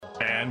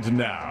And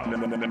now,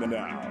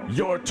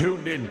 you're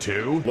tuned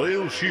into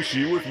Leil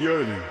Shishi with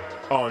Yoely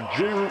on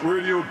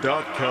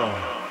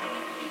JRootRadio.com.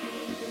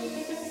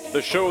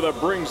 The show that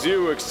brings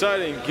you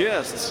exciting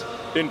guests,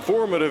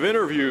 informative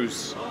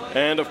interviews,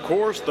 and of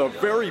course the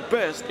very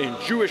best in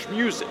Jewish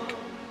music.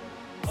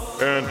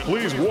 And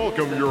please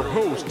welcome your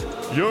host,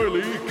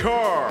 Yoely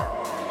Kar.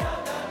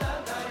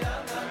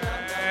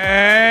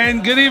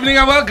 And good evening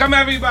and welcome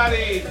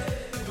everybody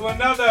to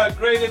another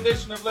great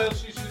edition of Leil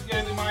Shishi with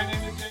Yoely. My name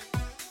is Jay.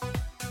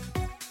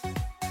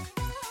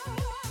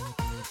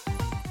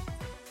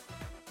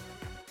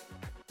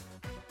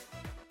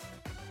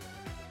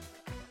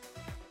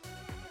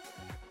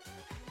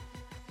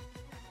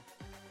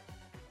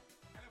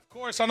 Of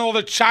course, on all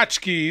the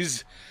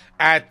tchotchkes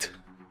at...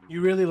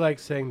 You really like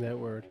saying that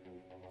word.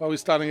 Are we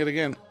starting it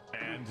again?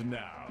 And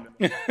now.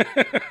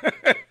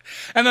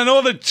 And on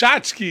all the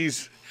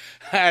tchotchkes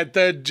at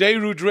the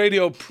J-Root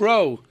Radio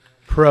Pro.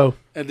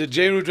 At the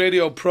J-Root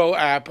Radio Pro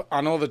app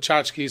on all the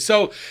tchotchkes.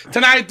 So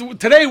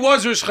today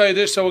was Rosh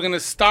Chodesh, so we're going to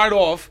start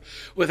off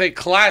with a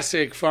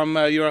classic from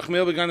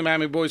Yerachmiel Begun the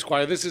Miami Boys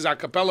Choir. This is a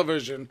cappella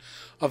version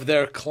of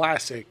their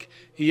classic,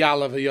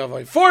 Yalla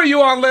V'Yavai. For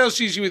you on Leil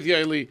Shishi with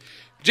Yoely,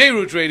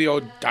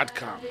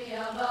 JRootRadio.com.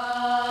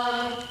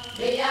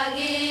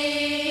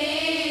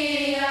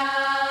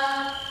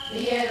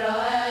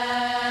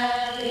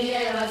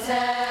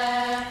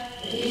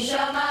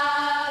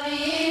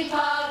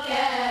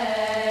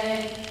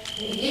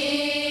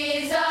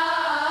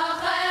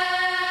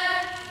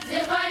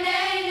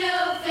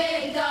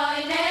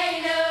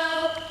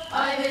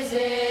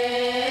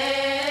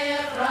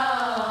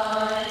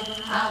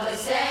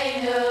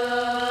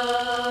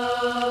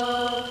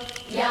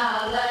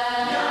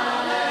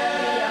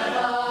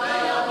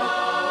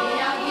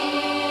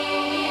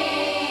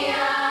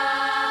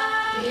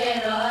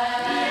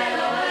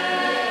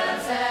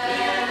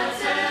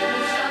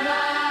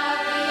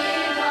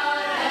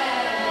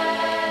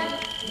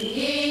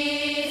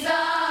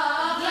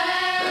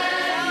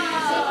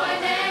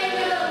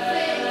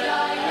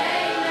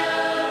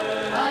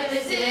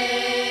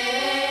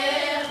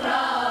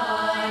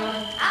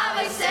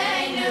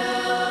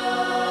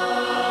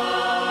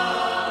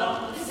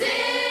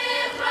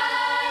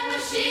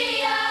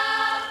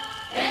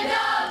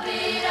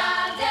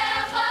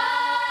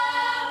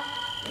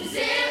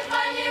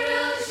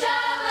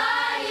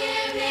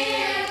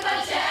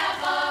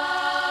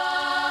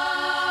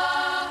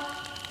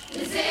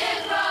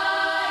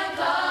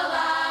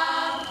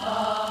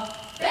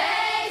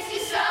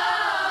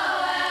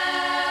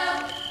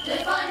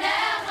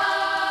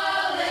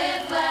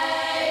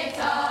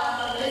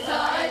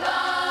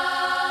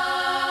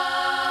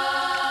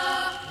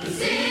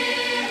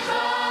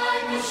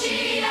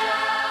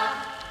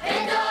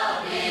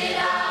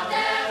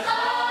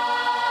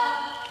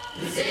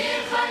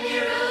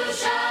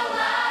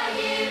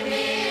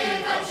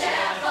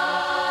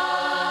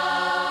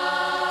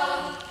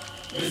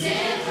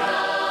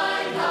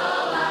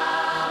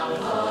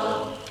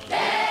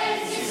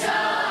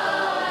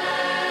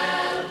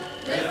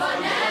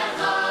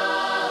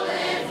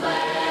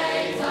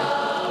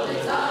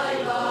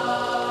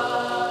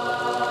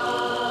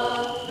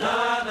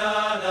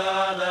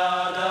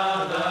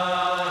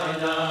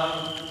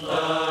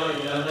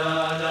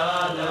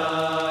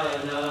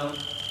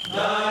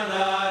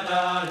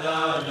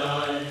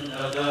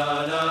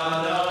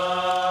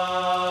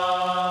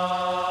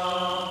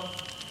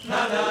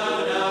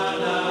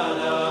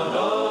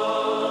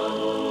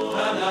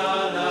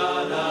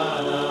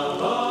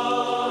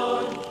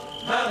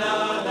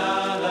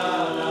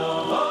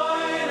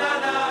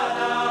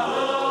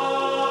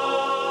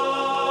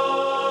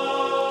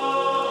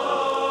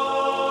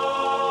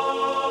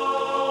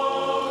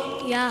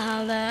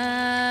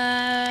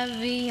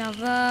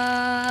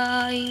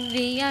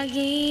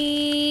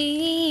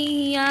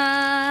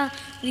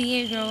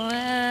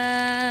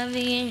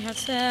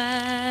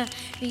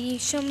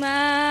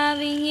 Shema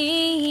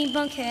v'yi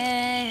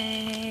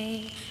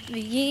bokeh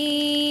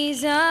v'yi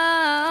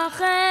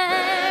zacher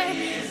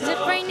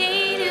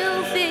zechreineinu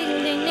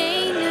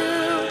v'gneinu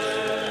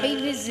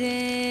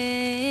v'zichron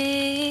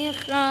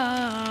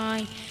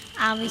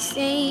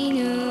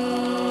aviseinu.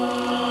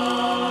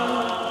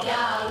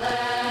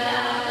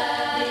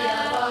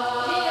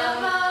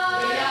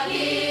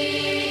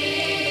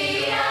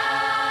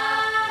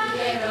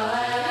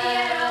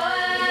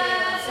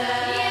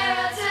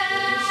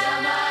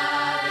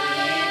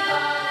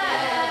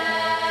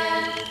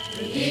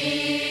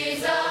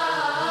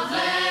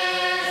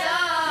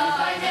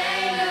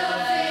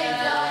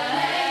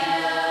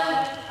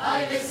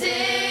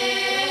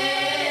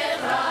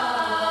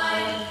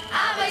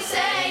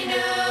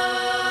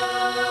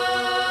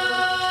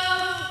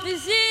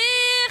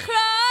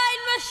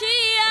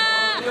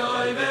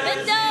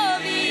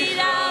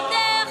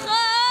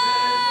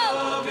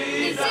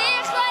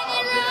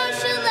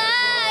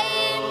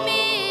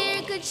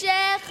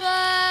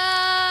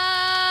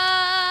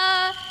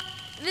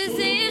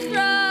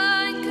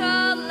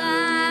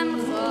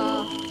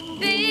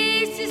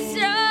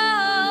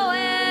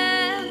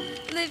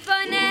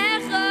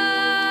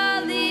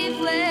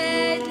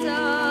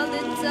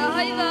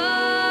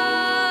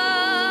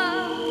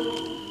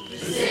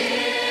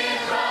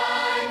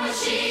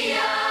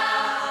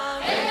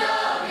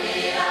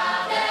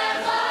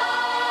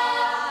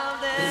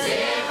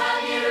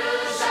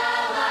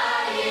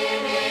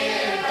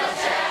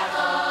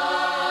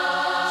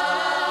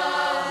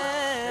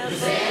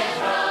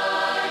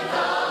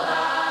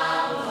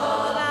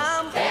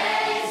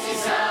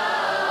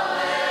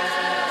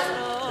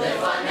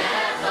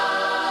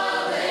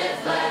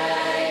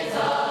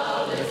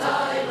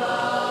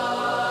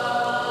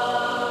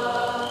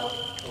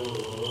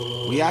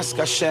 We ask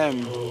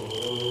Hashem,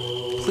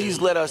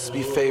 please let us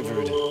be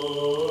favored,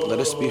 let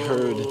us be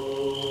heard,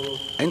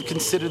 and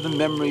consider the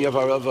memory of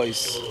our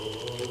avos.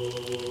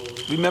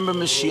 Remember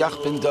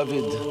Mashiach ben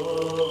David,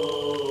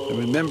 and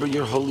remember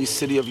your holy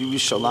city of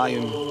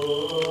Yerushalayim,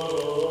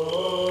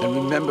 and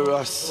remember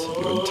us,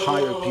 your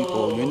entire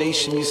people, your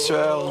nation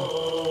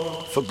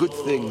Yisrael, for good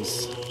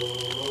things,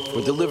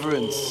 for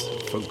deliverance,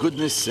 for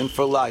goodness and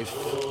for life,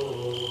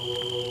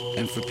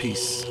 and for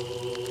peace.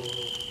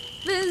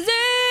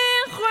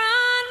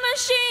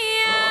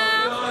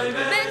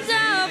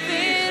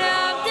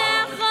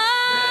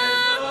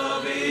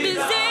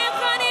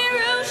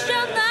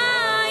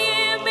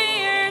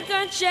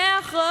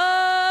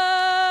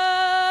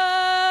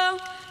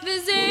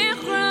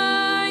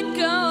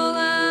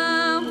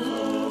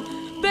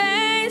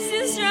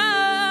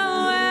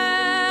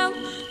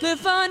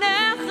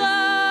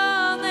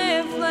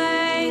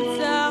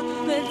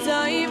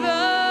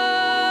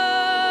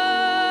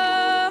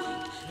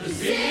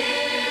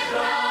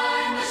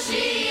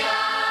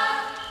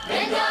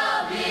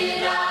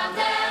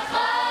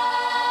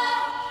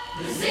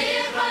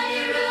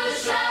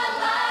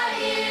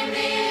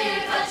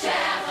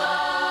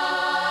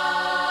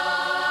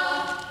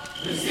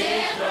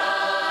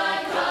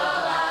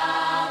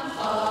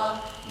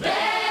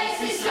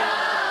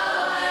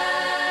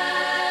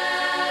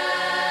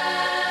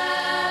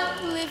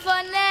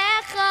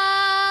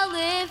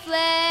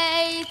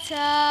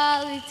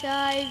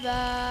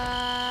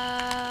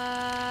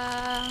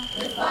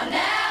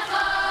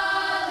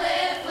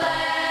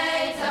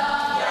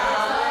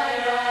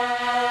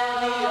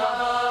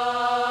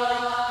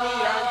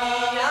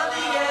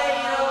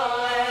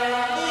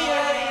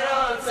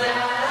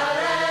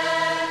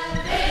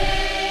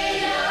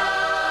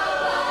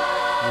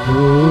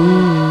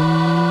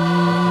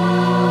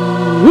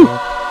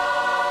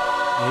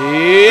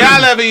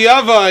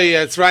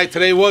 That's right.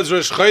 Today was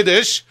Rosh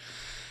Chodesh.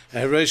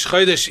 Rosh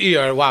Chodesh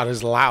Iyar. Wow, this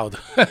is loud.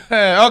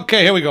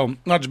 Okay, here we go.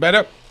 Much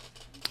better.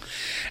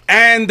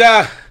 And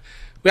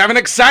we have an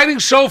exciting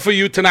show for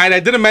you tonight. I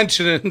didn't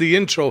mention it in the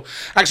intro.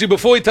 Actually,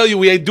 before we tell you,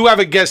 we do have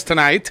a guest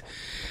tonight.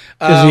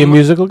 Is he a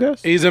musical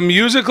guest? He's a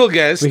musical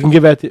guest. We can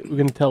give that. We're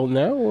going to tell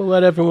now. We'll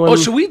let everyone. Oh,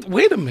 should we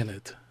wait a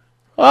minute?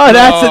 Oh,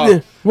 that's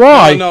it.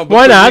 Why? No,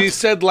 why not? We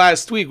said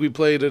last week we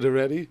played it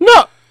already.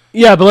 No.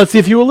 Yeah, but let's see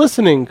if you were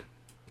listening.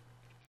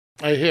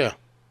 I hear.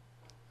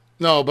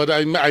 No, but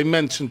I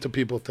mentioned to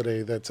people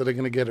today that so they're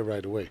going to get it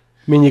right away.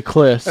 I mean, your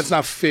class. That's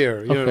not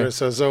fair. You Okay. know,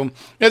 so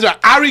here's what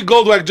Ari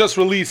Goldwag just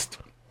released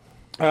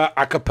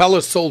A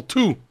Cappella Soul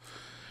 2.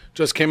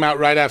 Just came out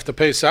right after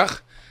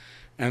Pesach.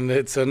 And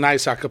it's a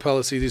nice a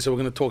cappella CD, so we're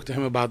going to talk to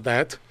him about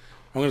that.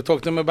 I'm going to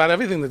talk to him about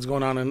everything that's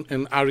going on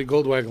in Ari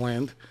Goldwag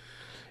land.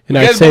 And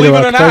you guys believe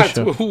it or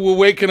not, we're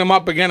waking him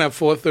up again at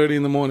 4:30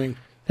 in the morning.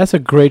 That's a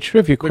great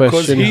trivia question.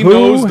 Because he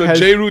knows the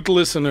J-Root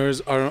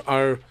listeners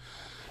are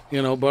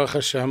you know, Baruch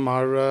Hashem,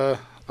 are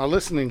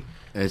listening.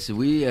 As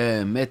we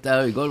met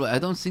Ari Goldwag, I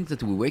don't think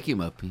that we wake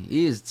him up.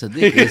 He is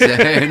tzaddik. He's,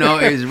 you know,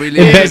 he's really...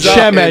 In Beit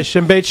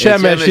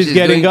Shemesh, he's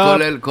getting up.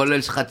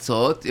 Kolel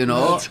Chatzot, you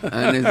know.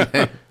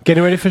 And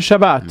getting ready for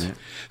Shabbat. Yeah.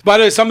 By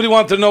the way, somebody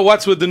wanted to know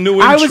what's with the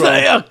new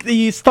intro.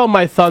 You stole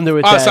my thunder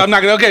with that. So I'm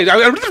not going to... Okay.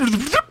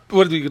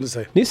 What are you going to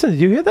say? Nissan, did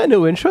you hear that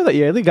new intro that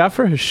Yoely got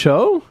for his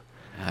show?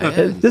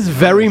 This is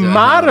very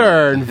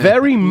modern,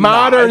 very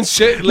modern.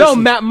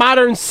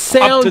 Modern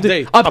sound.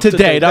 Up to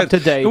date.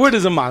 The word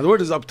is the word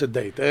is up to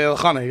date. You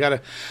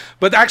gotta,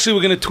 but actually,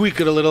 we're going to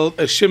tweak it a little.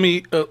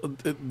 Shimmy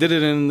did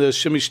it in the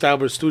Shimmy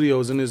Stauber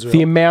studios in Israel.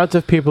 The amount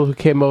of people who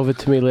came over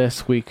to me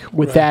last week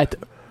with that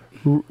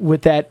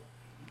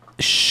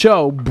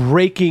show,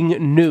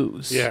 breaking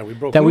news. Yeah, we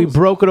broke we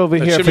broke it over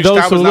here. Shimmy For those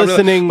who are Stauber's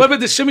listening, but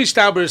the Shimmy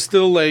Stauber is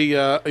still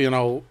a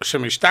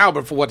Shimmy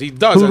Stauber for what he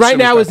does. who right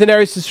now is in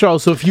Eretz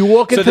Yisrael. So if you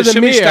walk into the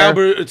Shimmy mirror,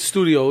 Stauber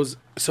studios,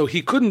 so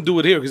he couldn't do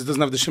it here because he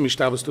doesn't have the Shimmy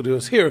Stauber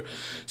studios here.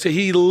 So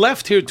he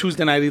left here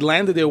Tuesday night. He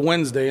landed there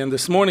Wednesday, and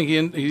this morning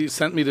he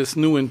sent me this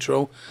new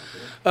intro.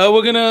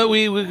 We're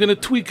gonna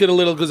tweak it a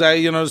little because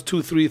there's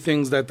 2-3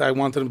 things that I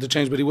wanted him to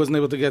change, but he wasn't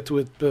able to get to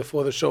it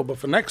before the show. But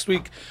for next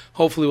week,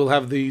 hopefully we'll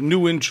have the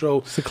new intro.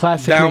 It's a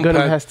classic.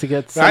 Megunim has to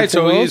get something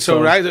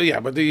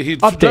right. But he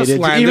updated. Just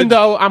landed. Even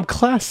though I'm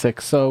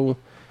classic, so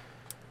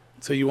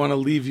you want to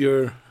leave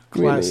your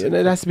classic. And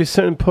it has to be a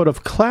certain part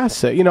of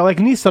classic. Like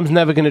Nisam's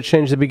never going to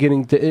change the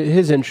beginning to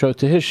his intro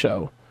to his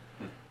show.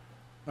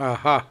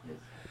 Aha.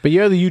 But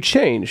you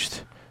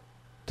changed.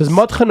 Does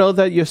Matcha know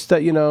that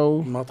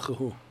Matcha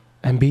who?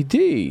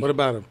 MBD. What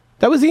about him?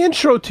 That was the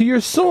intro to your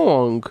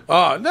song.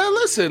 Oh, now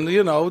listen,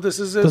 this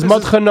is... Does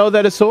Matcha know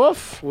that it's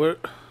off? I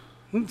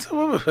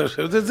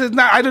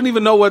don't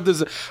even know what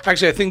this is.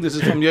 Actually, I think this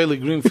is from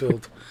Yoely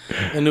Greenfield,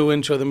 the new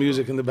intro, the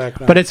music in the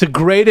background. But it's a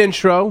great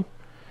intro,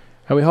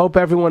 and we hope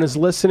everyone is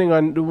listening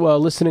on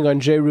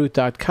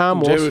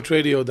jroot.com.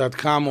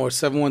 jrootradio.com or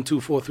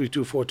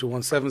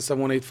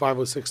 712-432-4217,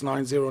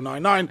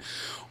 718-506-9099,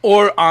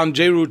 or on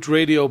JRoot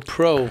Radio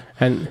Pro,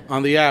 and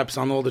on the apps,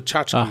 on all the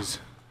tchotchkes.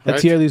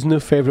 That's Yoely's new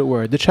favorite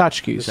word, the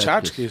tchotchkes. The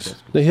tchotchkes.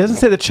 He doesn't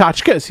say the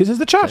tchotchkes, he says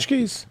the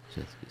tchotchkes.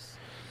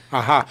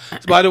 Aha. So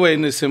by the way,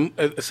 Nissim,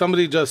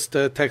 somebody just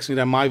texted me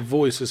that my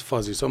voice is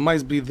fuzzy. So it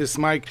might be this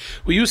mic.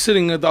 Were you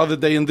sitting the other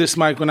day in this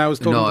mic when I was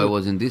talking? No, I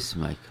was in this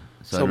mic.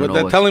 So but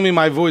they're telling me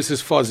my voice is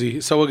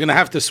fuzzy. So we're going to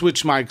have to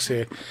switch mics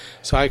here.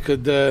 So I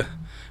could... and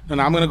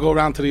I'm going to go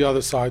around to the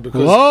other side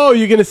because... Whoa,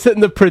 you're going to sit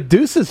in the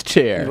producer's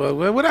chair.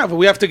 Well, whatever.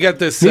 We have to get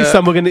this...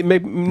 Nissan, we're going to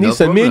make...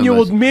 Nissan, me and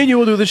you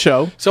will do the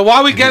show. So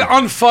while we get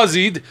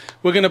unfuzzied,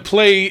 we're going to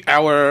play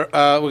our...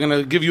 we're going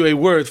to give you a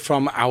word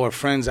from our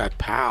friends at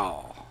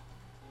PAL.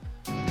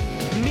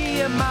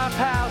 Me and my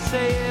pal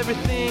say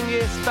everything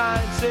is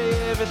fine, say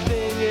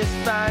everything is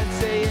fine,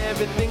 say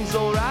everything's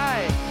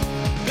alright.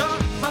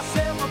 Got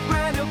myself a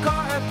brand new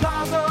car at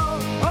Plaza,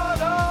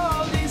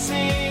 all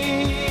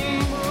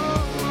leasing.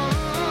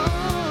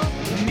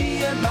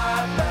 Me and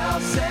my pal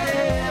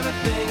say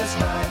everything is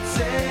fine,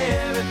 say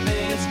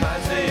everything is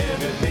fine, say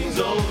everything's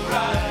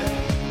alright.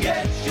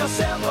 Get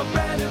yourself a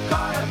brand new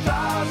car at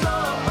Plaza,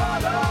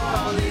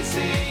 all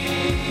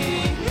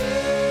leasing.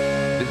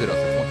 Visit us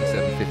at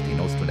 2715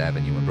 Ostwood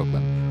Avenue in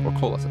Brooklyn, or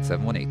call us at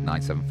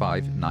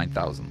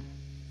 718-975-9000.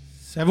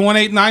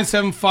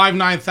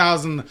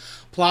 718-975-9000,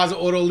 Plaza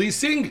Auto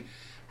Leasing.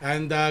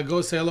 And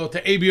go say hello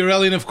to A.B.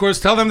 Orelli. And, of course,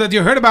 tell them that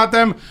you heard about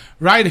them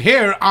right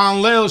here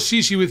on Leil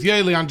Shishi with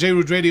Yoely on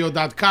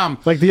jrootradio.com.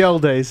 Like the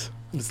old days.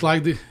 It's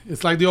like the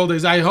old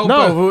days. I hope...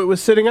 No, it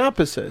was sitting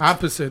opposite.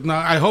 Opposite. No,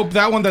 I hope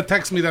that one that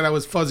texted me that I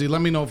was fuzzy.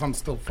 Let me know if I'm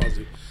still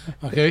fuzzy.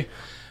 Okay?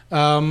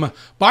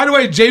 By the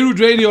way,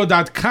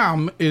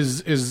 jrootradio.com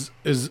is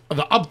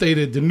the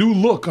updated, the new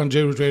look on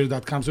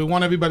jrootradio.com. So we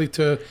want everybody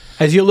to...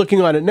 As you're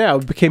looking on it now,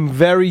 it became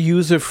very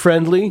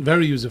user-friendly.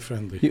 Very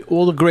user-friendly.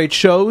 All the great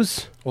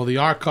shows. All the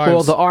archives.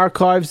 All the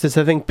archives. There's,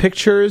 I think,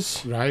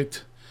 pictures.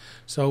 Right.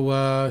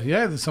 So,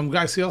 there's some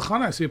guy, see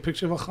Elchana. I see a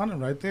picture of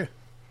Elchana right there.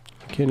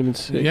 I can't even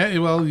see. Yeah,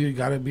 well, you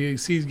got to be...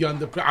 See,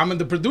 I'm on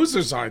the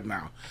producer side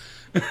now.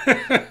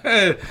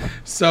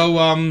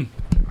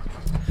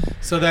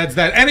 So that's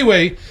that.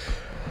 Anyway,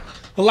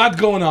 a lot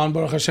going on,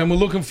 Baruch Hashem. We're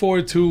looking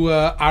forward to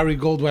Ari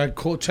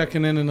Goldwag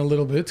checking in a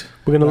little bit.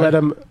 We're going to let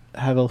him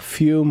have a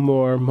few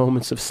more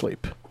moments of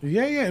sleep.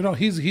 Yeah. No,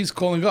 he's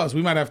calling us.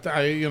 We might have to.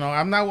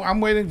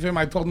 I'm waiting for him.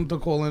 I told him to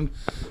call in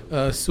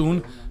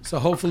soon, so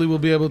hopefully we'll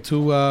be able to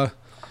let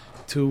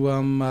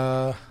him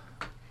know.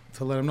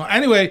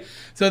 Anyway,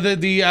 so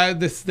the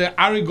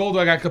Ari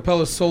Goldwag a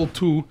cappella sold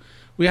too.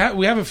 We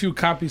have a few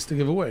copies to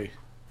give away,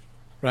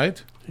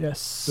 right?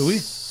 Yes. Do we?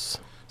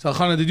 So,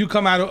 Chana, did you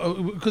come out?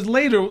 Because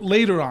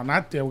later on,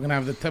 not there, we're gonna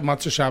have the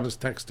Matzah Shabbos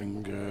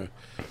texting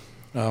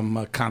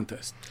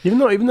contest. Even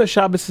though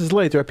Shabbos is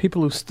late, there are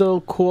people who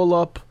still call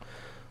up.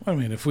 I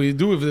mean, if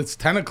it's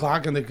 10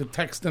 o'clock and they could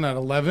text in at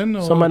 11.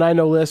 Or... Someone I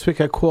know last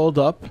week, I called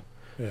up.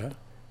 Yeah.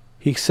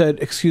 He said,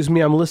 "Excuse me,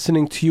 I'm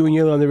listening to you and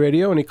Yoely on the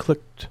radio," and he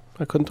clicked.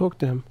 I couldn't talk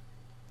to him.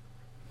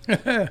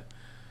 Hey,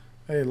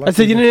 I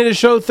said, "You didn't hear the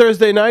show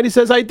Thursday night?" He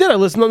says, "I did. I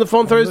listened on the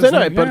phone Thursday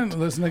night."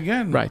 Listen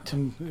again. Right.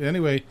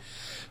 Anyway.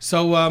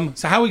 So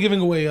how are we giving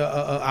away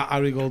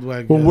Ari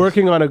Goldwag? We're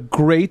working on a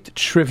great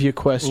trivia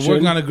question.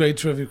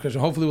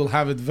 Hopefully we'll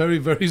have it very,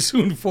 very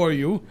soon for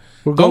you.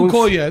 Don't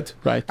call yet.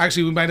 Right.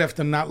 Actually, we might have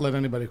to not let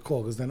anybody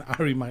call because then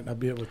Ari might not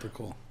be able to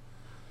call.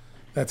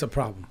 That's a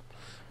problem.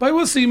 But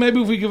we'll see. Maybe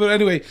if we give it...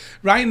 Anyway,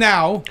 right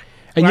now...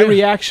 And your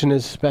reaction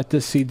is about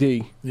this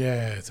CD.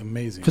 Yeah, it's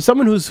amazing. For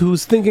someone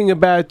who's thinking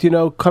about,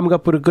 coming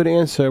up with a good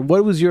answer,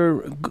 what was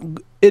your...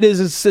 It is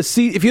a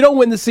CD. If you don't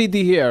win the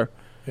CD here...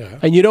 Yeah.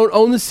 And you don't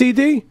own the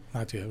CD?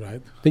 Not yet,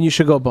 right? Then you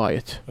should go buy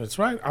it. That's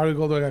right. Ari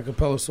Goldwag a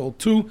cappella sold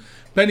 2.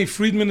 Benny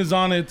Friedman is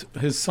on it.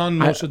 His son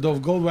Moshe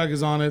Dov Goldwag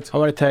is on it. I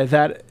want to tell you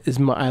that is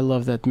I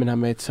love that Min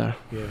HaMeitzar.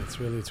 Yeah,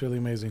 it's really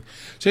amazing.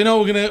 So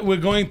we're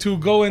going to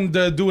go and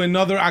do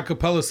another a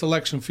cappella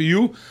selection for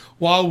you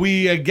while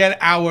we get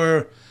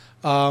our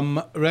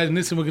Red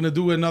Nissan. We're going to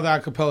do another a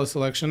cappella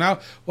selection now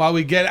while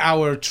we get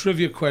our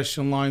trivia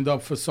question lined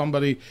up for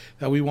somebody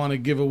that we want to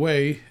give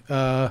away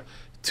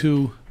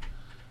to.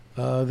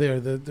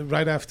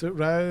 Right after,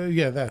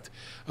 that.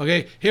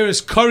 Okay, here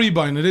is Curry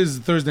Bun. It is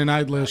Thursday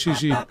night, Leil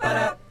Shishi.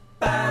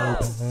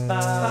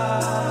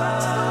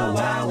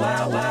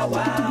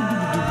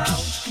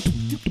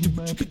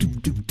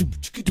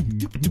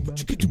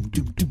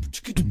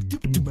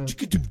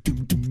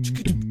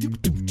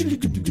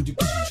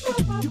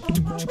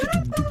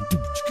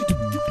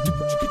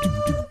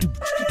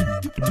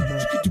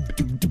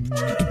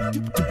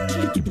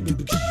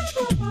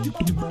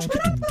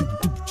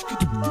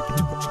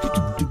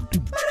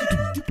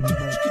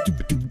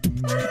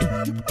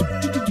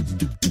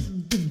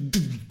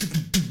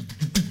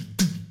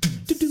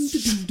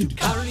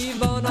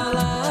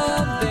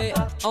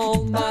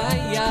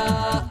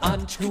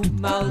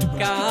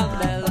 Malka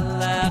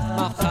Melech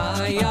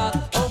Machaya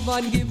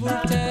Oman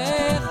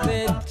Givurtech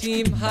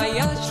Vetim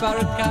Haya Shvar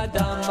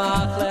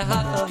Kadamach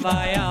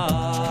Lehachavaya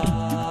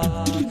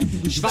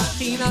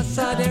Shvachin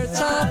Asader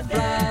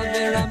Tzafra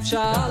Veram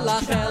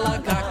Shalach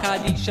Elaka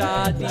Kadisha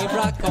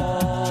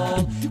Divrakol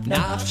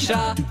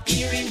Nafsha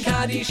Irin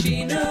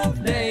Kadishinu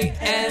Bnei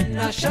En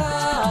Nasha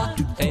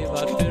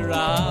Tevat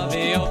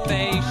Viravi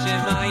Ofei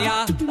Shemaya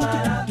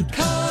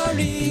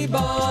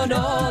Karibon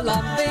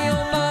Olam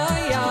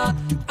Ve'omaya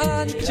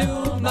Antu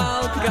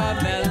Malka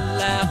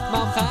Melech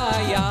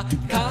Machaya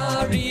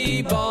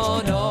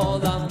Karibon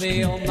Olam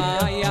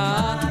Ve'omaya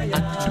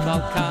Antu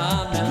Malka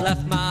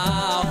Melech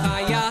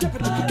Machaya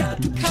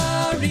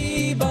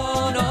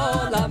Karibon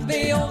Olam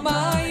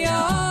Ve'omaya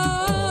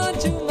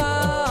Antu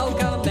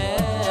Malka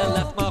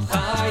Melech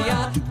Machaya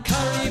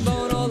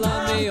Karibon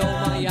Olam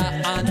Ve'omaya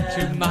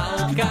Antu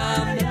Malka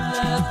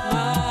Melech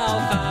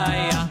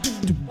Machaya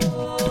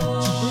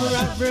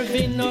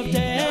Ravin of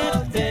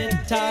death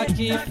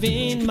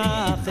Takifin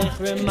Machech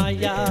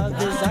Remaya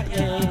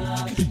V'Zakeh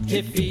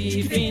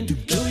Kefifin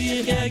Lo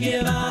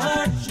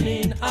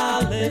Yirgevarchlin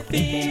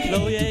Alefin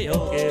Lo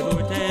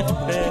Yeokevurtech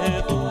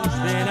Bechush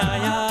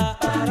Venaya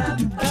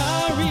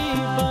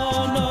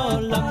Karibon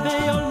Olam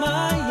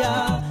Ve'olmaya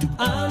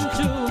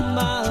Antu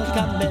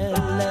Malka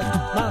Melech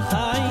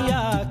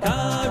Machaya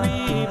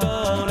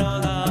Karibon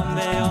Olam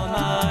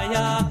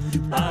Ve'olmaya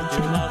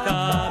Antu Malka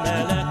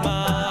Melech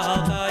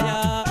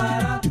Machaya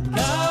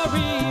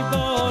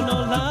Karibon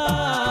Olam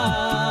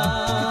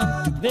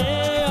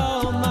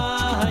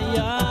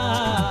Ve'olmaya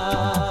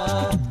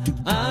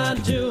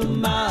Antu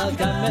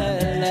Malka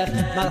Melech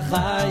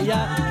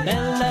Machaya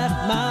Melech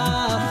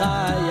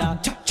Machaya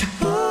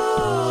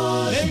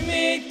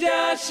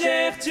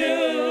Mikdashech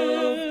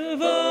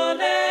Tuv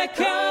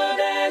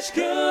Kodesh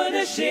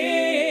Kodeshim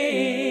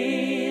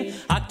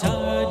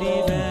Atar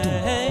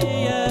Divei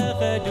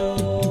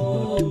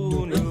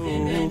Yechadun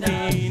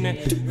Uvin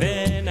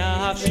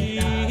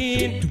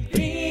Venafshin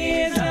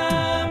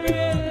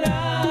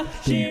Bizamrillah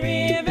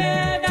Shiri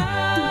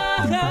Venachashim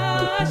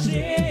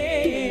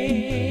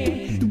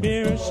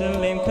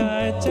Birushalim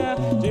Karta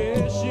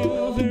Dirshu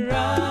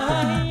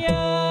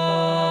Viraya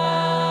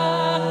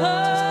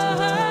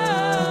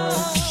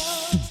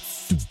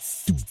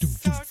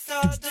Karta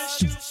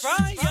Dirshu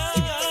Viraya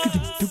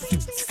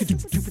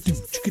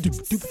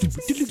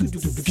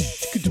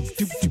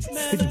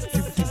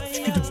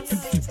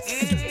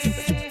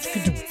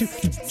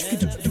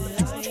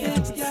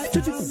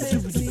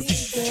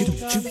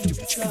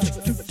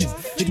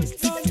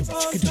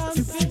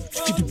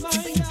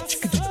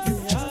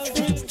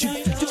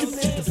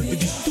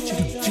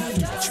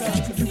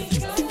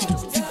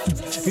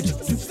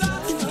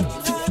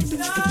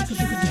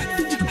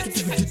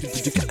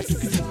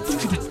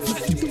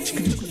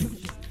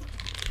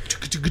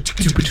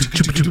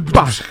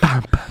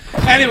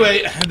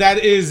Anyway, that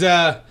is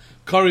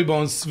Curry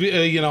Bones,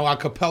 a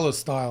cappella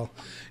style.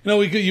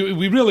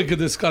 We really could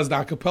discuss the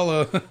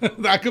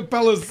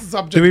acapella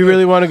subject. Do we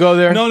really want to go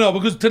there? No,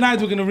 because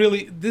tonight we're going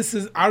to this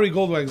is Ari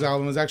Goldwag's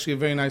album. It's actually a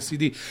very nice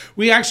CD.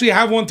 We actually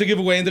have one to give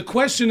away, and the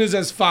question is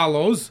as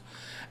follows.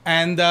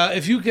 And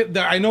if you get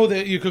there, I know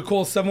that you could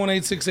call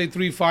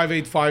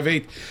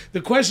 718-683-5858.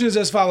 The question is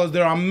as follows.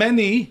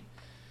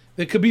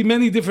 There could be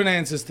many different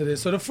answers to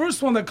this. So the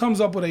first one that comes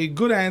up with a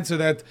good answer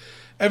that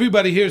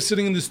everybody here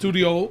sitting in the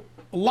studio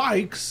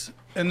likes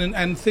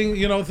and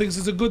thinks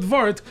it's a good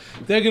vert,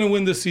 they're going to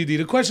win the CD.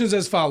 The question is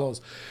as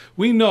follows.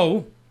 We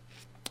know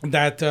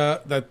that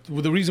the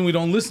reason we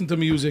don't listen to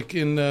music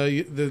in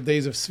the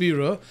days of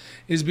Sfira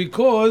is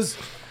because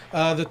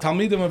the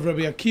Talmidim of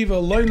Rabbi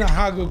Akiva loy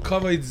nahagu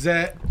kavod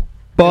zeh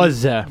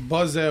Baze or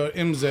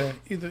imzeh,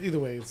 either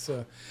way, it's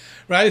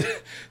right.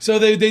 So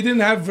they didn't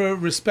have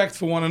respect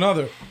for one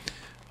another.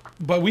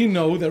 But we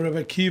know that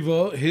Rabbi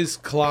Akiva, his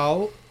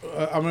klal,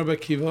 Rabbi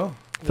Akiva.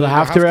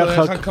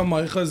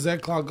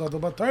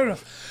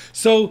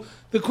 So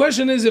the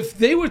question is, if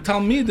they were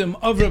Talmidim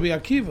of Rabbi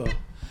Akiva,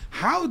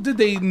 how did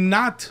they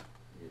not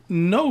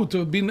know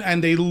to be,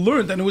 and they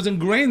learned, and it was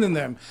ingrained in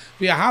them,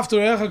 how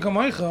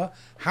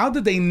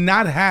did they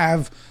not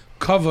have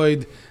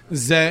kavod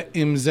zeh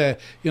im zeh?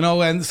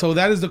 And so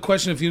that is the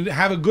question. If you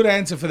have a good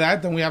answer for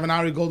that, then we have an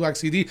Ari Goldwag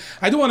CD.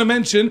 I do want to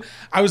mention,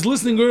 I was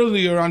listening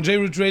earlier on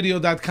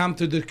jrootradio.com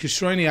to the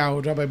Kishroni Hour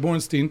with Rabbi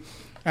Bornstein,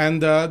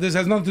 and this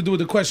has nothing to do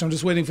with the question. I'm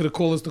just waiting for the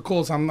callers to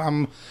call. So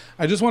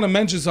I just want to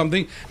mention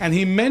something. And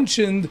he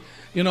mentioned,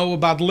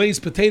 about Lay's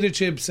potato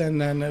chips,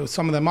 and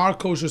some of them are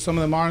kosher, some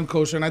of them aren't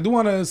kosher. And I do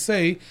want to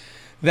say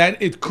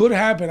that it could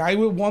happen. I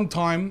one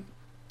time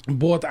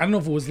bought, I don't know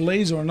if it was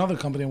Lay's or another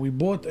company, and we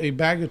bought a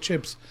bag of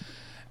chips,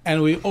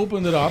 and we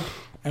opened it up,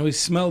 and we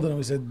smelled it, and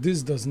we said,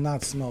 this does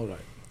not smell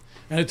right.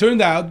 And it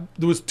turned out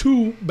there was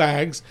 2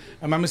 bags,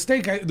 and my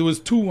mistake, there was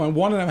 2, and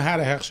one of them had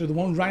a hechsher. The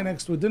one right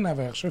next to it didn't have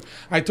a hechsher.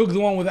 I took the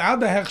one without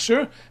the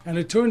hechsher, and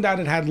it turned out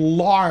it had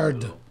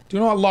lard. Do you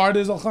know what lard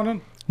is,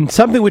 Elchanan?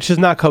 Something which is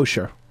not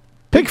kosher.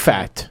 Pig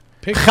fat.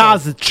 picture.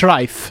 Chaz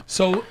treif.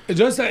 So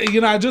just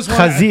I just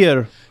want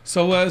Chazir.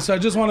 So I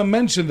just want to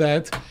mention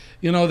that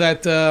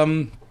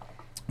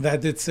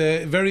that it's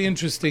very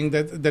interesting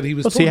that he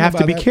was talking about. So you have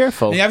to be that.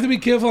 careful. And you have to be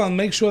careful and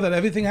make sure that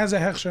everything has a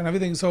hechsher and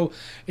everything. So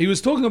he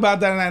was talking about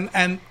that,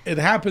 and it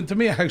happened to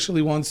me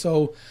actually once.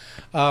 So.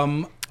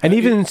 And and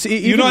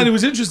it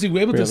was interesting. We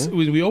were able to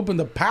we opened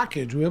the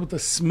package. We were able to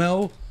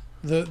smell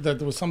that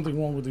there was something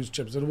wrong with these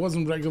chips. It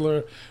wasn't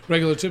regular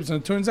chips, and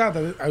it turns out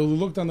that I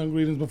looked on the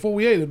ingredients before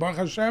we ate it. Baruch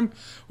Hashem,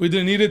 we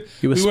didn't eat it.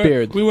 You were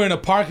spared. We were in a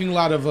parking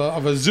lot of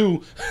a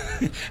zoo,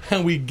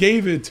 and we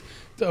gave it.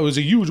 It was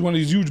one of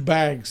these huge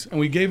bags, and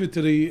we gave it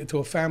to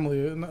a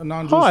family, a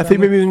non-Jewish family. I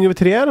think maybe we can give it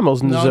to the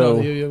animals in the zoo.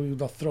 No,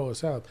 they'll throw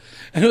us out.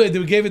 Anyway,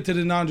 we gave it to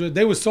the non-Jewish.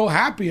 They were so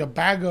happy, a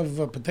bag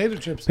of potato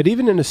chips. But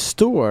even in a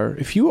store,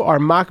 if you are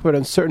makbar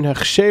on certain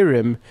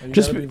hechsherim,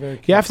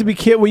 you have to be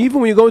careful.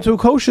 Even when you go into a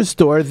kosher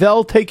store,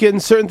 they'll take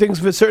in certain things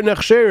for certain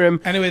hechsherim.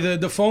 Anyway,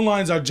 the phone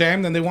lines are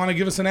jammed, and they want to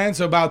give us an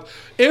answer about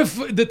if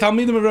the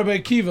Talmidim of Rabbi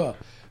Akiva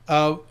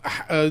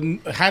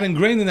had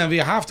ingrained in them,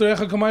 how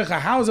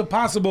is it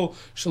possible?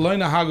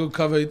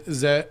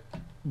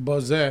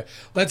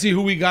 Let's see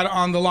who we got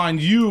on the line.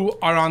 You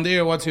are on the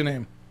air. What's your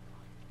name?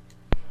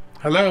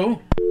 Hello?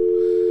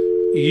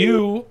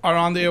 You are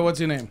on the air. What's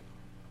your name?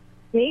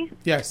 Me?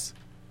 Yes.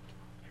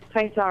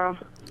 Hi, Sarah.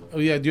 Oh,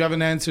 yeah. Do you have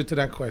an answer to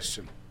that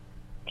question?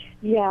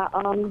 Yeah.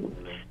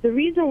 The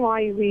reason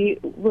why we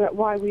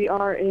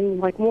are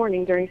in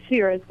mourning during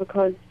Sira is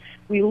because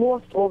we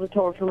lost all the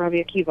Torah from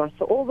Rabbi Akiva.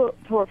 So all the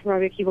Torah from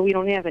Rabbi Akiva we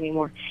don't have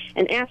anymore.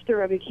 And after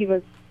Rabbi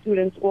Akiva's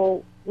students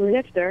all were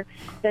nifter,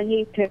 then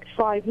he picked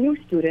 5 new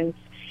students,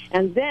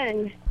 and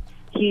then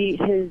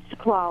his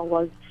klal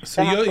was.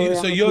 So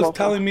you're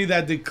telling me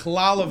that the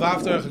klal of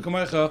after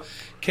Echakamecha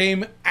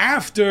came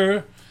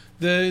after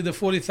the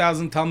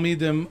 40,000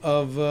 Talmidim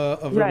of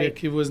Rabbi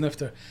Akiva was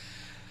nifter.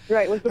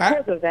 Right, it was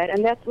because of that,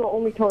 and that's the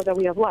only Torah that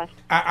we have left.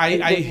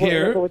 I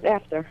hear. It was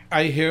after.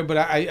 I hear, but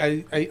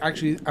I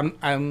actually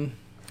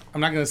I'm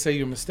not going to say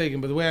you're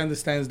mistaken, but the way I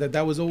understand is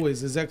that was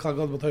always the Klal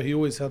Gadol B'Torah. He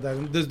always held that.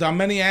 And there are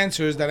many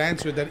answers that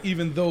answered that,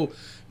 even though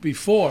he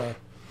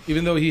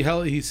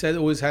said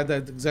always had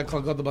that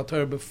Klal Gadol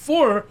B'Torah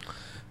before.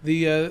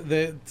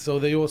 So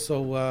they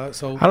also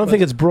I don't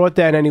think it's brought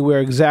down anywhere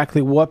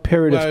exactly what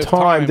period of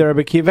time the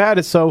Rabbi Akiva had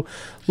it. So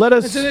let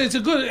us. It's a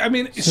good. I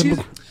mean,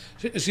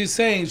 she's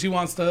saying she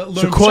wants to learn.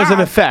 So cause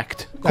and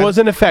effect. Cause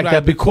and effect. Right,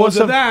 that because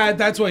of that,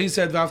 that's why he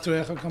said after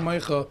Echa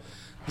Kamaycha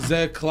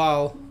Ze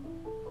Klal.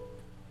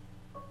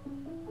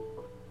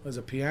 There's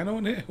a piano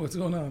in here. What's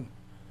going on?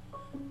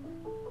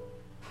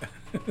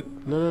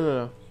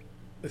 No.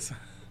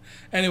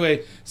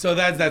 Anyway, so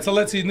that's that. So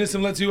let's see,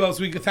 Nissim. Let's see who else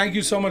we could. Thank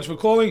you so much for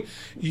calling.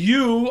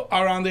 You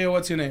are on there.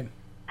 What's your name?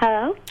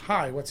 Hello.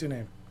 Hi. What's your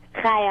name?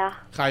 Chaya.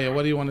 Chaya.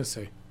 What do you want to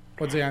say?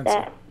 What's the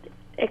answer?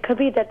 It could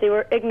be that they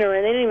were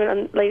ignorant. They didn't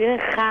even they didn't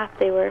have.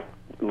 They were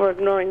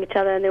ignoring each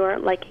other and they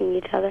weren't liking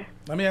each other.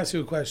 Let me ask you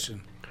a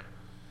question.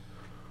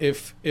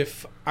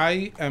 If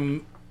I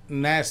am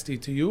nasty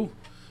to you,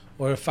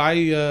 or if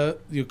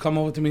you come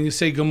over to me and you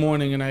say good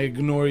morning and I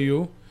ignore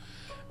you,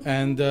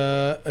 and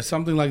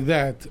something like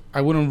that, I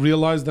wouldn't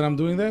realize that I'm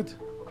doing that?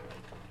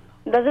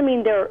 Doesn't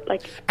mean they're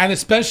like... And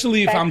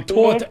especially if I'm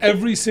taught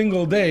every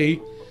single day,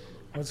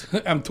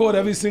 if I'm told that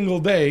every single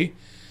day,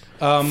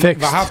 you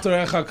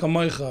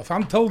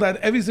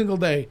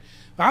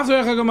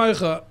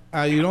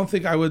don't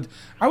think I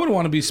wouldn't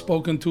want to be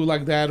spoken to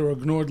like that or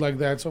ignored like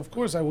that, so of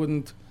course I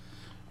wouldn't.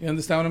 You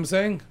understand what I'm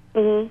saying?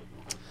 Mm-hmm.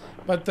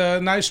 But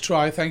nice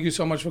try. Thank you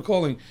so much for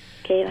calling.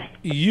 Okay.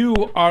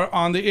 You are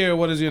on the air.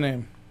 What is your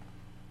name?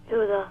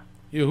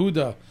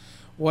 Yehuda.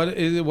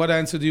 What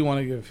answer do you want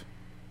to give?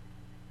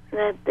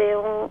 That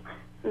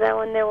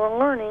when they were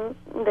learning,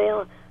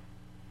 they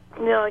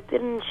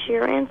didn't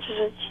share answers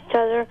with each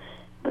other,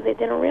 but they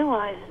didn't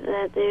realize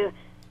that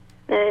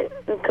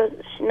because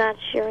not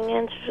sharing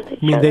answers with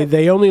each other.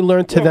 They only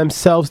learned to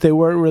themselves. They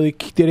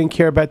didn't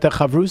care about the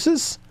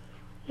chavrusas.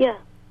 Yeah.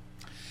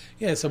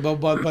 Yeah, so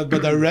but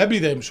the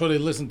Rebbe, I'm sure they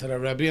listened to the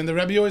Rebbe, and the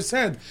Rebbe always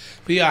said,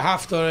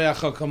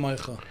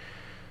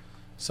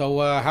 so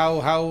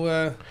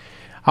how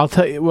I'll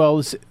tell you,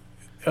 well,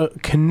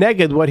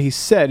 connected what he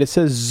said, it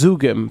says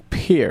zugim,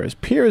 peers.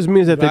 Peers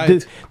means that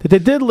they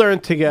did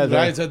learn together.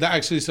 Right, so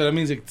that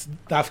means it's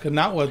dafka,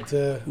 not what...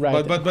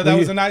 right. But that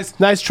was a nice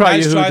try,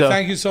 Yehuda. Yehuda.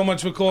 Thank you so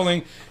much for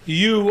calling.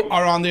 You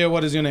are on there.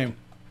 What is your name?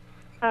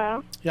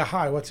 Hello. Yeah,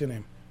 hi, what's your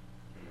name?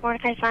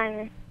 Mordecai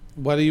Simon.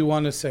 What do you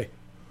want to say?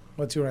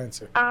 What's your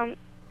answer?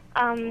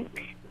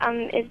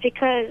 It's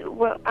because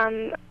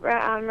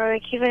Rabbi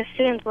Akiva's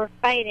students were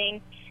fighting.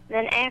 And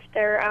then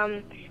after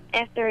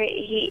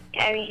he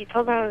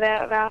told them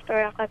about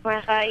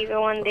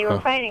even when they were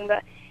fighting,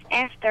 but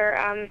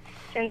after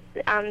since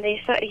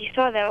he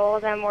saw that all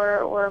of them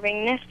were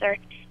being nifter,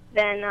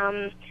 then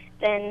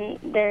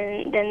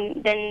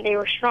they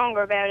were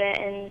stronger about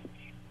it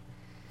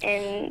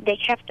and they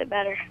kept it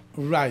better.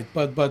 Right,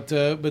 but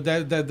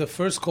that the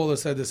first caller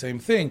said the same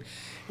thing.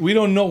 we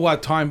don't know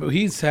what time, but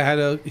he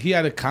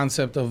had a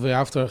concept of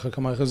after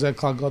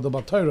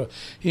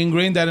he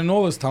ingrained that in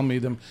all his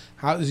Talmidim.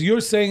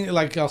 You're saying,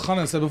 like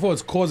Elchanan said before,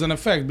 it's cause and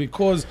effect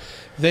because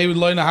they would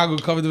learn how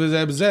to cover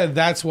the.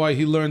 That's why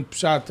he learned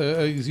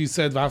pshat. He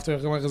said after.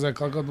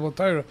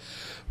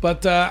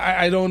 But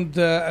I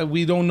don't.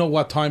 We don't know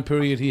what time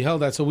period he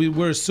held that, so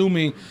we're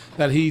assuming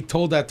that he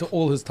told that to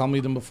all his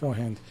Talmidim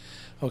beforehand.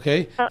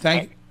 Okay.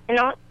 Thank. And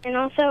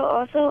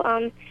also,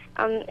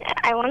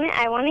 I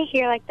want to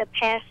hear like the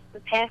past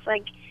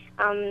like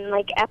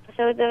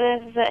episodes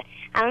of this.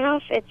 I don't know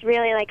if it's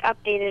really like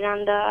updated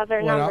on the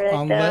other number.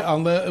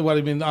 What do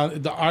you mean?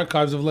 On the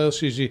archives of Leil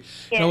Shishi.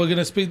 Yeah. No, we're going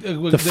to speak.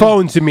 The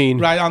phones, you mean?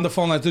 Right, on the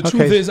phone line. The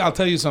truth is, I'll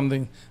tell you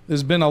something.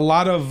 There's been a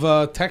lot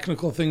of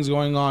technical things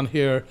going on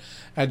here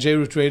at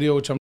J-Root Radio,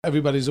 which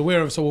everybody's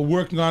aware of, so we're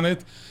working on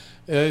it.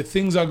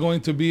 Things are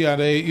going to be at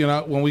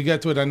when we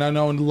get to it, and I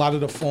know a lot of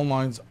the phone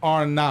lines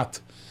are not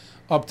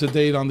up to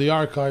date on the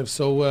archive,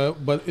 so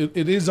but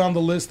it is on the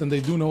list and they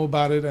do know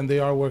about it and they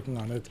are working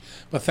on it.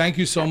 But thank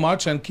you so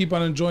much and keep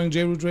on enjoying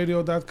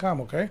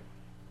jrootradio.com, okay?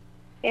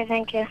 Yeah,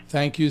 thank you.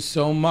 Thank you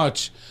so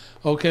much.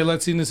 Okay,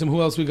 let's see, Nissim,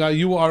 who else we got?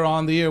 You are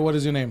on the air. What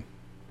is your name?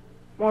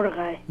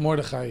 Mordechai.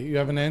 Mordechai. You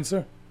have an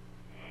answer?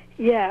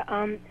 Yeah,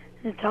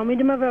 the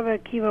Talmidim of Rabbi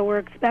Akiva were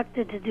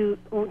expected to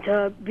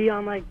be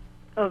on like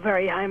a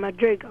very high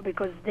madriga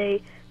because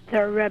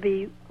their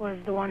Rebbe was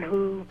the one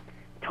who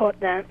taught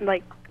them,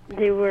 like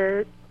they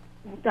were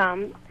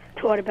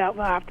taught about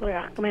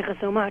V'ahavta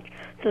so much.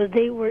 So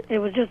it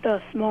was just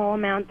a small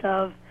amount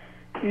of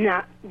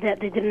not that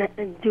they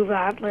didn't do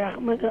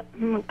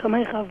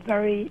V'ahavta,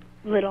 very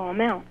little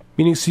amount.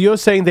 Meaning, so you're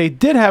saying they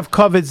did have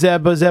covered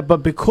Zebba,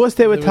 but because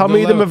they were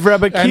Talmidim of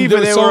Rabbi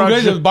Akiva, they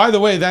were. By the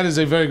way, that is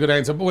a very good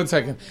answer. But 1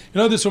 second.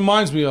 This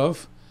reminds me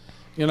of,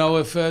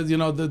 if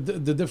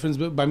the difference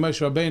by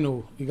Moshe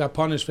Rabbeinu, he got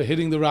punished for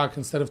hitting the rock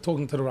instead of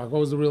talking to the rock.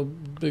 What was the real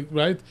big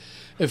right?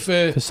 If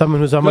for someone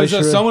who's on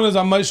Moshe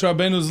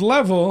Rabbeinu's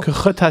level, they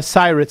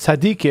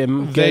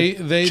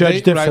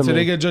judge differently. Right, so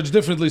they get judged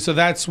differently. So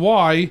that's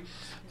why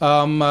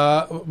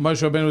Moshe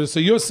Rabbeinu. So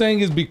you're saying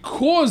is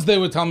because they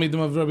were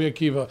Talmidim of Rabbi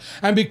Akiva,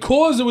 and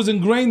because it was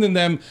ingrained in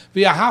them,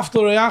 V'ahavta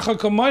l'reacha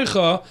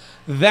kamocha,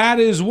 that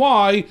is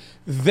why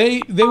they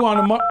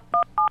want to.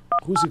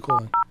 Who's he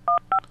calling?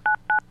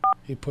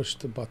 He pushed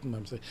the button.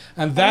 I'm saying,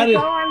 and that is.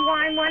 Go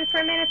on one for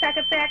a minute. So I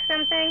could fax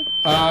something.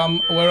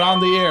 We're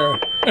on the air.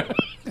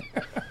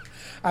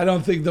 I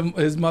don't think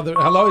his mother.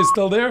 Hello, he's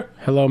still there.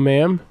 Hello,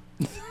 ma'am.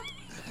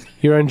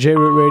 You're on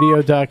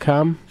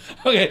jrootradio.com.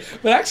 Okay,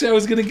 but actually, I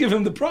was going to give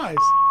him the prize,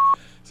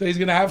 so he's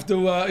going to have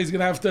to. He's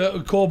going to have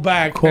to call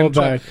back.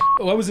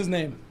 What was his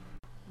name?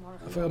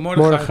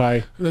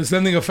 Mordechai. They're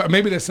sending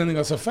maybe they're sending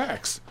us a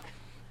fax.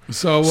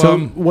 So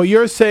what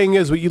you're saying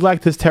is, what you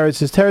like this teretz.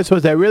 His teretz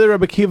was that really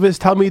Rabbi Akiva's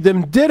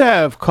Talmidim did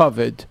have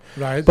covered,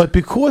 right? But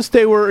because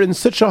they were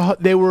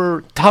they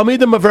were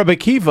Talmidim of Rabbi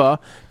Akiva,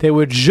 they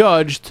were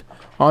judged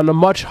on a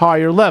much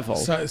higher level.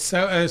 So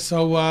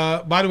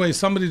by the way,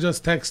 somebody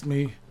just texted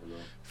me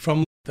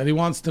from that he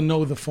wants to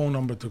know the phone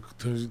number to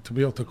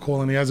be able to call,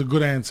 and he has a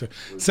good answer.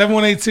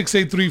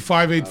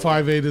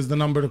 718-683-5858 is the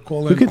number to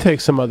call in. We can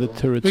take some other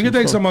terutzim. We can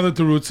take some other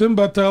terutzim,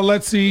 but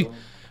let's see.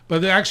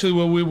 But actually,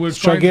 what we were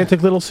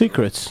gigantic little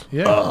secrets.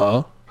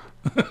 Yeah.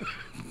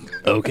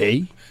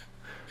 Okay.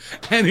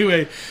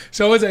 Anyway,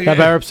 so what's that?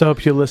 Arabs, I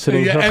hope you're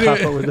listening. Yeah,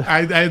 anyway,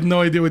 I had no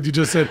idea what you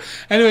just said.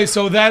 Anyway,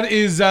 so that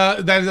is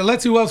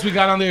let's see what else we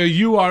got on there.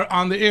 You are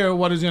on the air.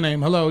 What is your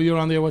name? Hello, you're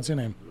on the air. What's your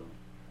name?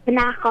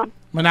 Menachem.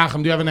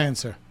 Menachem, do you have an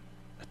answer?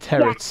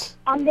 Teretz.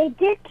 Yeah. They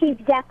did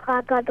keep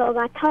Zekra Gadol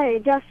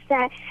Vatari, just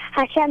that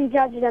Hashem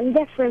judged them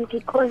different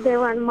because they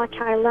were on a much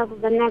higher level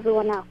than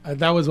everyone else.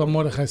 That was what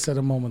Mordechai said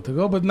a moment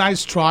ago, but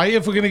nice try.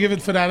 If we're going to give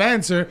it for that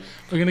answer,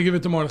 we're going to give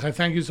it to Mordechai.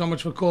 Thank you so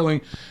much for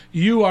calling.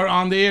 You are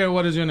on the air.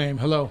 What is your name?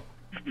 Hello.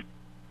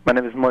 My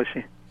name is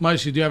Moshe.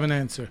 Moshe, do you have an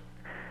answer?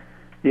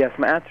 Yes,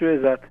 my answer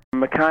is that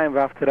Mekayim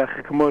V'ahavta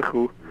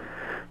Kamochu,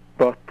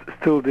 but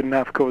still didn't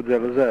have covered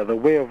zelazeh. The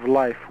way of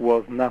life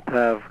was not to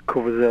have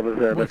covered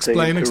zelazeh.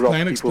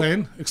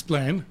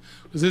 Explain.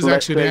 This is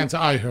actually the answer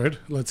I heard.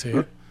 Let's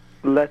hear.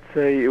 Let's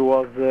say it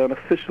was an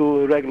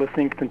official, regular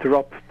thing to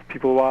interrupt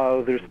people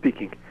while they're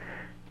speaking.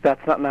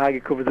 That's not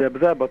Nahagi covered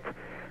zelazeh, but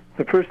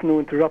the person who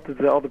interrupted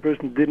the other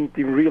person didn't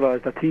even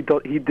realize that he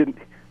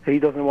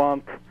doesn't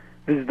want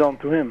this done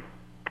to him.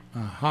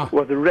 It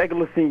was a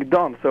regular thing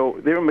done. So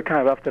they were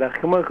Mekayim V'ahavta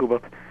Kamochu,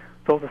 but the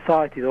whole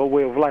society, the whole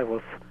way of life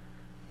was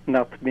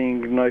not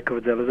being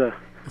covered zelazeh.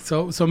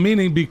 So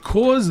meaning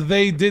because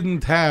they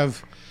didn't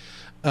have,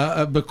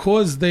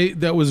 because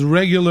that was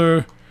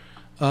regular,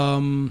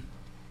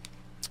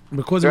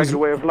 because regular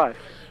way of life.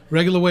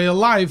 Regular way of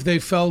life. They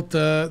felt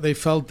that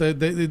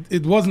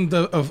it wasn't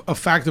a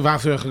fact of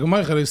after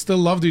Chagamaycha. They still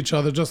loved each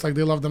other just like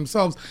they loved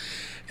themselves.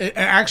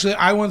 Actually,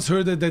 I once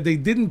heard that they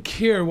didn't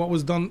care what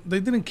was done.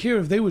 They didn't care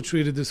if they were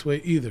treated this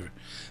way either.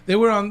 They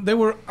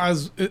were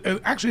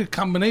actually a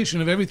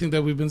combination of everything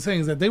that we've been saying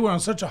is that they were on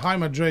such a high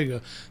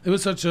madrega. They were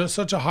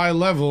such a high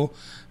level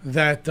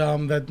that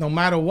that no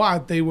matter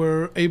what they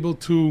were able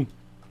to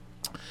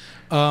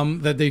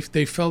that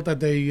they felt that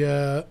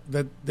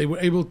they were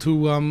able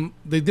to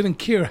they didn't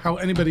care how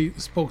anybody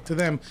spoke to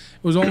them.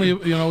 It was only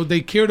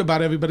they cared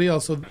about everybody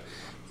else. So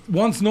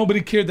once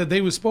nobody cared that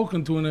they were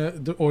spoken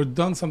to or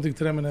done something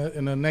to them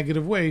in a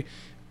negative way,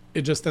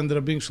 it just ended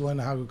up being Shalom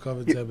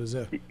Hagukavod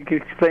Zeh. You can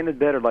explain it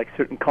better, like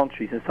certain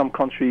countries. In some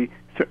country,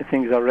 certain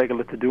things are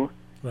regular to do.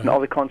 Right. In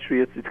other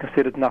countries, it's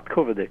considered not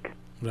kovedik.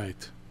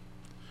 Right.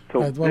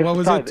 So right. Well, what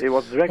was it? It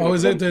was regular. What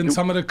was it? In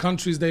some of the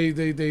countries,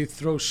 they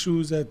throw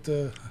shoes at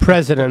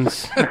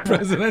presidents.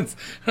 Presidents,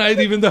 right?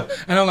 Even though,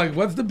 and I'm like,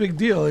 what's the big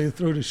deal? You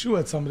throw the shoe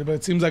at somebody, but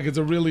it seems like it's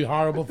a really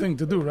horrible thing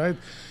to do, right?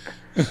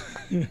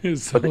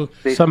 So,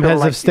 some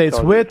heads of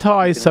states wear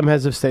ties, some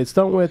heads of states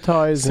don't wear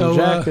ties and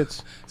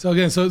jackets. So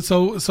again, so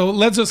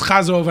let's just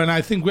chaz over, and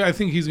I think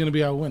he's going to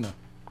be our winner.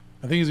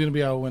 I think he's going to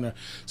be our winner.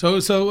 So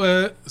and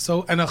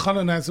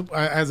Elchanan has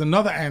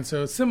another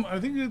answer. I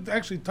think it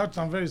actually touched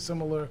on very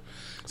similar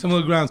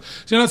grounds.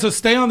 So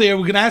stay on the air.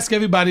 We're going to ask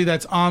everybody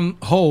that's on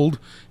hold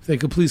if they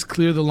could please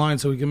clear the line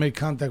so we can make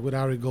contact with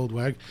Ari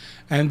Goldwag.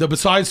 And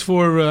besides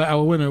for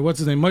our winner, what's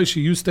his name, Moshe,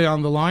 you stay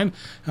on the line,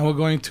 and we're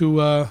going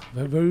to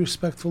very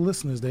respectful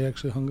listeners. They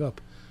actually hung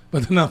up,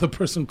 but another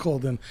person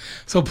called in.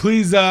 So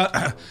please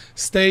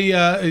stay.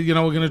 We're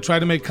going to try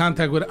to make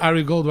contact with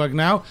Ari Goldwag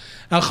now.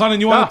 Elchanan,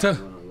 you want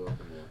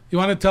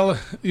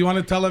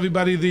to tell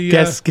everybody the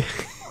guess.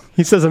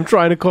 He says I'm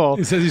trying to call.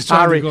 He says he's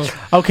trying Ari. to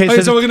call. Okay,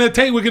 so we're gonna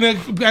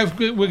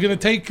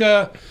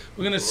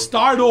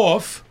start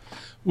off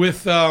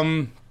with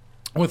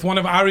one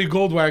of Ari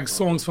Goldwag's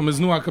songs from his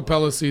new a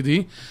cappella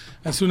CD.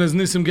 As soon as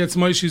Nissim gets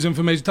Moshe's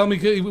information, tell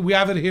me we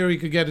have it here. He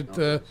could get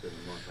it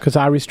because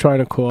Ari's trying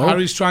to call.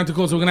 Ari's trying to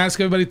call, so we're gonna ask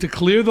everybody to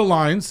clear the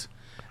lines.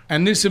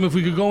 And Nissim, if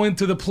we could go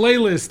into the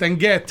playlist and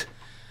get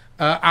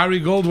Ari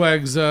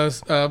Goldwag's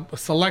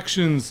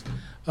selections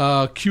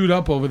queued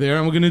up over there,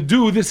 and we're going to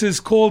do. This is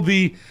called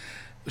the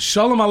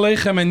Shalom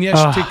Aleichem and Yesh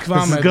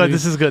Tikva.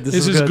 This is good.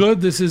 This is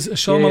good. This is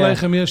Shalom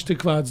Aleichem Yesh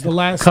Tikva. It's the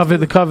last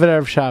cover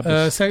of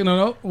Shabbos.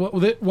 Second,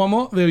 one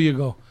more. There you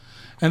go.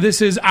 And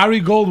this is Ari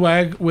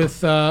Goldwag with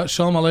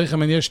Shalom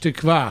Aleichem and Yesh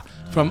Tikva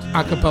from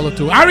Acapella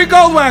 2. Ari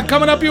Goldwag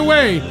coming up your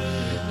way.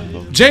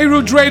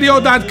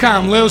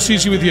 JRootRadio.com. Leil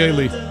Shishi with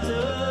Yoely.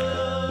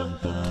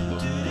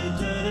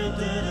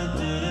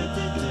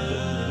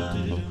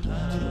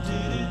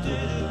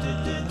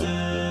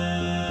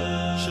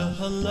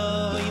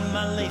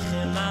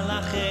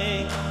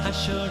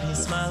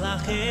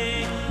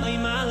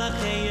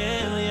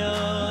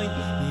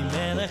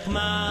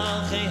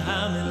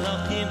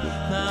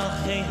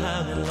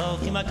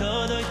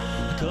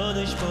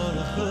 הקודש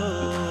ברוך הוא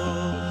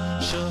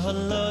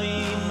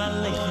שהולכים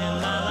עליכם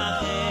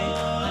מלאכי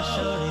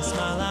השוריס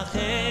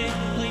מלאכי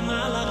אוי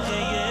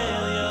מלאכי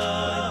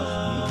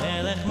עליון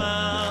מלך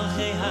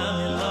מלכי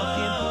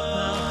המלוכים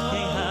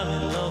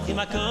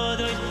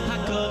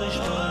הקודש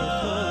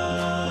ברוך הוא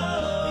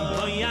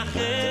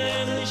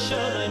בויחם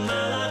לשולוי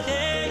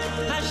מלאכי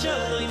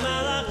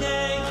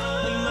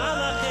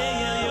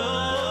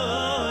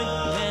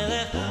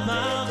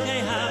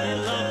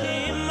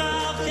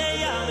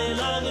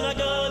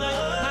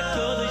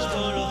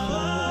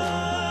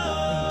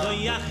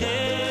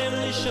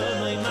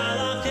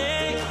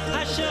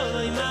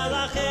השולוי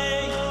מלאכי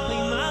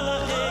אוי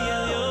מלאכי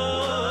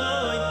עליון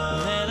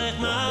מלך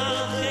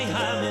מלכי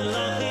המלוכים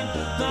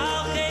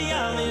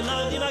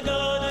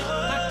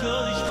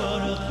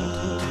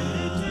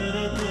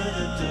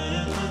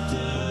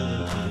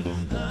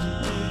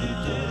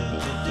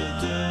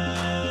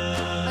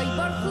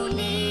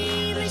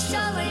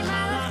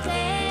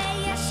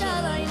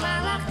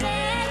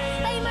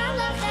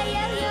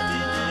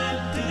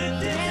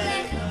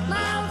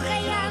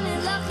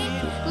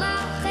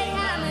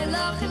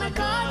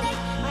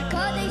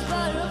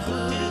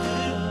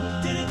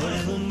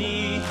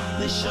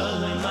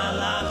Shalom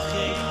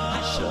Malachi,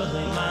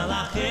 Shalom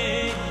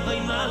Malachi, Oy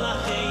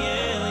Malachi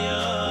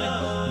Elyon,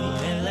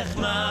 Melech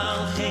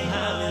Malchi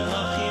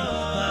HaMelochim,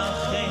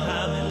 Malchi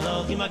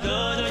HaMelochim,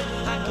 HaKadosh,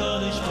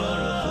 HaKadosh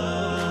Baruch Hu.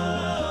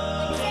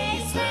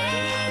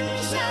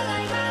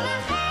 Shalom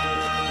Malachi,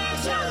 Shalom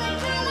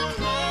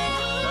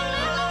Malachi,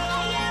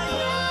 Malachi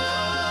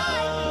Elyon,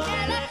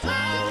 Melech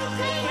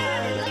Malchi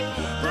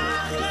HaMelochim,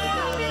 Malchi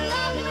HaMelochim,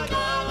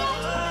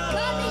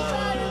 HaKadosh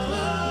Baruch Hu.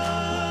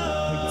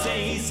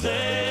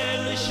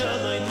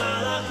 Shalom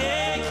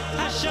Malachi,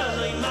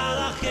 Shalom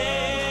Malachi,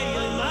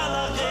 Oy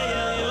Malachi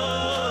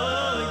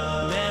Elyon,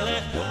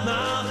 Melech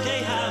Malchi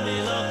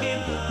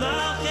HaMelochim,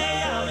 Malchi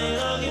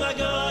HaMelochim.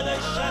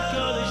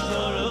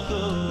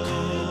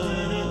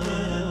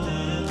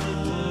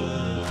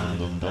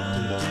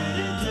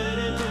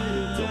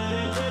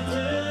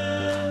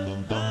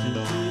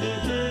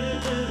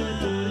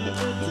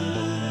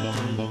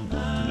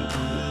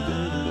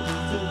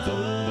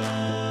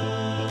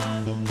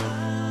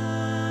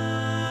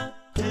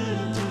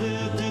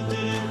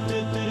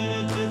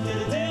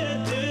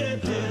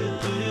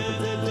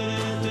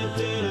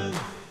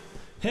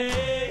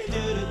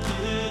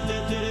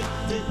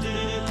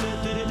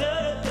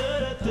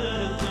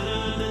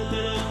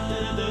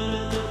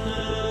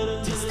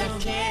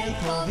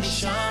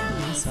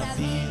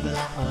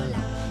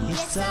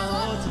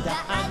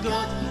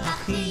 דאגות,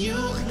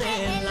 החיוך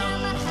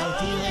נעלם, אל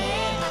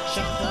תראה,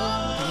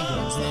 שכחתי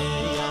גם זה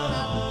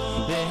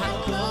יעבור,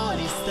 והכל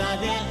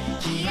יסתדר,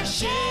 כי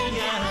השם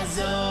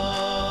יעזור.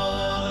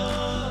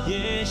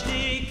 יש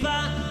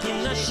תקווה, אם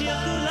נשאיר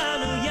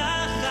כולנו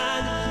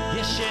יחד,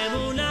 יש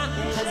אמונה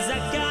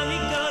חזקה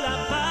מכל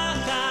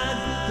הפחד,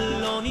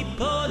 לא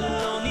ניפול,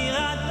 לא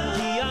נרד,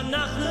 כי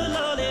אנחנו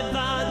לא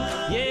לבד,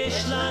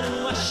 יש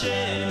לנו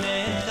השם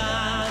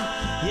אחד.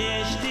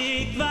 יש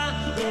תקווה,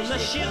 אם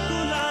נשאיר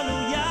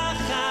כולנו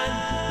יחד,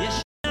 יש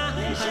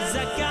אמונה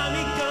חזקה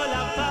מכל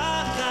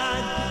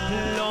הפחד,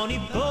 לא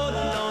ניפול,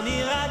 לא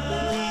נרד,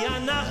 כי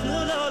אנחנו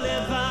לא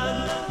לבד,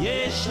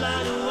 יש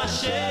לנו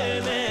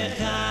השם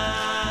אחד.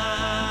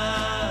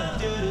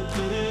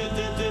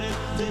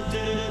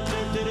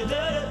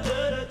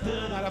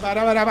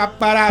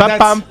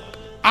 That's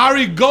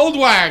Ari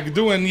Goldwag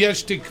doing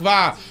Yesh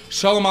Tikva.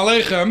 Shalom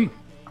Aleichem.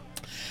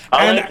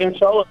 Aleichem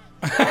Shalom.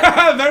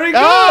 Very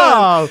good.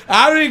 Oh.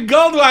 Ari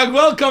Goldwag,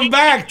 welcome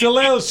back to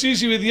Leil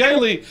Shishi with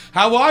Yoely.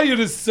 How are you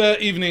this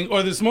evening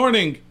or this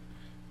morning?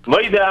 As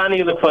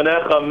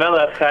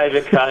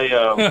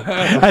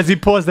he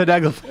paused the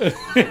dagger.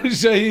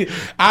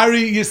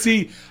 Ari, you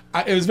see,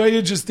 it was very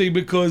interesting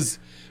because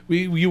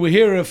you were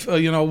here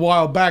a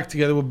while back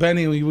together with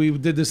Benny. We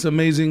did this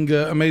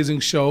amazing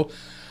show,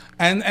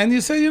 and you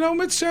said,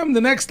 Mitzvah,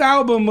 the next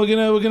album we're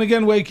gonna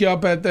again wake you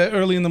up at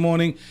early in the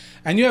morning,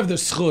 and you have the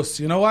schus.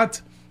 You know what?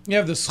 You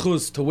have the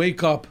schus to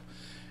wake up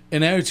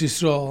in Eretz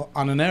Yisrael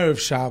on an Erev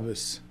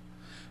Shabbos.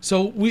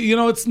 So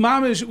it's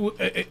mamish.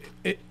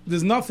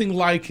 There's nothing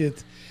like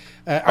it.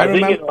 I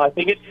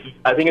think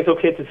it's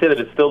okay to say that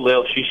it's still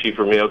Leil Shishi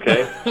for me.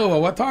 Okay. Oh, well,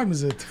 what time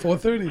is it?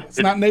 4:30. It's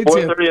not Nate's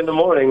yet. 4:30 in the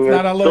morning. It's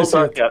not Alois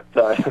yet.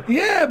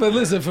 Yeah, but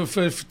listen,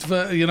 for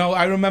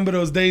I remember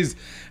those days,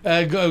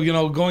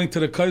 going to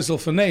the Kaisel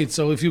for Nate.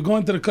 So if you're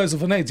going to the Kaisel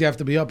for Nate, you have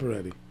to be up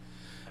already.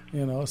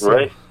 So,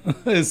 right.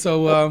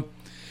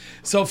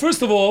 So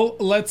first of all,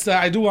 let's.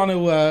 I do want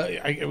to.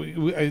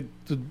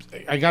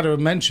 I got to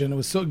mention, it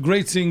was so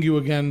great seeing you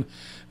again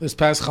this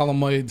past Chol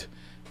Hamoed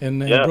in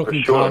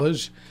Brooklyn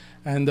College,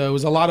 and it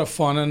was a lot of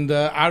fun. And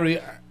Ari,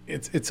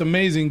 it's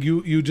amazing.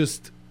 You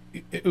just.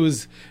 It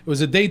was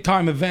a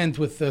daytime event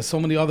with so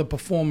many other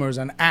performers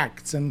and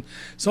acts and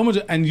so much.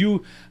 And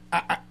you.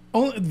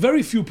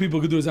 Very few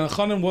people could do this, and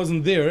Elchanan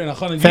wasn't there. And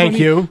Thank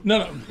you.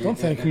 No, don't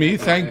thank me.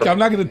 I'm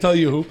not going to tell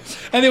you who.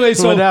 Anyway,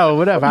 so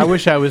whatever. I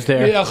wish I was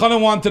there. Yeah,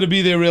 Elchanan wanted to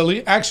be there.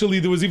 Really, actually,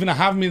 there was even a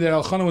have me there.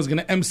 Elchanan was going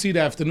to MC the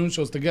afternoon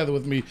shows together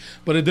with me,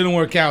 but it didn't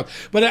work out.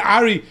 But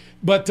Ari,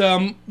 what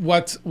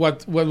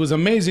was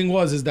amazing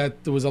is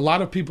that there was a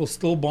lot of people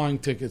still buying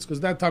tickets,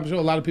 because that type of show,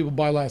 a lot of people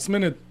buy last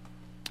minute,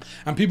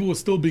 and people were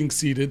still being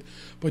seated.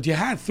 But you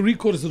had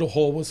 3/4 of the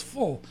hall was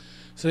full.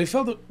 So they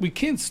felt that we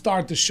can't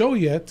start the show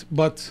yet,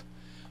 but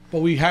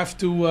we have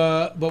to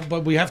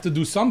but we have to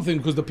do something,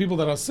 because the people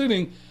that are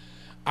sitting.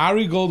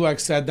 Ari Goldwag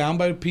sat down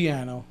by the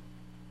piano.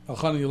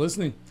 Elchanan, you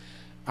listening?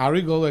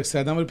 Ari Goldwag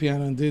sat down by the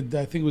piano and did,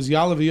 I think it was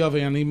Yalav Yove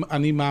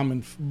Ani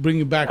Mamin, bring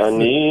you back.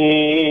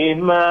 Ani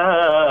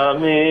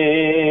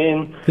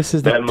Mamin. This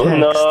is the text.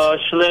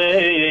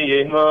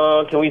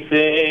 Can we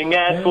sing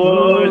at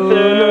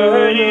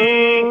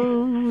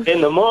 4:30 in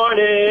the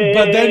morning?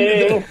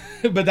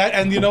 But then,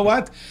 and you know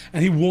what?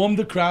 And he warmed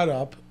the crowd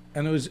up,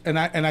 and it was, and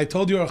I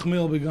told you,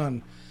 Achmil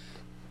begun.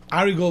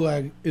 Ari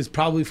Goldwag is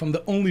probably from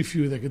the only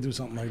few that could do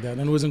something like that,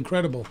 and it was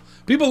incredible.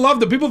 People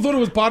loved it. People thought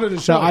it was part of the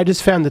show. So I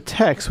just found the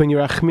text when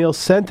your Achmil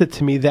sent it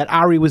to me that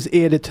Ari was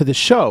added to the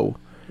show.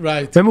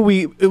 Right. Remember,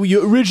 you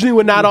originally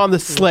were not on the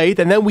slate,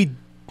 and then we.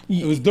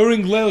 It was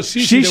during Leil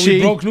Shishi that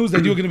we broke news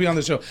that you were going to be on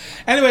the show.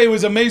 Anyway, it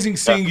was amazing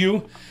seeing you.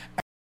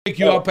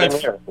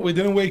 We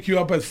didn't wake you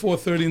up at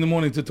 4:30 in the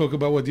morning to talk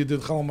about what you did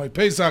Chol Hamoed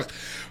Pesach.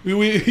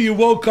 You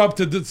woke up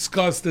to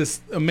discuss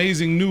this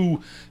amazing new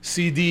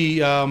CD,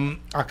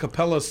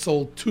 Acapella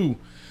Soul 2.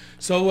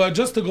 So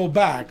just to go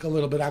back a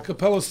little bit,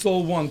 Acapella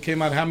Soul 1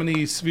 came out how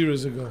many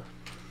spheres ago?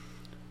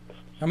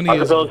 How many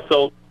years ago?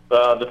 Soul,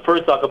 the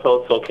first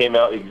Acapella Soul came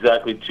out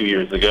exactly 2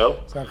 years ago.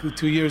 Exactly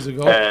 2 years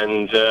ago.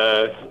 And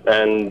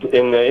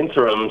in the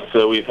interim, so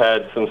we've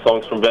had some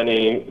songs from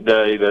Benny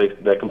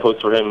that composed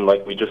for him,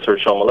 like we just heard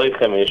Shalom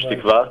Aleichem and Yesh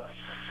Tikva.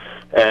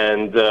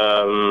 And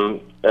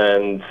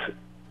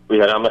we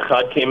had Am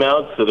Echad came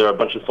out, so there are a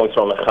bunch of songs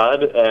from Am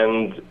Echad.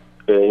 And,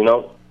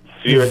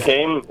 Sphere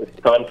came. It's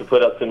time to put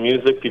out some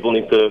music. People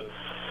need to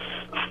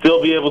still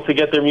be able to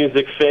get their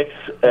music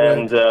fixed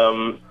and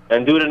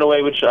do it in a way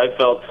which I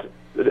felt...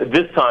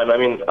 This time, I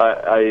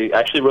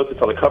actually wrote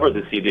this on the cover of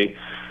the CD,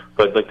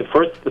 but like the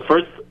first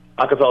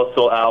Acapella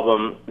Soul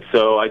album, so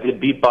I did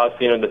beatbox,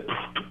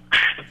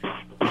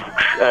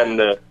 and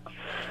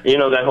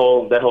that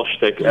whole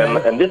shtick.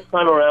 And this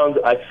time around,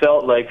 I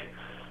felt like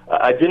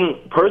I didn't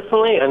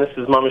personally, and this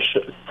is mamish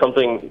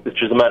something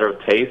which is a matter of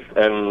taste,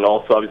 and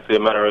also obviously a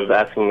matter of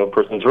asking a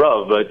person's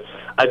rav, but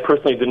I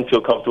personally didn't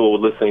feel comfortable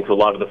with listening to a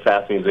lot of the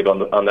fast music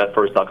on that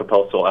first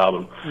Acapella Soul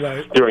album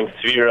during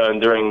Sphera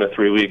and during the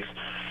 3 weeks.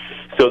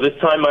 So this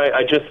time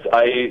I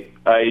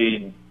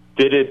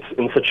did it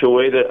in such a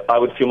way that I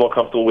would feel more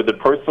comfortable with it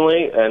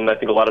personally, and I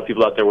think a lot of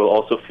people out there will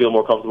also feel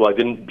more comfortable. I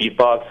didn't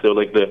beatbox, so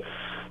like the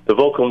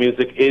vocal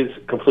music is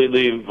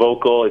completely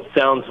vocal. It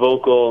sounds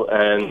vocal,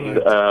 and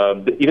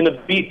even the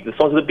beat, the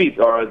songs of the beat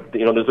are,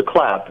 there's a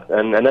clap,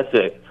 and that's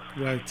it.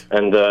 Right.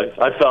 And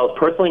I felt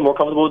personally more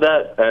comfortable with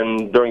that.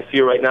 And during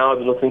Seer right now, I've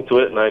been listening to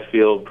it, and I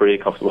feel pretty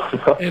comfortable.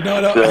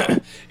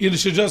 You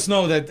should just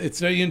know that it's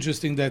very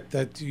interesting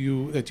that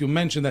you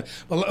mentioned that.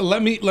 Well,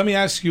 let me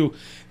ask you,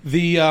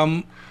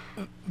 the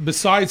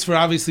besides for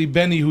obviously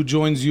Benny who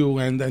joins you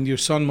and your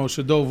son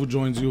Moshe Dov who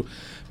joins you,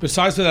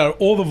 besides for that, are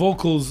all the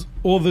vocals,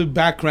 all the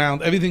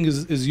background, everything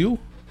is you?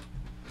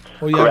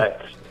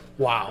 Correct.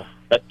 Wow.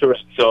 That's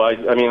correct. So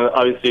I mean,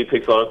 obviously it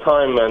takes a lot of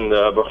time, and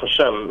Baruch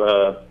Hashem,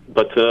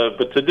 but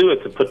to do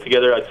it, to put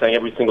together, I sang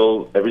every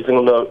single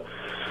note,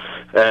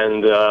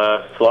 and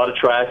it's a lot of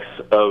tracks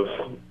of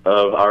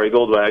Ari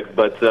Goldwag,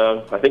 but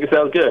I think it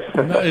sounds good.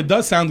 No, it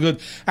does sound good.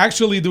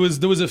 Actually, there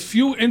was a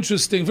few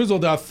interesting. First of all,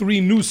 there are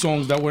 3 new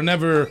songs that were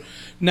never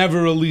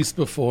released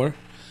before.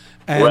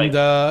 And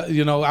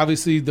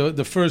obviously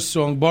the first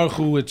song Baruch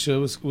Hu, which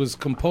was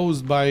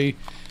composed by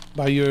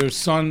your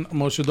son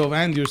Moshe Dov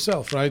and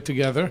yourself, right,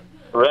 together.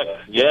 Correct.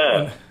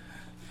 Yeah.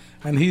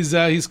 And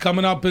he's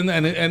coming up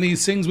and he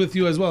sings with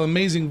you as well.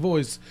 Amazing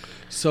voice.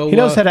 So he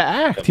knows how to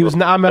act. He was in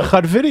the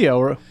Amechad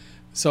video.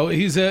 So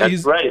he's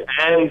right,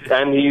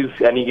 and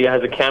he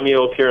has a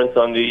cameo appearance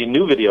on the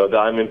new video, the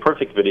I'm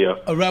Imperfect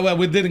video. Right, well,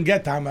 we didn't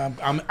get time.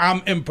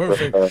 I'm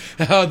imperfect.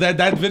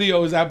 that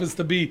video happens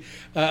to be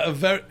a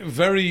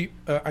very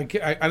I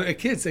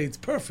can't say it's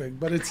perfect,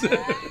 but it's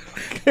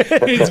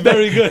it's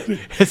very good.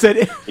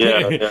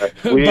 Yeah.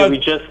 We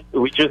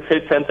just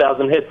hit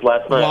 10,000 hits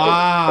last night.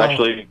 Wow.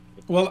 Actually.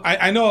 Well,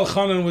 I know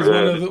Elchanan was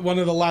one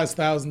of the last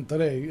 1,000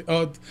 today,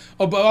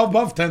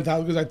 above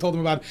 10,000 because I told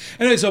him about it.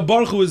 Anyway, so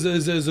Baruch Hu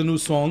is a new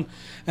song,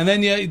 and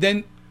then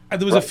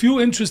there was a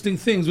few interesting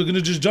things. We're going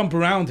to just jump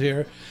around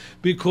here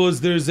because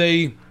there's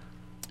a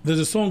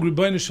song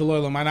Rebbeinu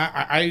Shalom, and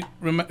I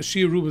remember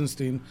Shia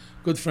Rubenstein,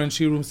 good friend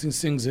Shia Rubenstein,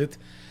 sings it,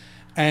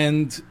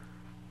 and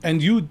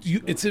you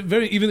it's a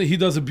very, even though he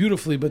does it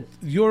beautifully, but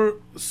your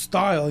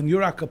style and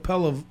your a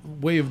cappella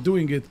way of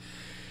doing it.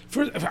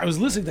 First, if I was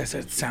listening, I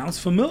said, it sounds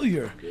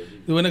familiar.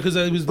 Because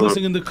I was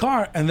listening in the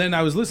car, and then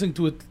I was listening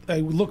to it.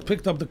 I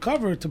picked up the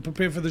cover to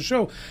prepare for the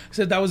show. I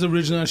said, that was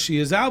original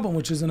Shia's album,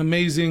 which is an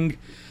amazing.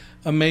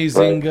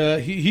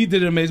 He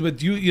did it amazing,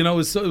 but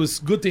it was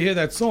good to hear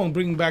that song,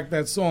 bringing back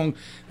that song.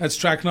 That's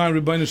track 9,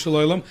 Rebbeinu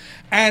Shalom.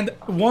 And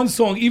one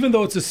song, even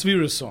though it's a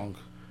Sphira song,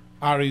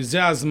 Ari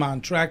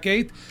Zazman, track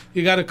 8,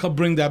 you got to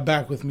bring that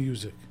back with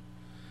music.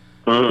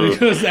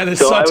 Because that is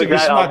such a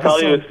geschmack. I'll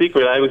tell you a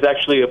secret. I was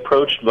actually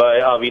approached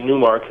by Avi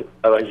Newmark.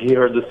 He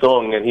heard the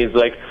song and he's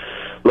like,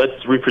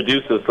 "Let's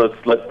reproduce this.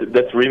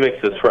 Let's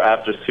remix this for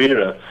after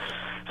Sphira."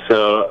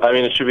 So I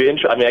mean, it should be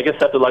interesting. I mean, I guess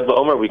after Lag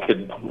BaOmer, we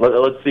could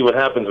let's see what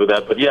happens with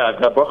that. But yeah, I've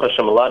got Baruch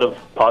Hashem a lot of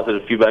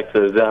positive feedback to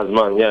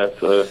Zazman. Yeah,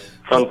 it's a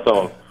fun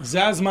song.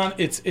 Zazman,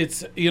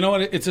 it's you know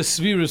what? It's a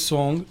Sphira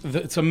song.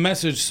 It's a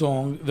message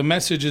song. The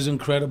message is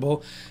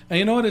incredible, and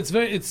you know what? It's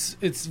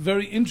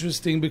very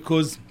interesting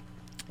because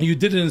you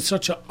did it in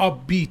such an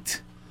upbeat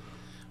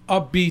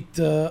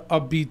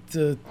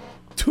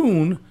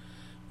tune,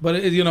 but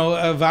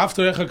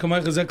v'aftorecha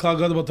kamecha zeh klal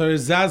gadol b'torah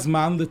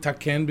zazman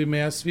l'taken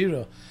b'mei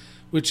hasfira,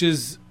 which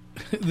is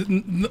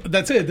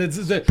that's it.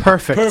 That's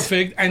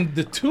perfect, and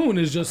the tune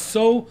is just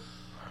so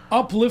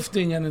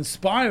uplifting and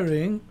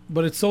inspiring,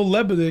 but it's so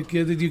lebedik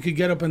that you could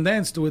get up and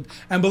dance to it.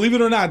 And believe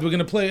it or not, we're going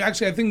to play.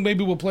 Actually, I think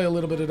maybe we'll play a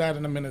little bit of that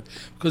in a minute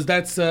because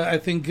that's I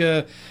think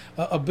a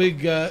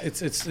big.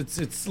 It's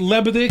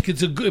lebedik.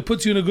 It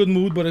puts you in a good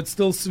mood, but it's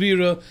still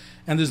svira.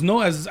 And there's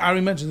no, as Ari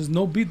mentioned, there's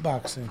no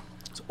beatboxing.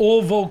 It's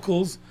all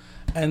vocals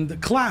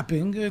and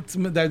clapping.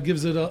 That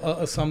gives it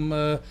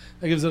that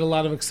gives it a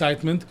lot of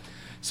excitement.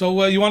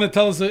 So you want to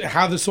tell us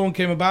how the song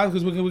came about?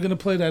 Because we're going to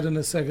play that in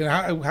a second.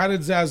 How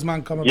did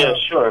Zazman come about? Yeah,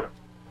 sure.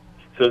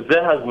 So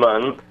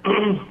Zazman.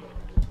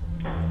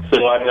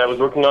 So I was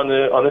working on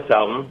this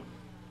album,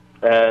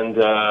 and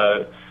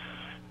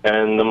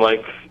I'm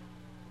like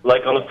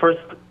on the first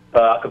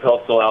a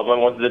cappella solo album, I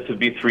wanted it to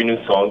be 3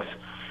 new songs.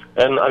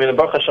 And I mean,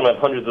 Baruch Hashem, I have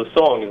hundreds of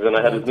songs, and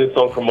I had this new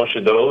song from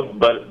Moshe Dov,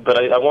 but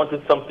I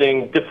wanted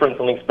something different,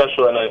 something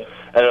special, and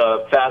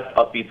a fast,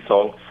 upbeat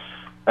song.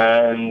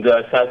 And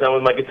I sat down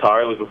with my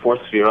guitar. It was before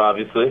Sphira,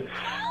 obviously,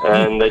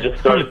 and I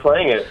just started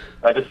playing it.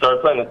 The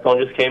song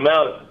just came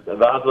out. And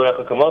then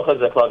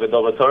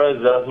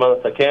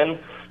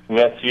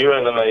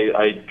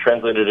I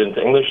translated it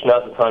into English.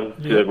 Now's the time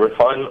to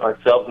refine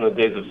ourselves in the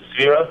days of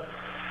Sphira.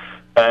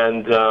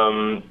 And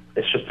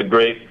it's just a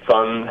great,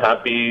 fun,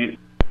 happy...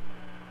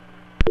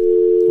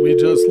 We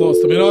just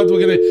lost him. You know what?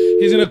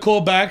 He's gonna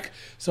call back.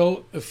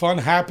 So fun,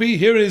 happy.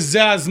 Here is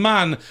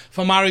Zazman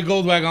from Ari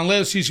Goldwag on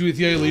Leil Shishi with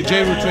Yoely,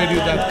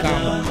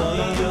 jrootradio.com.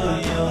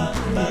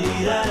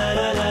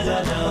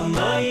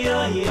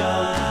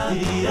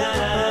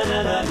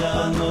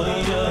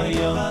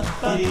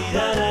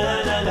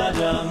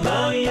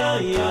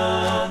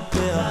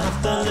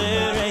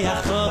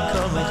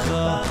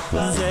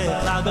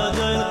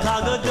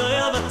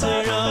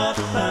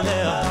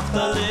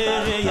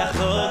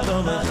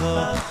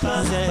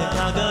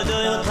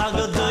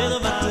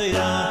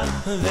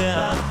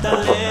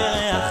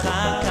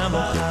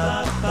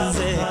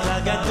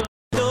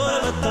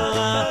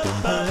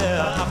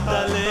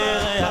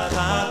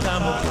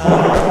 זה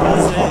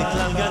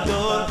כלל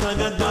גדול, כלל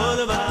גדול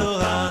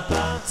בתורה.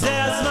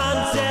 זה הזמן,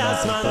 זה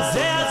הזמן,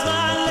 זה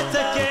הזמן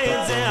לתקן,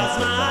 זה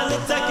הזמן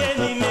לתקן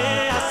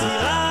מימי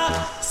הספירה.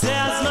 זה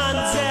הזמן,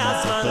 זה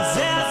הזמן,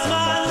 זה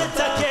הזמן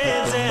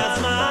לתקן, זה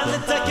הזמן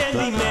לתקן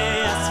מימי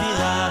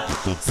הספירה.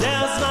 זה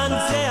הזמן,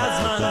 זה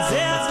הזמן,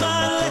 זה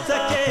הזמן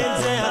לתקן,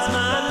 זה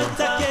הזמן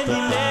לתקן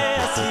מימי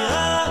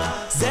הספירה.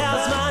 זה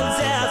הזמן,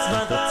 זה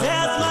הזמן, זה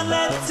הזמן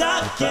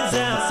לתקן,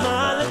 זה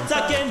הזמן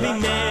לתקן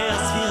מימי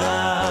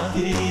הספירה.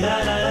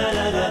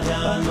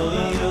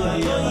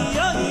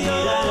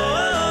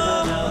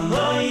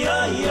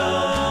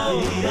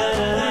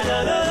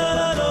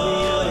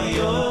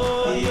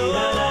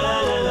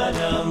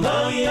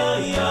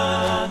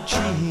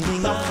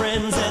 Treating our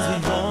friends as we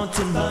want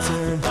in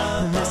return.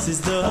 This is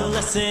the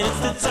lesson, it's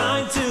the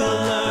time to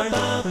learn.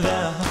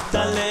 ואהבת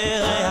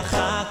לרעך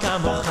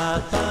כמוך,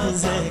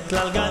 זה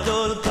כלל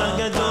גדול, כלל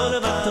גדול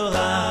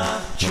בתורה.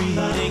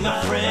 Treating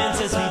our friends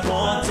as we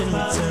want in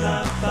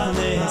return.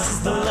 This is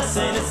the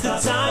lesson, it's the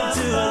time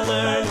to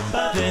learn.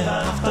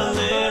 ואהבת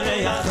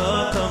לרעך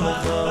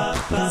כמוך,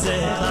 זה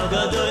כלל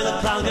גדול,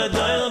 כלל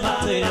גדול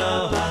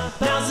בתורה.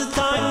 Now's the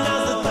time,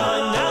 now's the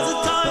time, now's the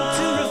time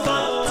to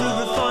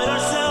refine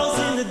ourselves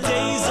in the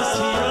days of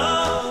Sphira.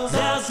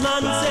 זה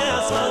הזמן, זה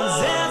הזמן,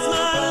 זה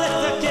הזמן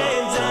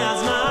לתקן, זה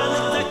הזמן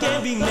לתקן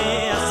בימי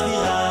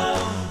הספירה.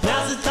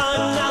 Now's the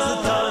time, now's the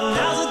time,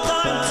 now's the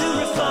time to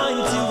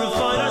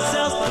refine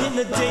ourselves in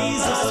the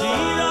days of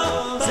Sphira.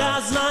 זה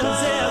הזמן,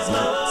 זה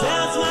הזמן, זה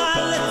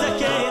הזמן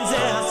לתקן,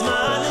 זה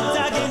הזמן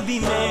לתקן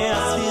בימי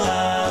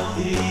הספירה.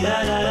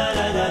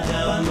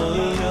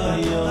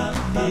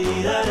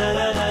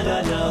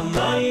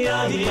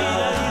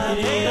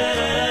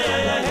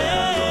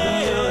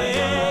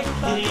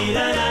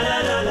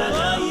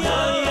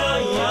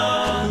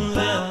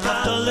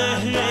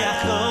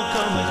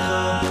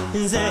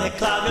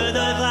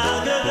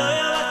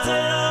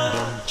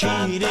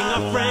 Treating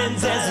our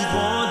friends as we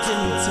want in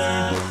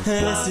return.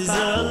 This is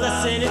a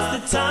lesson, it's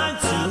the time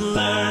to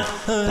learn.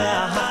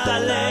 ואהבת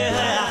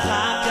לרעך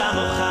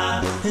כמוך,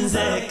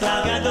 זה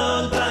כלל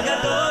גדול, כלל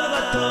גדול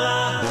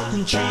בתורה.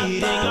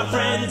 Treating our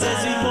friends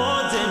as we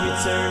want in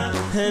return.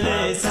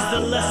 This is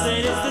the lesson,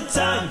 it's the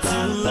time to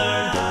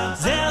learn.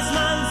 זה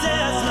הזמן, זה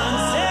הזמן,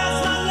 זה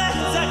הזמן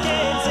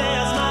לתקן, זה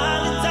הזמן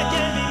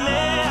לתקן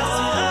בימי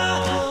הספירה.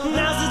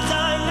 Now's the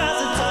time, now's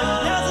the time,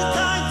 now's the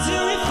time to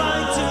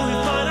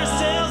refine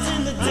ourselves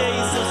in the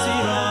days of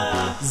Sphira.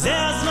 זה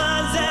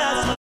הזמן, זה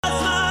הזמן,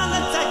 הזמן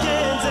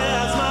לתקן, זה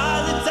הזמן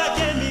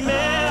לתקן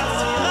בימי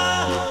הספירה.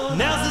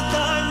 Now's the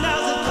time,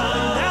 now's the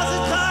time, now's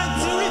the time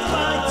to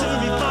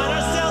refine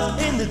ourselves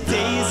in the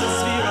days of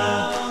Sphira.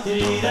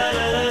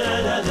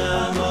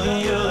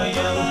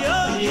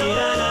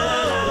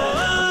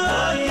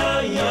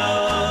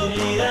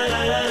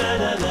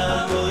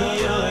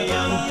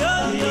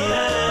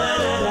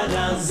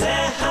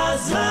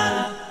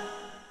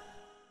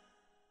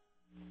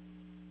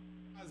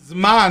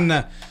 Zman.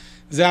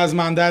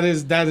 Zazman, that is,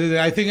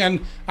 I think, and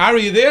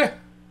Ari, you there?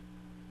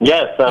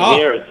 Yes, I'm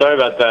here. Sorry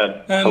about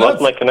that. I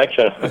lost my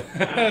connection.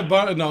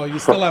 But no, you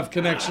still have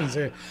connections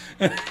here.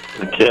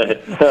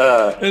 Okay.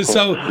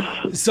 So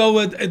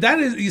that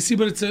is, you see,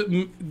 but it's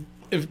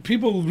if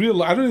people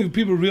realize, I don't think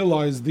people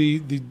realize the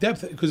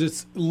depth, because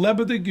it's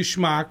lebede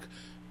geschmack,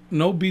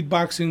 no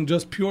beatboxing,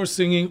 just pure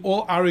singing,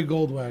 all Ari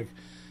Goldwag.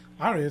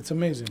 Ari, it's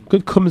amazing.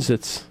 Good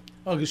kumsitz.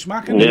 Oh,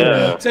 geschmack.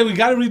 Yeah. Say we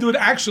got to redo it.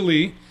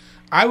 Actually,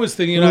 I was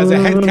thinking, as a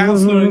head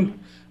counselor,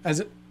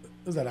 is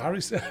that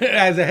Ari?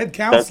 As a head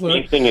counselor,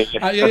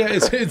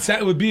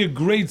 it would be a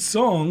great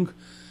song.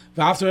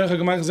 And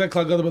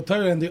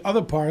the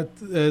other part,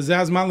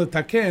 Zazman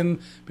letaken,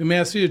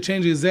 b'me'asfir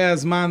changes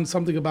Zazman,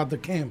 something about the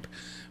camp.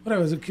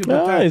 Whatever.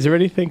 He's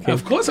already thinking.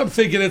 Of course, I'm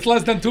thinking. It's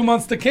less than 2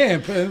 months to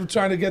camp. I'm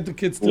trying to get the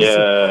kids to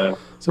sing.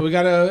 So we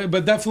gotta,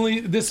 but definitely,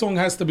 this song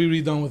has to be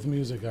redone with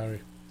music, Ari.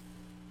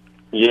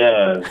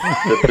 Yeah,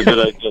 that's a good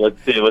idea.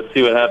 Let's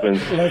see what happens.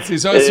 Let's see.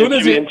 So as soon as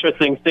it should be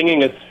interesting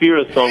singing a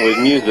Sphira song with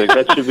music.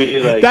 That should be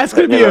like that's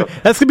gonna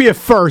be a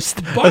first.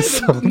 By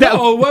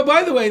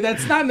the way,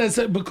 that's not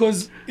necessary,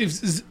 because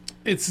it's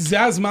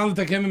Zazman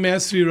Takem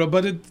Sphira,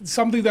 but it's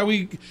something that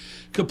we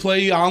could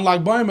play on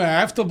Lag Baimer,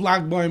 after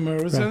Lag Baimer.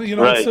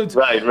 Right.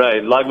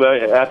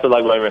 After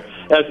Lag Baimer.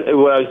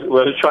 What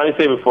I was trying to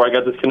say before I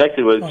got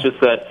disconnected was just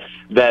that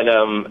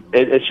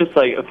it's just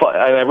like,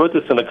 and I wrote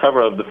this in the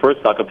cover of the first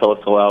acapella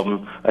solo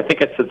album. I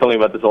think I said something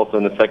about this also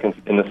in the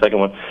second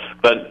one.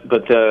 But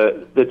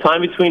the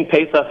time between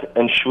Pesach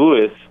and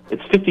Shavuos,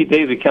 it's 50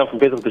 days we count from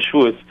Pesach to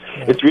Shavuos.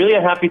 It's really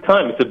a happy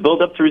time. It's a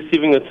build up to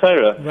receiving the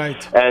Torah.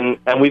 Right. And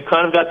we've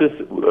kind of got this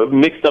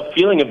mixed up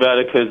feeling about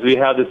it, because we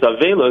have this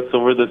Avelos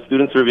over the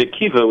students of Rabbi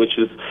Akiva, which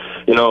is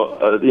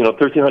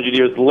 1,300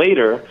 years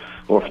later,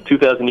 or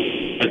 2,000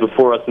 years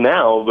before us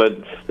now, but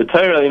the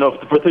Torah,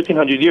 for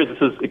 1,300 years,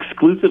 this is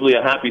exclusively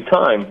a happy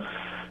time,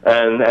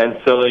 and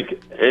so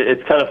like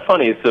it's kind of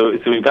funny. So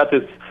we've got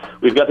this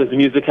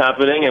music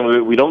happening,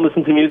 and we don't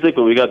listen to music,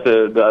 but we got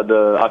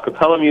the a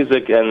cappella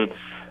music, and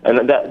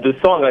that the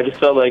song, I just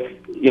felt like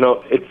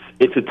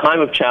it's a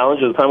time of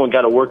challenge. It's a time we've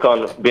got to work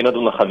on bein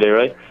adam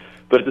l'chaverei.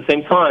 But at the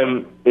same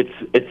time, it's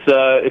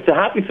a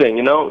happy thing,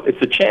 you know.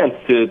 It's a chance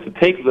to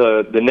take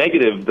the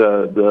negative,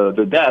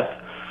 the death,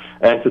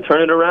 and to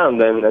turn it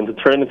around and to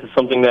turn it into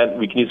something that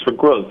we can use for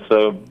growth.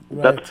 So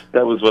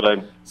that was what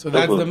I. So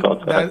that's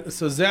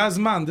so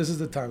Zeazman. This is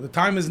the time. The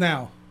time is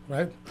now,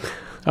 right?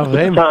 Oh,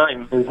 the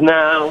time is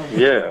now.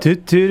 Yeah.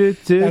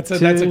 That's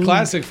a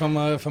classic from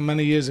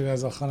many years ago,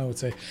 as Alchana would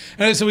say.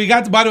 Anyway, so we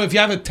got. By the way, if you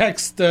have a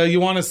text, you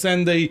want to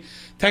send a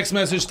text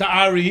message to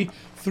Ari.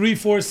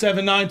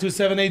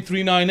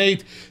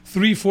 347-927-8398,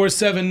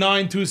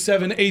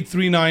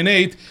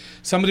 347-927-8398.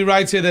 Somebody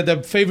writes here that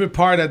the favorite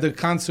part at the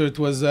concert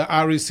was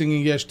Ari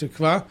singing Yesh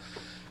Tikva,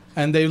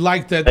 and they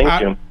liked that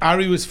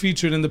Ari was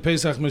featured in the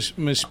Pesach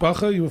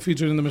Mishpacha. You were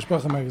featured in the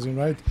Mishpacha magazine,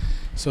 right?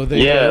 So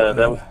they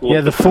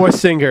the four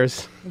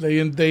singers. They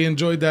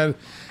enjoyed that.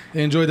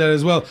 They enjoyed that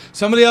as well.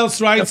 Somebody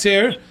else writes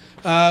here.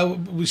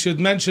 We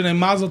should mention a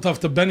Mazel Tov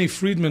to Benny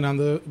Friedman on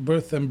the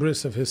birth and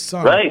bris of his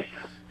son. Right.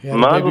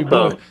 Mazel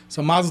Tov.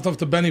 So Mazel Tov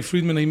to Benny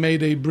Friedman. He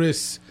made a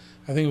bris.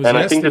 I think it was and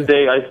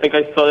yesterday. I think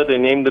I saw that they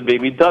named the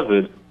baby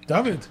David.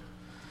 David.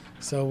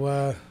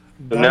 So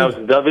now it's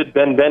David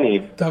Ben Benny.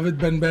 David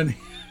Ben Benny.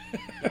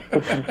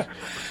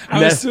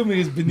 I'm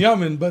assuming it's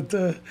Binyamin, but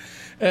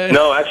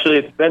no, actually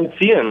it's Ben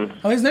Zion.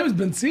 Oh, his name is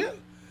Ben Zion?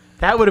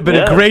 That would have been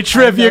a great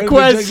trivia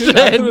question.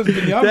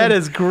 That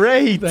is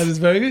great. That is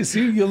very good.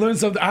 See, you learned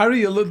something.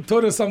 Ari, you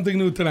taught us something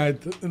new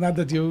tonight. Not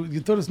that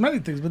you taught us many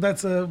things, but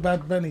that's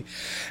about Benny.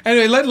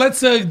 Anyway,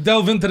 let's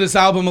delve into this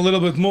album a little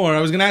bit more. I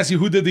was going to ask you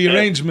who did the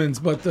arrangements,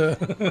 but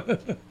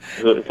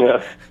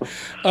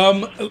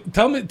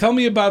tell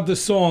me about the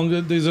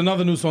song. There's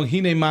another new song,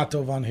 Hine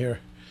Matov, on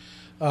here.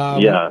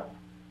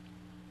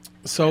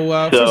 So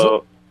I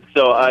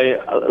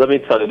let me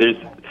tell you.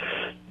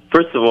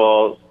 First of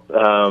all.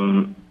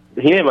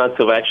 Hine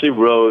Matov I actually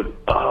wrote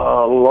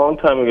a long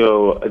time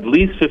ago, at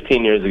least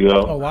 15 years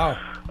ago. Oh, wow.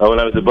 When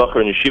I was a bacher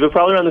in yeshiva,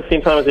 probably around the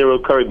same time as they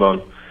wrote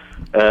Karibon.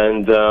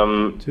 And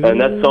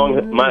that song,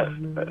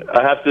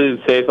 I have to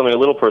say something a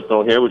little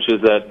personal here, which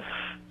is that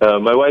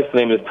my wife's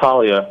name is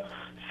Talia.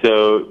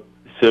 So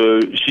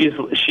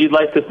she'd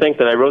like to think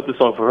that I wrote the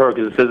song for her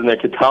because it says in there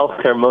Yoely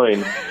Kar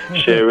May,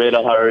 She'ered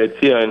al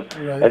Haaretzion.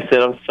 I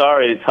said, I'm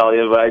sorry,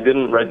 Talia, but I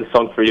didn't write the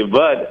song for you.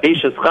 But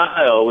Eishes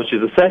Chayil, which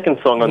is the second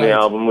song on the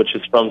album, which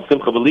is from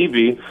Simcha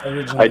B'Libi,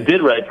 I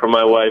did write for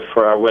my wife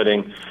for our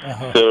wedding.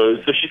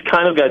 So she's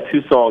kind of got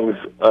two songs,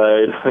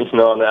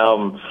 on the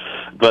album.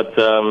 But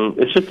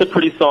it's just a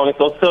pretty song.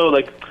 It's also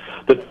like.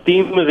 The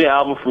theme of the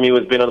album for me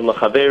was Bein Adam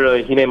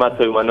L'Chaverei, Hine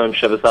Matov Manoim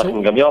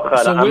Shevasachim Gam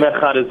Yochad.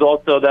 Amechad is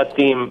also that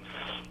theme.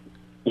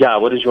 Yeah,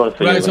 what did you want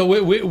to say? Right, so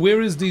where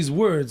is these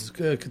words?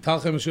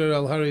 Ketalchem Asher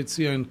Al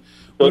Haaretzion.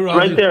 So it's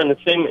right there in the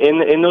same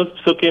in those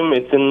psukim.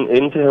 It's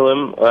in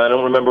Tehillim. I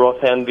don't remember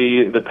offhand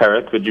the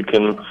parak, but you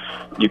can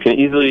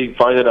easily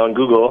find it on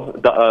Google.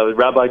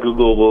 Rabbi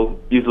Google will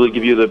easily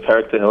give you the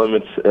parak Tehillim.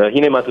 It's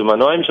Hine Matov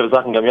Manoim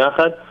Shevasachim Gam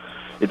Yochad.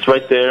 It's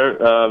right there.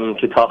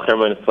 Yoely Kar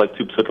May. It's like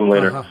two psukim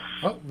later.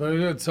 Oh, very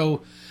good.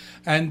 So,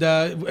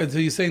 so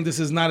you're saying this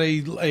is not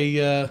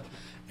a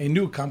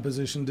new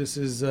composition. This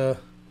is. I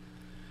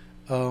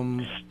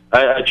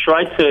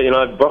tried to,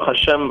 Baruch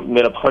Hashem,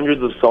 made up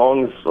hundreds of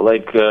songs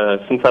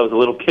since I was a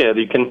little kid.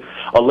 You can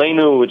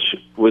Aleinu, which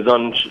was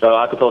on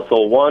Acapella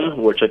Soul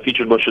 1, which I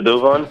featured Moshe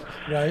Dov on.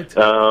 Right.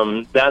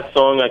 That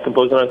song I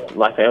composed when I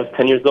was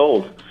 10 years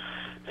old.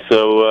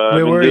 So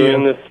I've been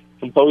doing this.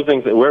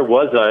 Composing. Where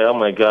was I? Oh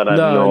my God! I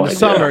have no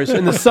idea.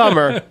 In the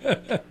summer.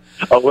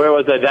 Oh, where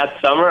was I that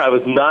summer? I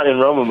was not in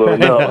Romamo.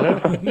 No,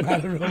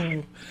 not in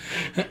Romamo.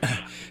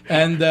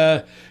 And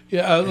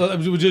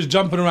we're just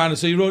jumping around.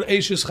 So you wrote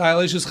Eishes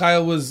Chayil. Eishes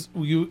Chayil was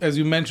as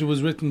you mentioned,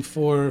 was written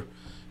for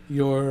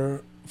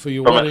your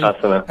wedding,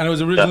 and it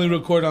was originally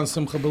recorded on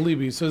Simcha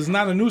B'Libi. So it's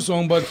not a new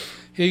song, but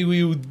here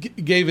we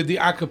gave it the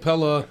a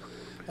cappella,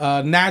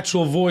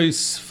 natural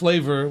voice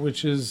flavor,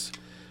 which is.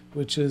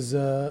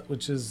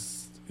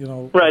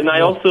 Right, and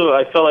I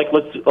felt like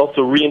let's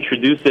also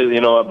reintroduce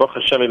it. Baruch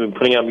Hashem, I've been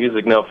putting out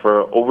music now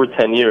for over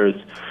 10 years,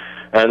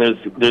 and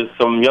there's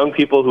some young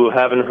people who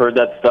haven't heard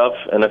that stuff,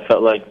 and I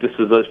felt like this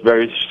is a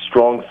very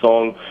strong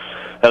song.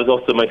 That was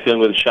also my feeling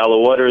with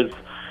Shallow Waters,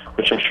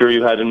 which I'm sure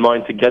you had in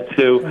mind to get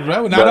to.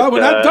 Right, we're not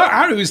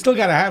done. We still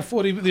got to have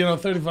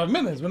 35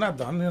 minutes. We're not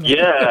done.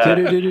 Yeah,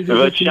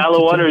 but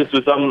Shallow Waters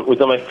was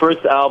on my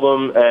first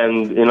album,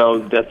 and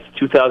that's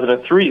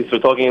 2003. So we're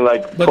talking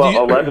like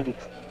 11.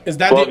 Is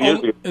that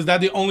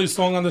the only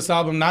song on this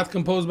album not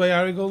composed by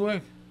Ari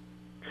Goldwag?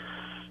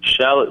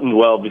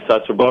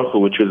 Besides for Baruch Hu,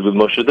 which was with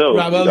Moshe Dov.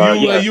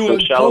 Right, you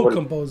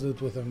co-composed it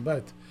with him,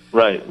 right?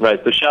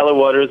 Right. So Shallow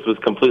Waters was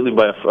completely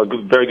by a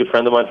very good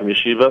friend of mine from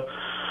Yeshiva,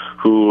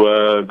 who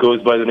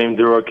goes by the name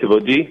Dror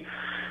Kivodi.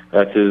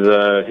 That's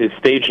his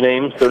stage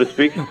name, so to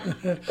speak.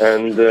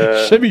 And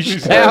Shimmy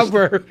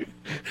Stauber.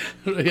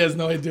 He has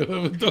no idea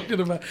what we're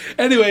talking about.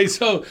 Anyway,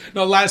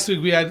 last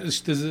week we had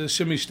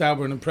Shimmy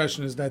Stauber, an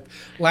impressionist that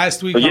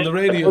last week on the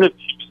radio.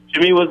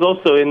 Shimmy was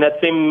also in that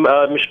same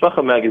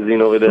Mishpacha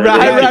magazine over there.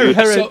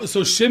 Right.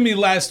 So Shimmy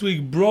last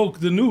week broke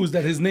the news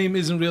that his name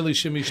isn't really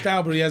Shimmy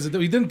Stauber.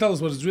 He didn't tell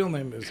us what his real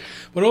name is.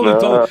 But all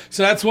told,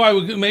 so that's why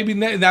maybe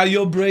now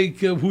you'll break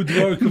who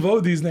Dvor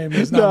Kavodi's name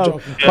is. No, I'm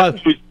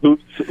joking. Yeah,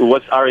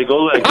 what's Ari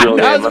Goldwag's real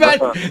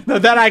name? No,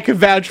 that I can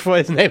vouch for.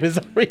 His name is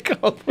Ari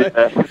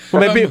Goldwag.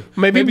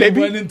 Maybe he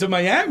went into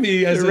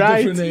Miami as a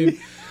different name.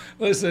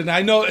 Listen,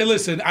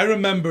 I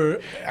remember.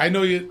 I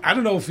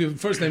don't know if your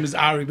first name is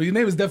Ari, but your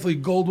name is definitely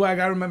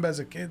Goldwag. I remember as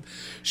a kid,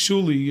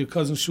 Shuli, your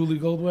cousin Shuli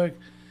Goldwag.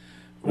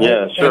 Right?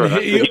 Yeah, sure.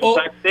 He was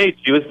backstage.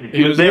 He was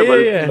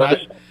there.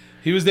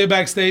 He was there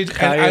backstage,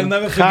 and I'll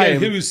never forget.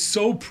 He was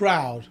so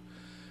proud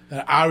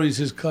that Ari's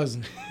his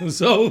cousin.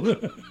 So.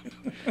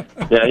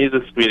 Yeah, he's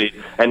a sweetie,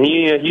 and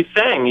he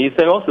sang. He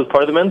sang also as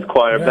part of the men's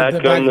choir back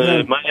on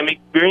the Miami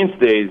Experience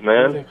days,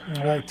 man.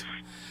 Right.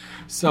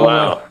 So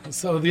wow.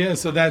 So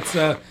that's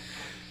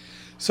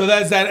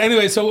that.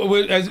 Anyway,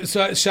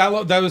 so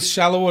shallow. That was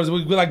Shallow Waters.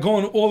 We're like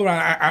going all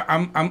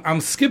around. I'm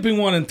skipping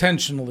one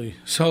intentionally.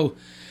 So,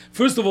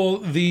 first of all,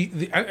 the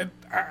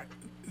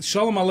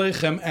Shalom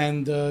Aleichem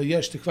and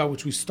Yesh Tikva,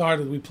 which we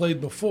played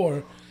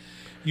before.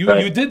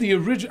 You did the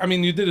original. I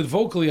mean, you did it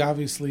vocally,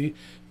 obviously,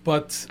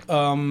 but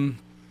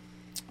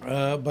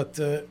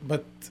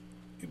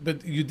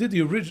you did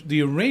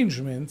the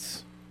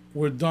arrangements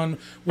were done.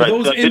 Were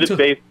those so I did it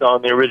based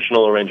on the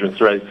original arrangements,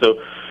 right? So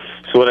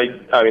what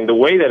the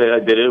way that I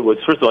did it was,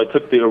 first of all, I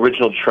took the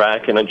original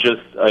track and I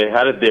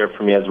had it there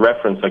for me as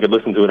reference. I could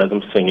listen to it as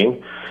I'm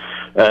singing.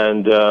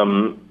 And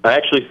I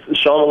actually,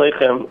 Shalom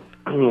Aleichem,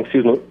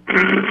 excuse me,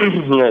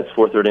 it's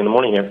 4:30 in the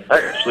morning here.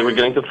 Actually, we're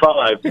getting to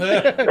 5.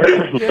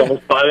 It's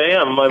almost 5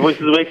 a.m. My voice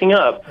is waking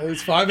up.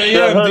 It's 5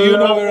 a.m. Do you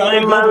know where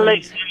Ari Goldwag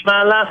is?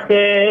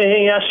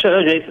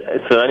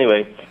 So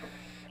anyway.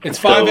 It's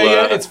 5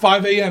 a.m. It's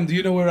 5 a.m. Do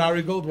you know where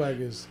Ari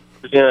Goldwag is?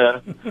 Yeah.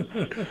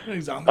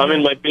 I'm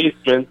in my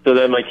basement so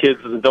that my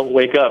kids don't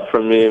wake up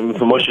from me.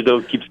 So Moshe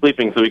don't keep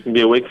sleeping so we can be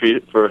awake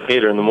for a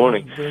cheder in the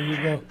morning. There you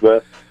go.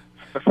 But,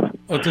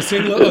 to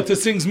sing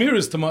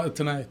Zmiras tomorrow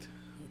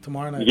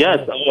night. Yes,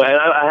 and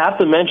I have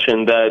to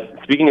mention that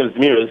speaking of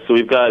Zmiras, so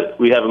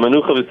we have a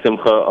Manucha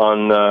V'Simcha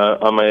on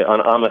Am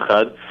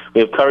Echad. We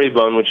have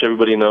Karibon, which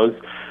everybody knows.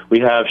 We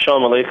have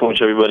Shalom Aleichem,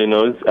 which everybody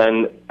knows,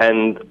 and I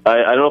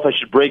don't know if I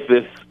should break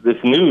this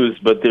news,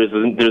 but there's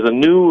a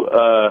new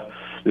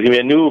there's gonna be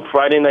a new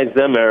Friday Night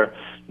Zemer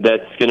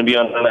that's gonna be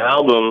on an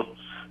album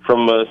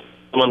from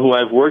someone who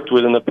I've worked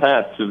with in the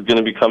past, who's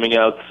gonna be coming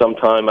out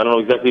sometime. I don't know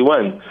exactly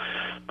when,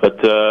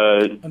 but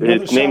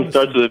his name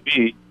starts with a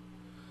B.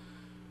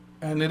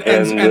 And it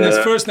ends, and his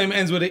first name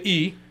ends with an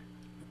E.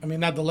 I mean,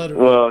 not the letter E.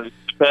 Well,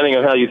 depending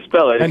on how you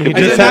spell it. And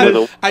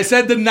I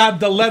said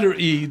not the letter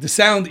E, the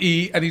sound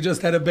E, and he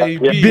just had a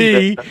baby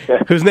B,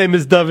 whose name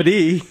is David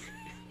E.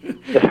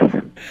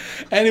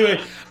 Anyway,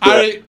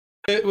 Ari,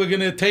 we're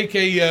gonna take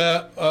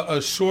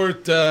a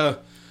short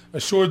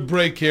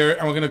break here,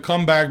 and we're gonna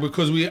come back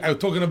because we are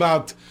talking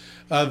about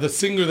the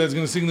singer that's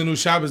going to sing the new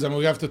Shabbos, and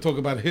we have to talk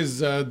about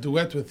his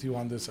duet with you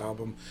on this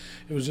album.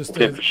 It was just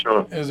for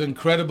sure. It was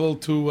incredible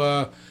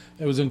to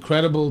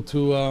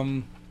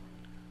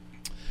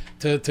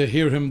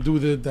hear him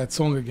do that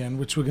song again,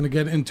 which we're going to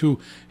get into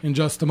in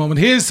just a moment.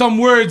 Here's some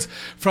words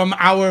from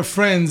our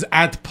friends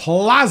at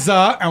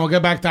Plaza, and we'll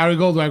get back to Ari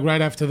Goldwag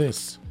right after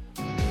this.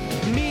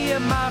 Me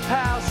and my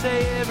pal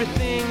say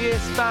everything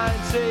is fine,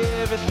 say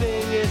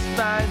everything is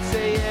fine,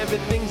 say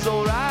everything's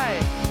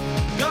alright.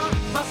 Got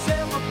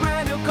myself a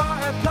brand new car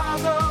at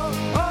Plaza,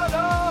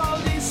 all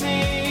these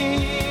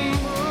things.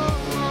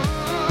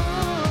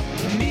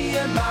 Me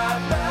and my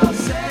pal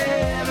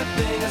say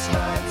everything is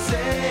fine,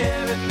 say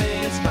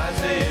everything is fine,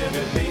 say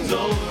everything's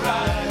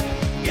alright.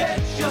 Get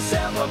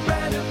yourself a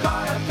brand new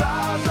car at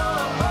Plaza,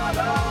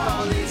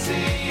 all these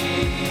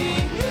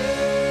things.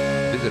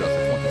 Visit us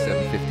at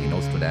 2750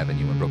 Northwood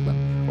Avenue in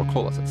Brooklyn, or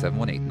call us at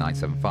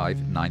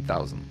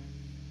 718-975-9000.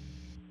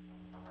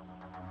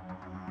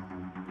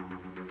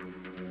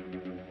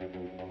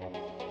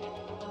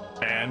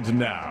 And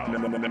now,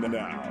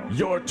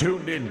 you're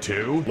tuned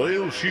into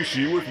Leil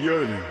Shishi with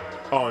Yoely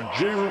on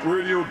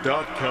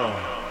JRootRadio.com.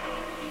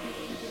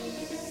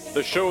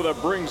 The show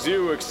that brings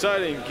you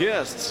exciting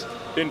guests,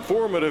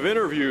 informative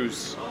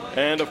interviews,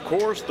 and of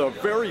course the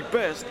very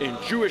best in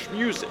Jewish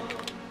music.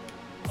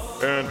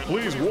 And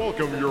please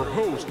welcome your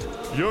host,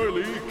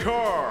 Yoely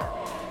Kar.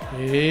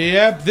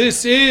 Yep,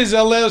 this is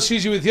Leil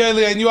Shishi with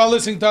Yoely, and you are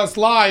listening to us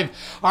live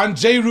on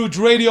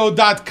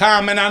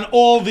JRootRadio.com and on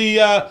all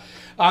the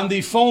on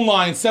the phone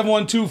line,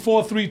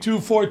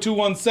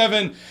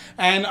 712-432-4217,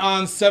 and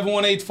on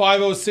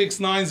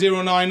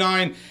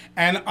 718-506-9099,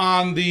 and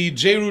on the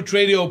J-Root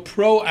Radio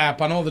Pro app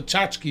on all the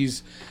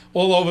tchotchkes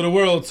all over the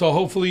world. So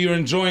hopefully you're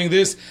enjoying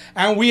this.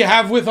 And we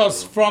have with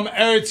us from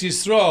Eretz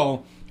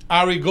Yisrael,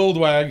 Ari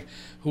Goldwag,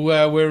 who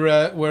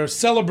we're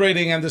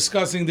celebrating and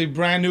discussing the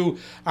brand new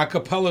a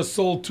cappella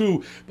Soul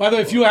 2. By the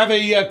way, if you have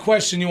a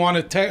question, you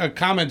want to a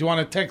comment, you want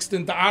to text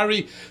into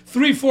Ari,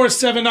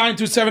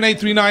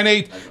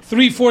 347-927-8398,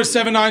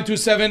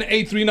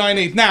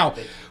 347-927-8398. Now,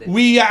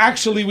 we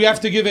have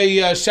to give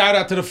a shout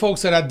out to the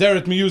folks at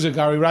Aderet Music,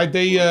 Ari, right?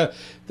 They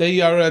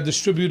are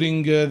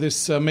distributing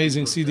this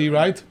amazing CD,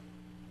 right?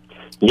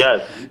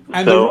 Yes.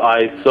 And so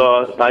I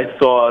saw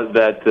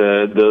that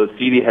the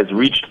CD has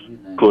reached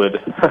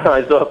good.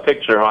 I saw a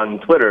picture on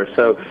Twitter.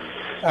 So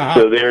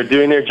they're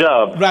doing their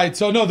job. Right.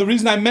 So no, the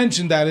reason I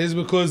mentioned that is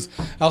because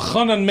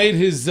Elchanan made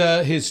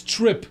his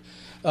trip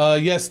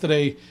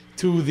yesterday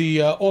to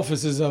the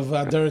offices of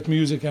Aderet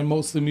Music and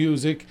Mostly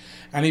Music,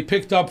 and he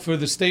picked up for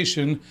the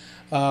station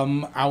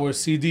our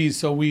CDs.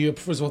 So we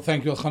first of all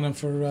thank you, Elchanan,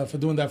 for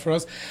doing that for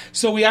us.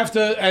 So we have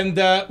to,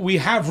 and we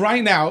have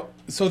right now.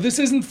 So this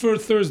isn't for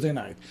Thursday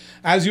night.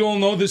 As you all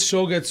know, this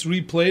show gets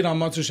replayed on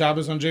Motzei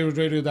Shabbos on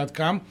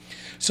jrootradio.com.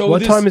 So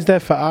what time is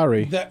that for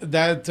Ari?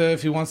 That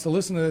if he wants to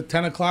listen at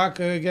 10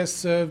 o'clock, I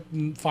guess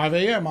 5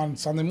 a.m. on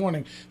Sunday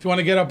morning. If you want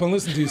to get up and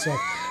listen to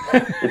yourself.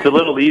 It's a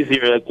little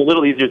easier. It's a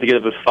little easier to get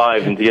up at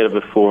 5 than to get up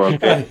at 4.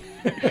 Okay.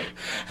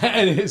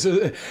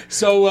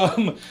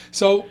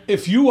 So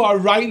if you are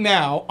right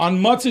now on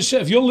Motzei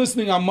Shabbos, if you're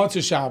listening on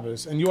Motzei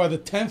Shabbos and you are the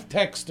 10th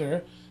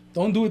texter,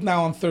 don't do it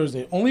now on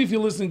Thursday. Only if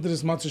you're listening to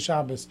this Motzei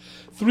Shabbos,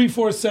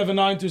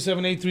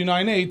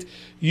 347-927-8398,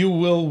 you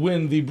will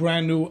win the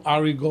brand new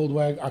Ari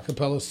Goldwag A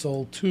Cappella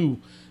Soul 2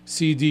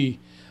 CD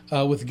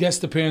with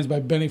guest appearance by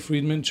Benny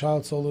Friedman,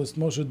 child soloist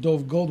Moshe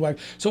Dov Goldwag.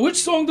 So which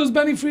song does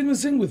Benny Friedman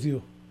sing with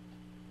you?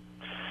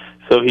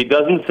 So he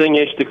doesn't sing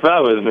Yesh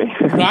Tikva with me.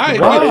 Right.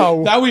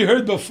 Wow. That we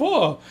heard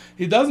before.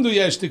 He doesn't do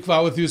Yesh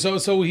Tikva with you.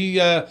 So he...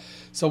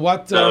 So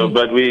what? No,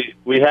 but we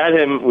had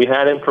him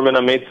from an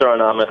Ametzar on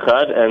Am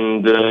Echad,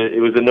 and it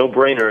was a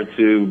no-brainer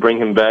to bring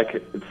him back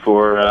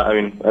for. I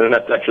don't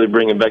have to actually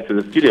bring him back to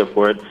the studio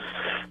for it,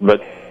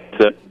 but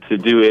to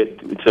do it,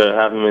 to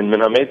have him in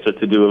Min Hametzar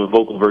to do a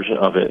vocal version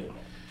of it.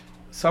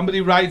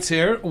 Somebody writes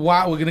here.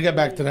 Wow, we're gonna get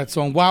back to that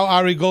song. Wow,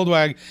 Ari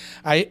Goldwag,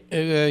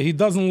 he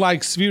doesn't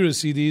like Sphera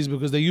CDs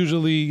because they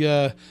usually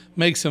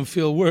makes him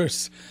feel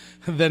worse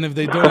than if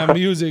they don't have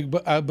music.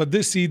 But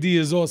this CD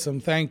is awesome.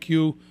 Thank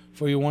you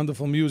for your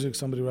wonderful music,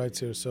 somebody writes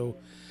here. So,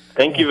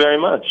 thank you very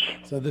much.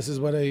 So this is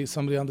what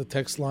somebody on the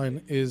text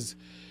line is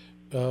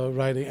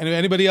writing. Anyway,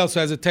 anybody else who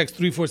has a text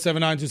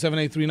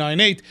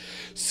 347-927-8398.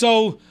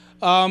 So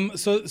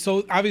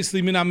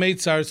obviously Min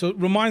HaMeitzar. So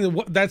remind me,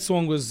 what that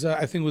song was.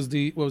 I think was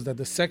the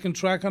second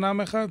track on Am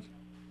Echad?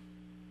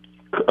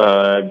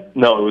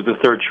 No, it was the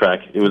third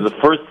track. It was the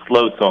first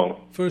slow song.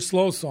 First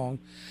slow song.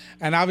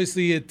 And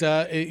obviously,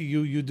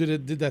 you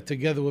did that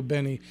together with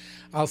Benny.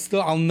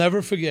 I'll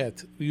never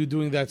forget you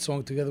doing that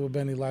song together with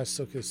Benny last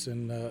Sukkot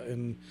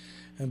in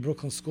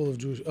Brooklyn School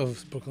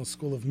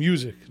of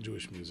Music,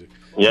 Jewish music.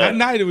 Yeah. That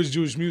night it was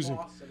Jewish music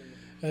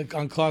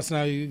on class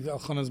now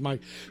Elchanan's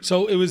mic.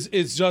 So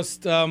it's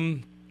just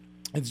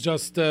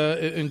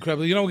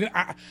incredible. You know,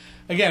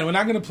 again, we're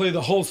not going to play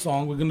the whole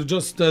song. We're going to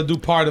just do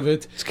part of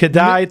it. It's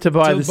kedai to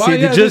buy the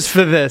CD just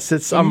for this.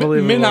 It's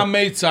unbelievable. Min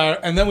HaMeitzar,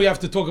 and then we have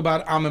to talk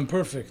about I'm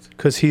Imperfect.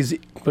 Because he's...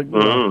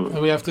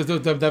 And we have to do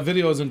that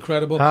video is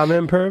incredible. I'm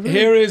Imperfect.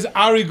 Here is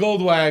Ari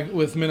Goldwag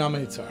with Min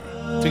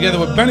HaMeitzar, together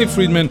with Benny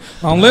Friedman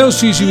on Leil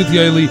Shishi with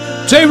Yoely,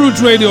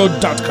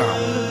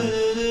 jrootradio.com.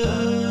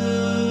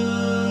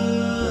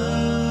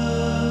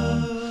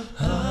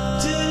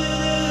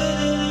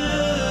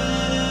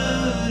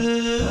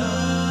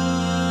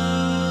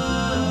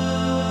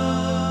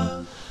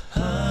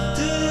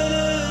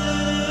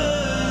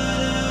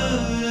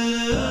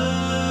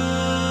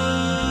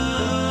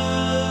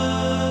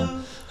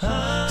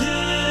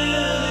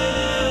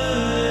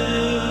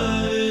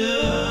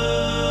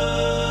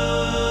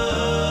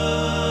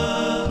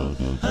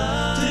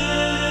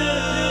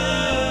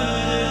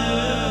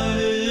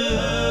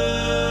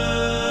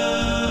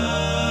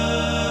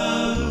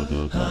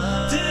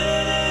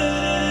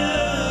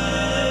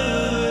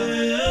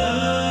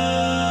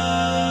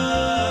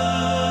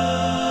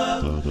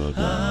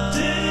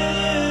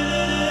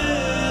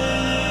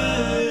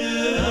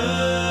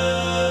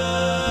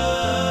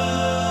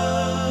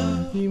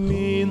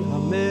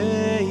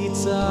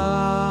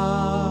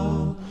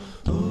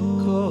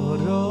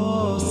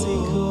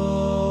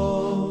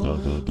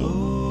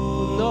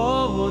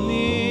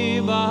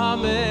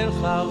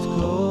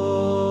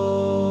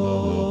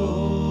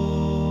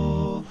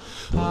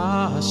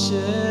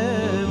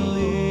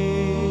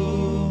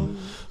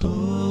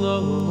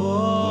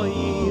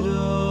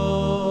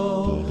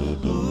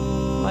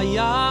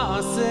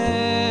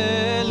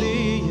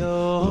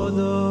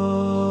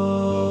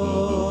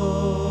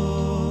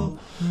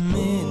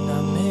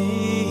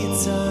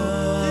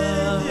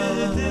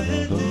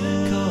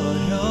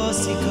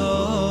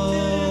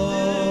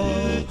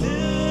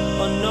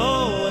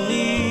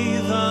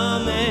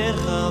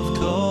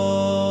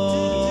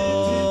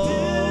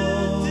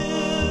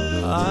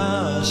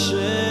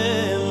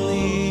 Hashem li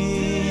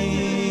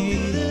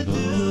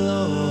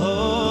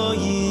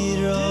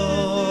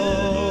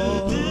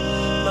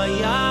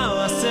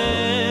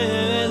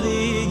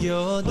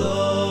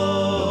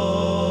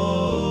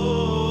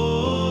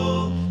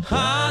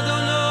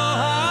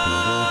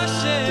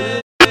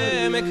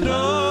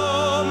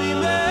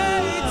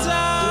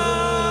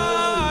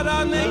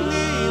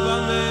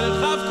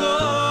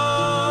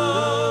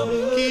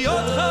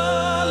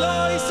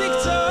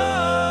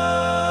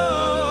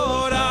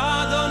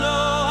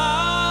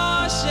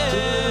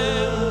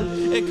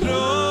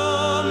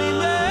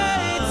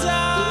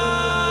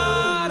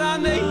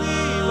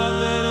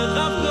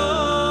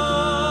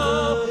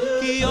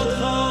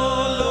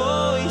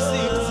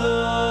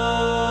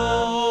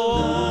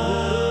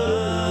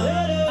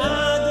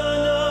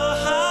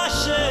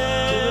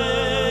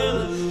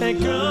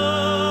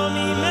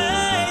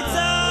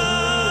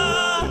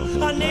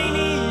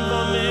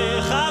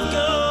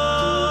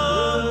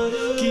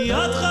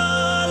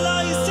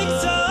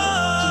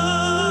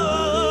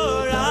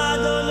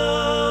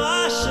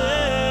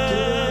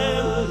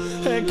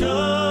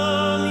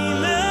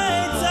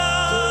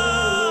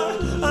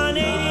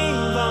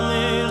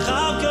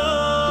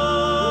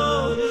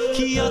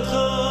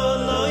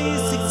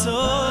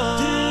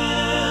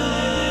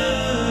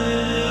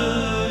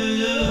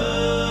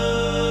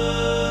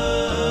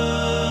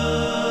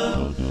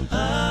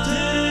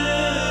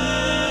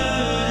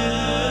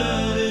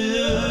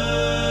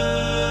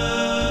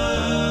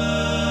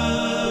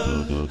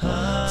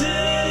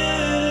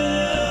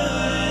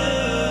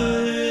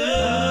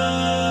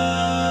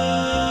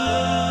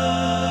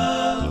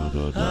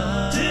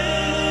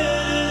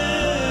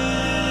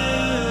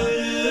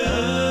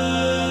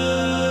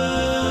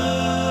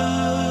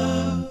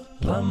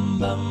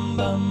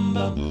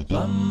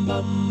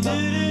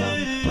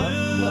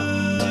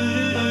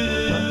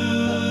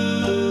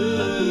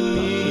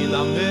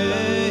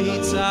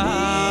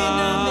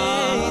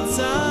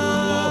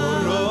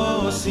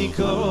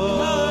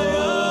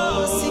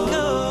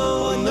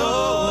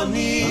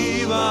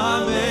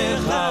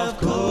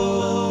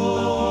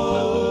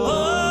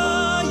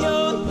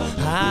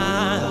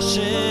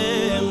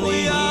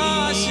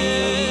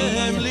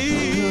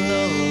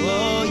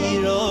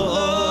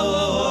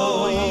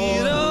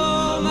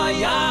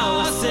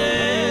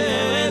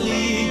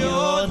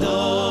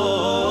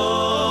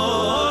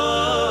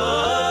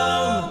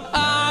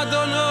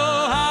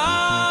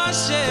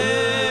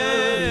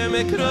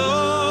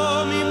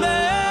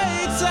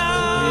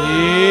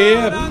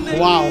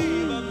Wow.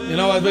 You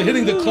know, we're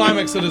hitting the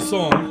climax of the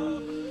song.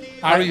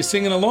 Ari, you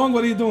singing along?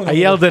 What are you doing? I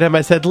yelled at him.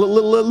 I said,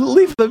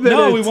 leave the minute.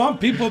 No, we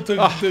want people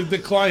to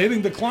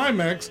hitting the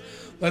climax.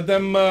 Let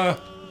them...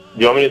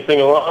 You want me to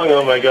sing along?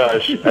 Oh my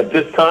gosh. At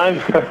this time?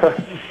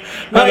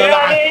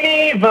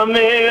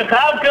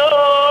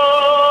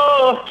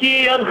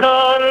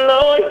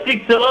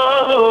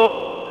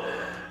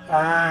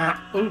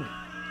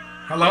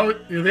 Hello?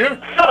 You there?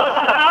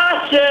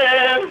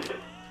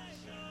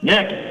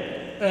 Yeah.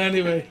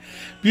 Anyway,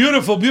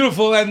 beautiful,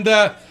 beautiful, and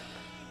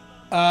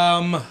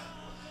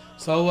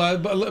so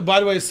by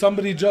the way,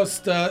 somebody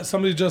just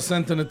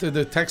sent in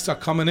the texts are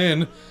coming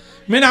in.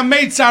 Mina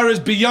Meitzar is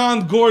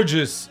beyond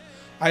gorgeous.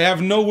 I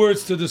have no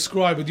words to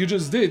describe it. You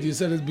just did. You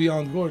said it's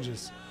beyond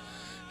gorgeous.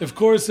 Of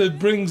course, it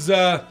brings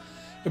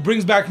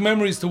back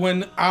memories to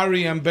when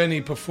Ari and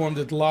Benny performed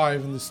it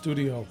live in the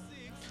studio.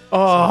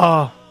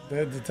 Oh,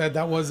 so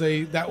that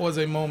was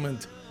a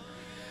moment.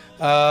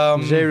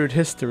 J-Root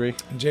history.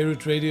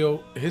 J-Root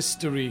Radio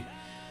history.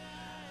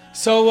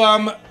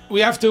 So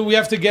we have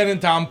to get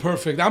into I'm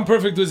Perfect. I'm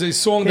Perfect was a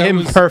song that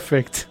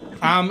imperfect.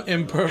 I'm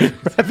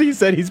imperfect. Rabbi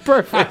said he's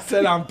perfect. I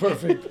said I'm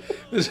perfect.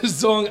 This is a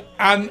song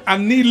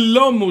Ani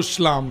lo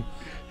mushlam.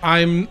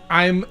 I'm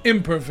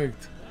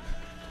imperfect.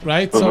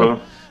 Right?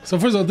 So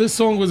first of all, this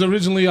song was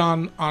originally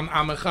on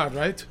Am Echad,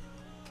 right?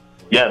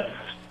 Yes.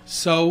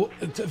 So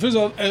first of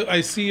all,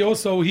 I see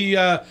also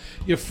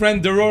your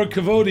friend Deror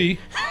Kavodi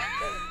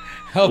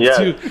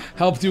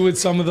helped you with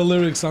some of the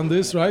lyrics on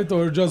this, right?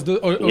 Or just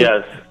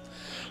yes.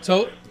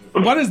 So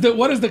what is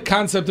the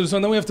concept of this?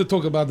 And then we have to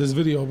talk about this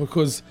video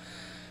because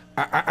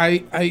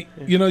I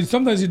you know,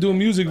 sometimes you do a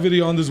music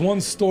video and there's one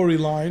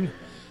storyline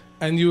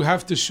and you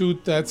have to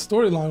shoot that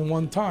storyline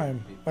one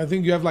time. I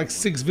think you have like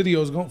 5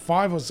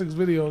 or 6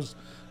 videos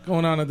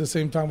going on at the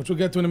same time, which we'll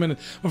get to in a minute.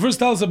 But first,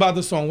 tell us about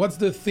the song. What's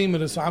the theme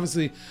of the song?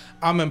 Obviously,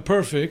 I'm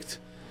imperfect,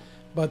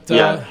 but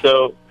yeah.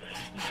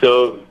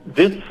 So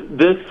this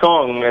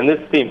song and this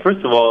theme.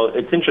 First of all,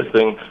 it's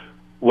interesting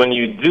when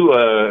you do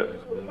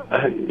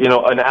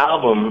an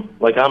album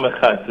like I'm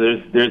Echad.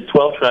 There's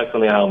 12 tracks on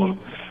the album,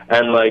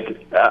 and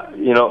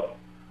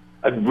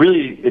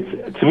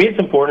to me it's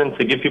important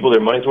to give people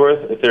their money's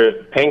worth. If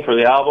they're paying for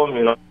the album,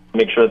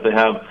 make sure that they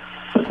have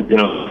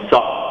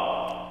songs.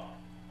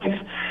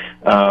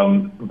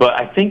 But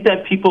I think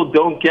that people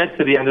don't get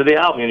to the end of the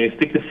album. You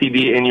stick the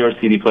CD in your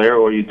CD player,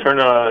 or you turn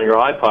it on your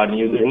iPod, and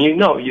you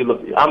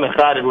look. I'm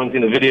Echad. Everyone's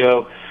seen the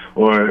video,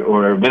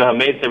 or Bin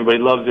HaMeitz. Everybody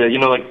loves it.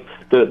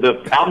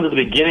 The albums at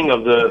the beginning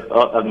of the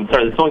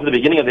songs at the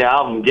beginning of the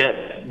album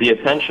get the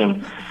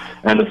attention,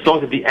 and the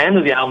songs at the end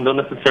of the album don't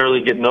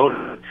necessarily get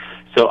noticed.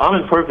 So I'm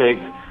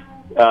Imperfect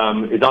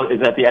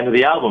is at the end of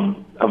the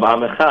album of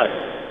Am Echad.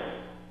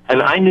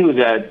 And I knew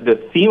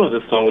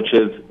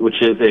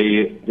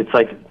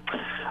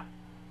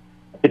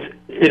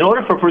in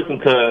order for a person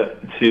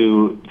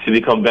to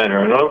become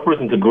better, in order for a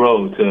person to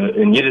grow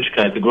in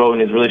Yiddishkeit, to grow in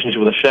his relationship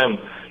with Hashem,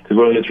 to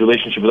grow in his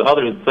relationship with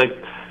others, it's like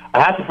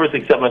I have to first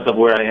accept myself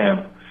where I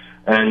am,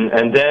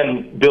 and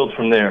then build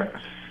from there.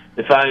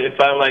 If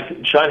I'm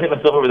like trying to hit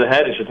myself over the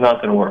head, it's just not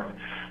going to work.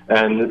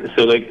 And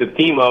so, like, the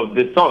theme of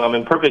this song, I'm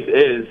Imperfect,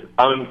 is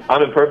I'm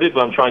imperfect,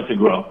 but I'm trying to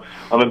grow.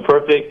 I'm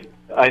imperfect.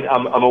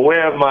 I'm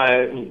aware of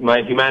my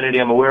humanity.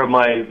 I'm aware of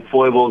my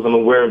foibles. I'm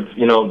aware of,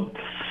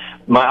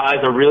 my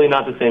eyes are really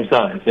not the same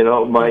size.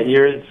 My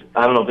ears,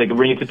 I don't know if they can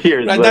bring you to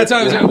tears. Right, but, that's how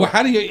I was saying. Well,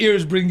 how do your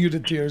ears bring you to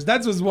tears?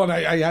 That was one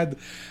I had.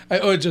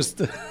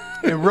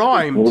 It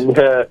rhymed.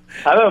 I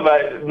don't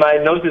know. My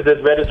nose is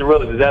as red as a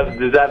rose. Is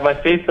that my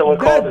face? Someone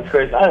called it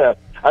crazy. I don't know.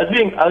 I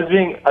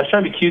was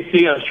trying to be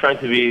cutesy. I was trying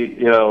to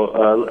be,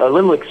 a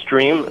little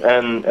extreme,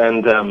 and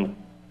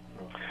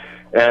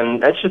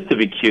it's just to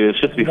be cute. It's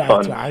just to be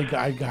fun. I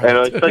got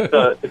it.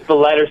 It's the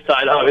lighter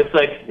side of it.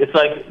 It's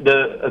like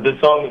the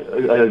song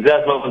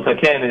Zaz Malvan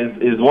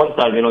Taken is one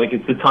side. Like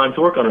it's the time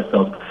to work on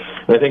ourselves.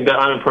 And I think that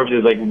I'm Imperfect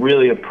is like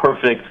really a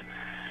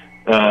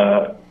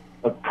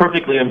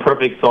perfectly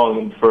imperfect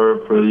song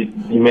for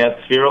Yimei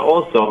Sphira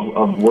also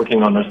of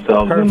working on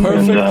ourselves.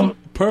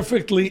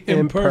 Perfectly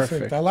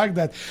imperfect. I like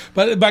that.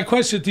 But my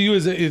question to you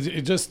is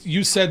just,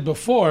 you said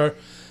before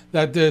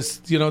that this,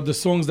 the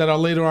songs that are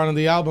later on in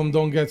the album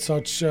don't get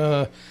such.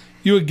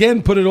 You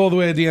again put it all the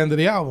way at the end of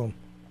the album.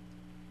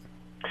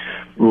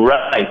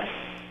 Right.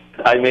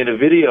 I made a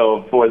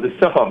video for the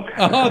song.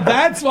 Oh,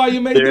 that's why you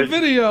made the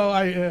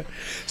video.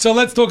 So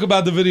let's talk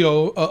about the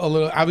video a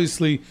little.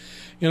 Obviously,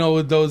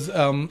 with those.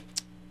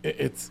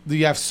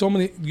 You have so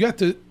many. You have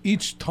to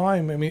each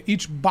time. I mean,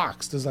 each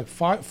box. There's like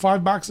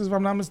five boxes, if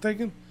I'm not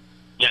mistaken.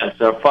 Yes,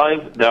 there are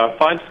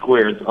five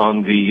squares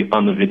on the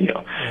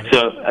video.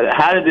 So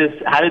how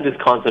did this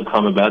concept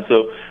come about?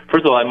 So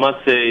first of all, I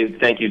must say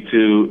thank you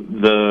to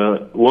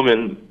the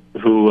woman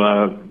who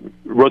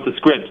wrote the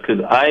scripts,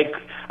 because I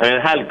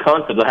had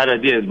concepts, I had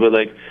ideas, but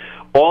like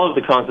all of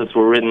the concepts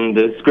were written.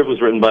 The script was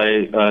written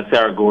by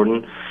Sarah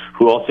Gordon,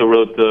 who also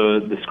wrote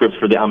the scripts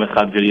for the Am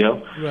Echad video.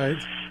 Right.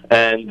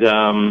 And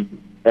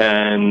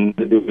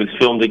it was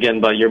filmed again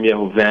by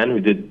Yirmiyahu Van, who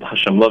did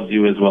Hashem Loves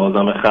You as well as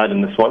Am Echad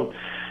in this one.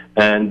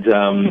 And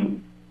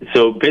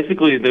so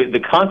basically the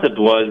concept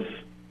was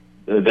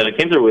that I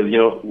came through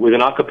with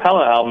an a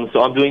cappella album,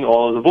 so I'm doing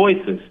all of the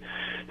voices.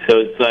 So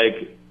it's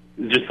like,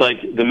 just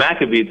like the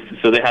Maccabees,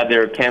 so they had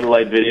their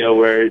candlelight video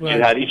where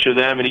you had each of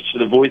them and each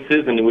of the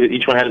voices, and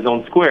each one had his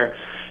own square.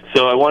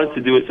 So I wanted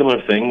to do a similar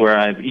thing where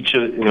I have each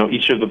of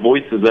the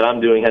voices that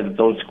I'm doing has its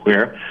own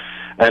square.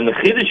 And the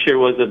chiddush here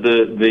was that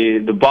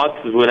the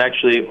boxes would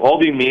actually all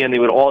be me, and they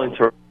would all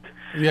interact.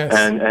 Yes.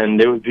 And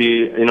there would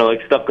be,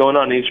 like stuff going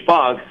on in each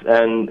box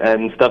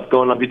and stuff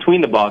going on between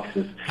the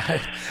boxes.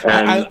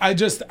 I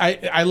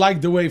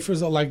like the way,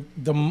 first of all, like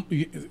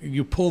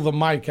you pull the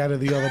mic out of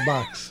the other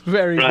box.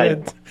 Very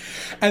good.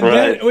 And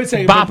then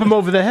bop him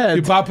over the head.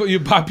 You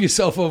bop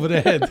yourself over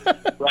the head.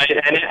 Right.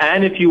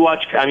 And if you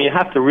watch, you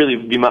have to really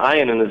be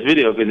ma'ayin in this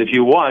video, because if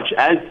you watch,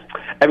 as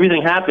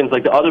everything happens,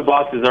 like the other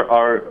boxes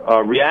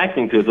are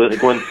reacting to it. So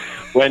like when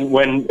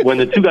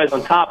the two guys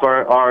on top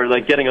are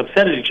like getting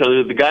upset at each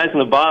other, the guys on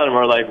the bottom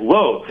are like,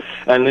 whoa,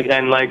 and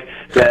like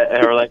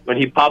that, or like when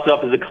he pops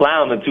up as a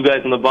clown, the two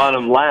guys on the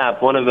bottom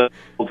laugh. One of them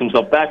pulls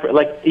himself back.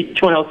 Like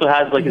each one also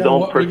has like his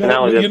own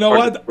personality. You know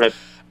what?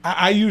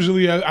 I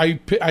usually I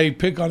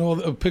pick up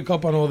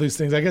on all these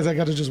things. I guess I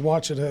got to just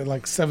watch it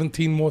like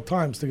 17 more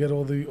times to get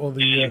all the.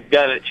 You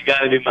got to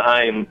be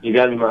ma'ayin. You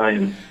got to be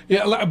ma'ayin.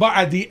 Yeah, but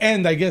at the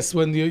end, I guess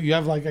when you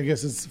have like, I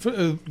guess it's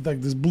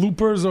like this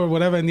bloopers or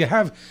whatever, and you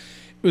have.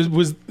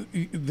 Was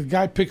the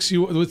guy picks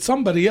you with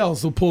somebody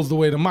else who pulls the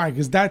weight of mic?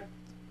 Is that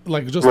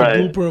like just a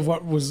blooper of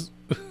what was?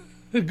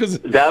 Because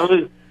that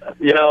was,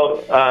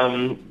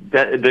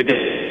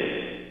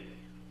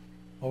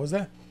 what was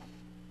that?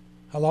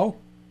 Hello.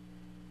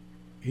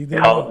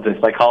 The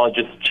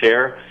psychologist's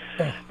chair,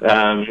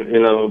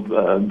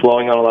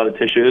 blowing on a lot of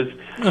tissues,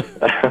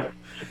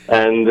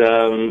 and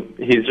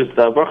he's just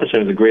Baruch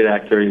Hashem is a great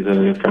actor. He's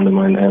a friend of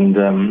mine, and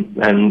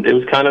it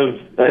was kind of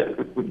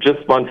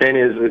just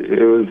spontaneous.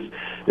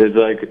 It was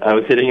like I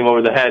was hitting him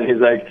over the head, and he's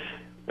like,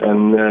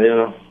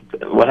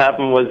 what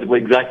happened was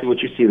exactly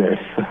what you see there.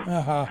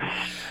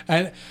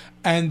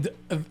 And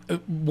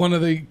one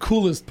of the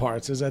coolest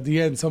parts is at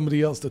the end,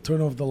 somebody else to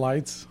turn off the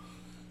lights,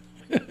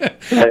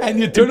 and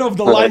you turn off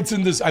the lights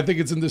in this. I think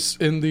it's in one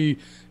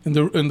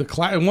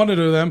of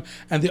them,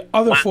 and the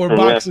other four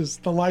boxes,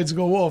 the lights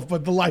go off,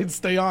 but the lights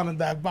stay on in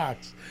that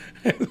box.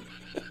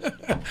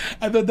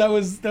 I thought that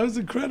was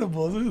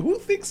incredible. Who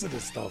thinks of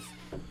this stuff?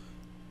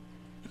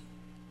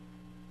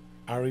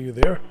 Are you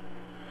there?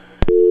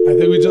 I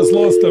think we just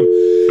lost him.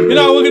 You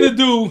know what we're going to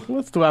do?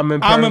 Let's do I'm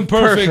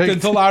Imperfect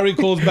until Ari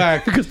calls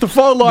back. Because the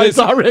phone lines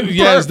are imperfect.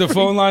 Yes, the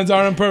phone lines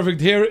are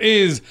imperfect. Here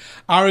is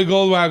Ari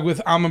Goldwag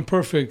with I'm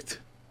Imperfect.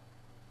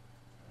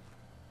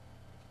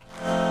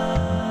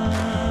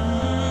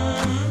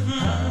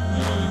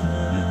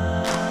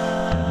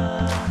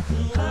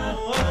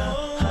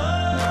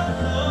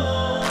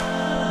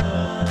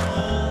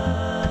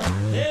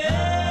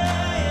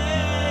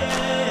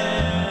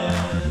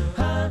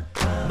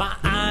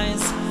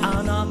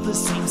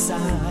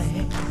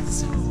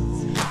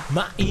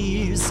 My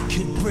ears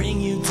could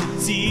bring you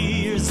to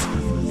tears.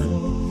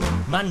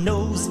 My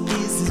nose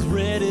is as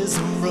red as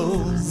a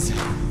rose.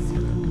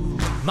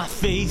 My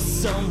face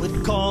some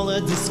would call a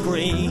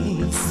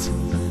disgrace.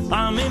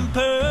 I'm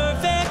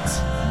imperfect,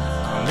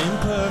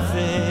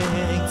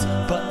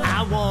 but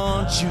I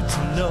want you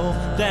to know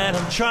that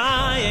I'm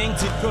trying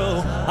to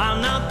grow.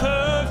 I'm not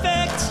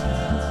perfect,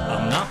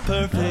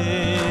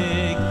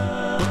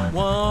 but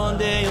one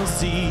day you'll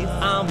see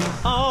I'll be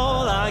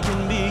all I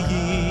can be.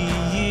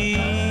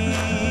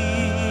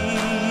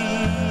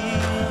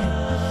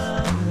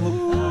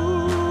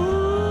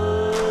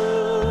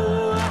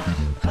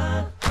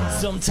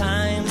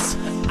 Sometimes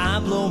I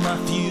blow my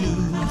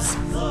fuse.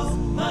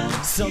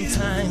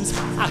 Sometimes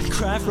I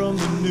cry from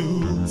the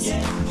news.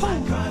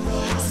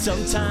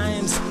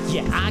 Sometimes,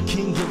 yeah, I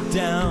can get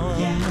down.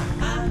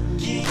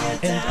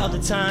 And other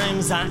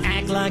times I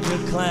act like a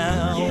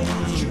clown.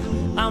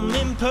 I'm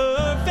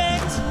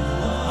imperfect,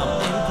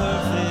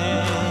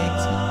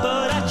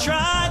 but I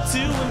try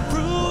to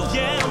improve.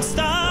 Yeah, I'm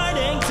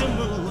starting to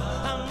move.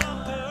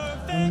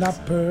 I'm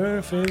not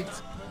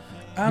perfect.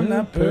 I'm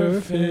not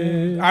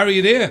perfect. Are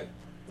you there?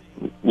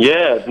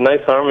 Yeah,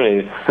 nice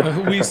harmonies.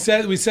 we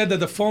said that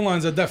the phone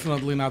lines are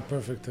definitely not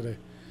perfect today.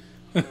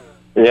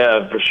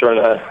 Yeah, for sure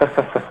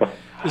not.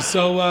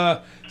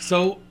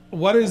 So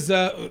what is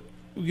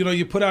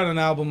you put out an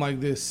album like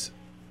this?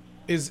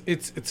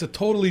 It's a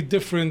totally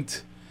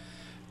different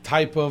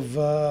type of.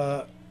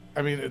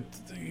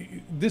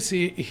 This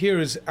here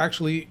is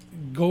actually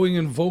going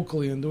in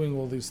vocally and doing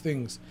all these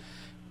things.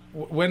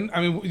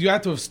 You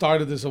had to have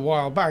started this a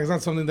while back. It's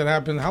not something that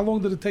happened. How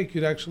long did it take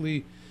you to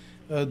actually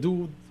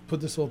put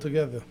this all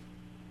together?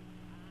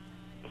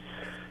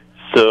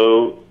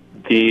 So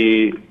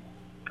this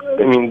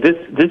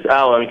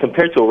album,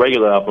 compared to a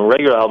regular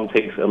album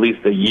takes at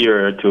least a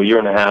year to a year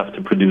and a half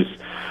to produce.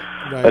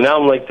 Right. An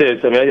album like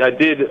this, I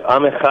did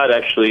Am Echad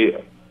actually,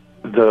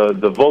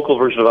 the vocal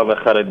version of Am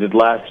Echad I did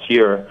last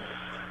year.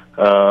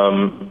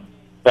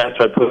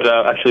 After I put it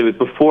out, actually it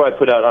was before I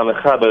put out Am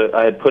Echad, but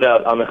I had put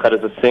out Am Echad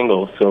as a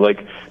single. So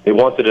they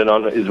wanted it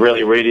on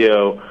Israeli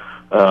radio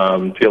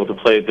to be able to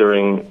play it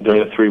during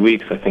the 3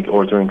 weeks, I think,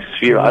 or during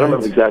Sphere. Right. I don't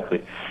remember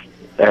exactly.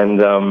 And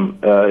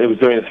it was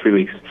during the 3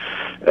 weeks.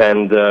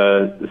 And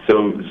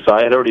so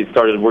I had already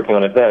started working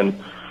on it then.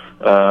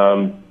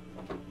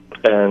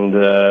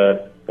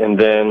 And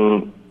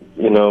then,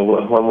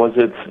 when was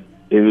it?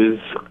 It was,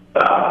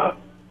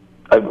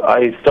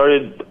 I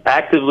started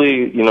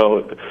actively,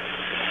 it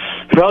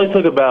probably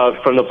took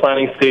about, from the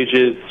planning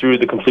stages through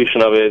the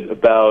completion of it,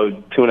 about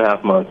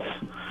 2.5 months.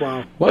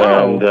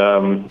 Wow.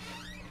 And,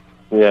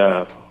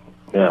 yeah.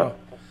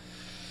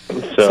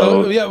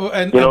 So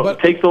it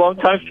takes a long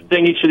time to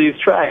sing each of these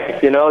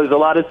tracks. There's a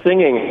lot of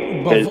singing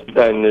and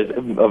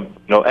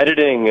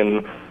editing,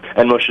 and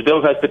Moshe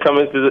Dov has to come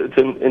into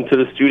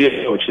the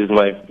studio, which is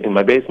in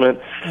my basement.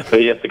 So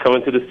he has to come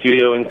into the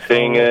studio and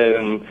sing it,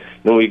 and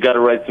we got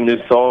to write some new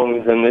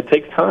songs, and it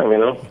takes time,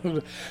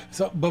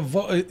 So, but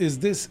is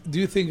this? Do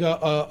you think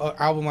a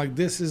album like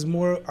this is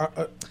more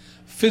a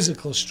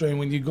physical strain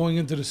when you're going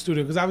into the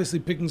studio? Because obviously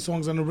picking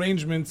songs and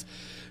arrangements,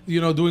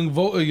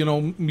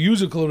 doing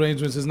musical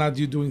arrangements is not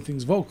you doing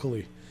things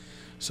vocally.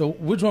 So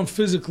which one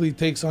physically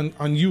takes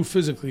on you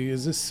physically?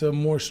 Is this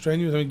more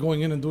strenuous?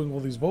 Going in and doing all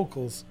these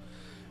vocals,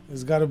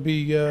 it's got to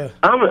be.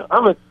 I'm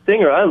a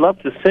singer. I love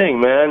to sing,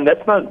 man.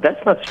 That's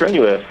not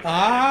strenuous.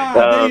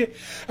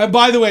 And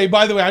by the way,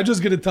 I'm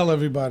just gonna tell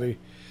everybody,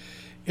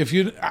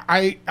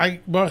 I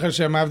Baruch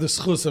Hashem, I have the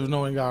schus of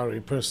knowing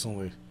Ari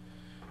personally.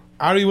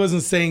 Ari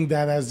wasn't saying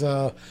that as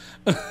a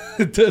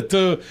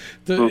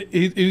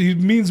he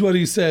means what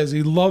he says.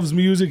 He loves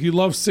music, he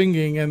loves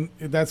singing, and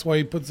that's why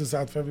he puts this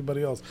out for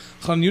everybody else.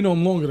 Chan, you know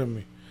him longer than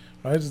me,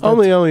 right?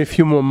 Only a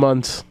few more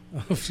months.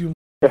 A few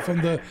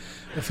from the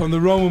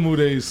Romamu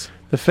days.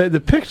 The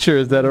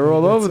pictures that are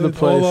all over the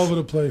place. All over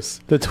the place.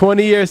 The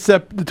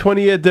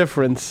 20-year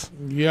difference.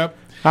 Yep.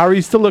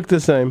 Ari still look the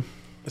same.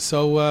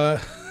 So.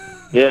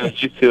 Yeah,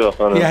 you too.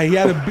 Yeah,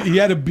 he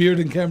had a beard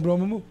in Camp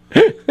Romamu.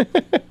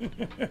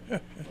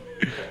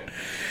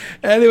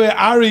 Anyway,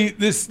 Ari,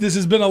 this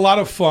has been a lot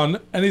of fun.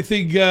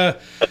 Anything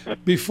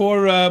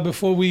before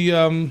we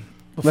let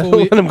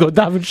him go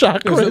daven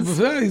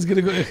chakras? He's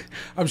gonna go.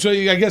 I'm sure.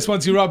 I guess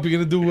once you're up, you're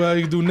gonna do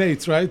you do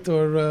Nate's, right?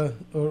 Or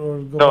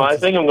go. No, I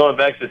think I'm going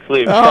back to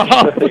sleep. Oh.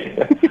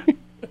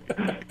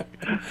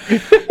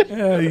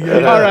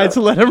 Yeah. All right,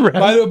 so let him rest.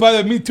 By the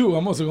way, me too.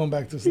 I'm also going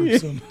back to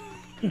sleep soon.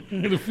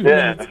 In a few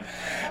minutes.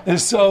 And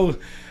so,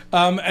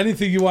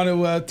 anything you want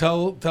to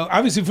tell?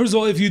 Obviously, first of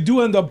all, if you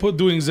do end up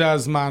doing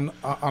Zazman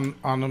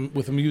on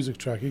with a music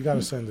track, you got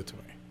to send it to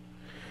me.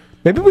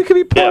 Maybe we could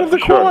be part of the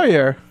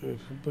choir.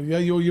 But yeah,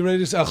 you ready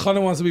to say?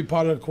 Chana wants to be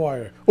part of the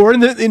choir. Or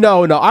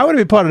no, I want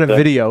to be part of the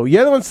video.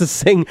 You're the ones to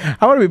sing.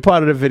 I want to be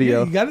part of the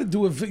video. Yeah, you got to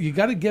do it. You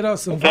got to get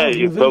us involved.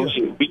 Okay,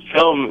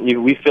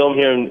 we film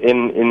here in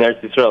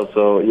Eretz Yisrael,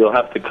 so you'll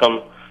have to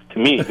come to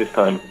me this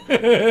time.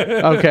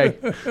 Okay.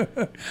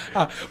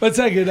 Let's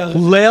take it.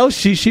 Leil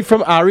Shishi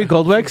from Ari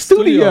Goldwag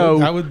Studio.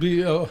 That would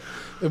be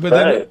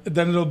But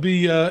then it'll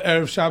be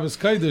Erev Shabbos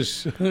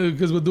Kodesh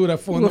because we'll do it at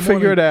 4 in the morning. We'll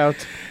figure it out.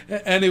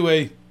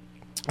 Anyway,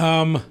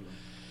 so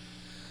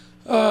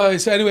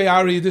anyway,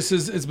 Ari,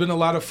 it's been a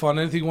lot of fun.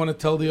 Anything you want to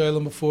tell the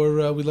Olam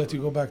before we let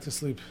you go back to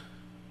sleep?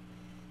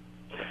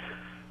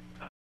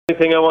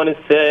 Anything I want to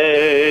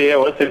say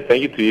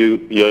thank you to you,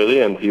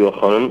 Yoely, and to you,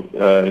 Chanan.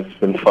 It's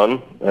been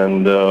fun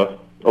and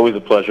always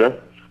a pleasure.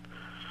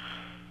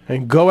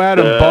 And go out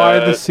and buy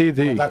the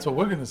CD. Well, that's what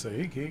we're going to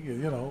say.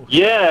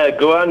 Yeah,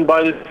 go out and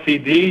buy the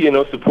CD.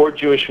 Support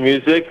Jewish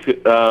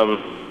music.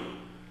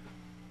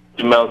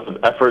 Amounts of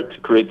effort to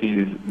create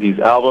these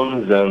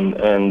albums, and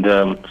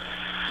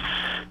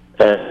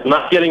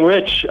not getting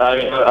rich.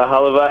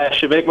 I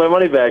should make my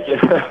money back.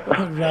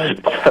 Right.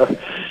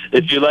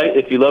 If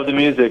you love the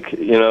music,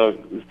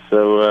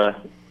 go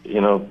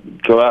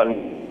out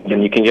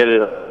and you can get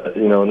it,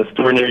 in the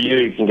store near you.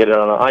 You can get it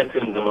on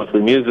iTunes and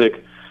Mostly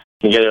Music.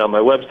 You can get it on my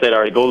website,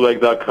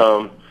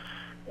 arigoldwag.com,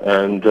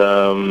 and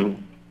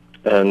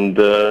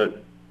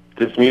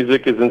this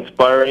music is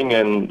inspiring.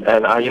 And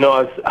I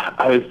was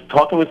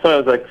talking with someone. I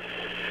was like,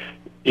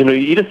 you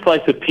eat a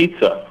slice of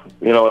pizza,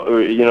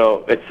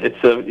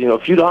 it's a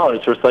few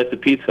dollars for a slice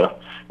of pizza.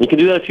 You can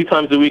do that a few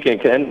times a week, and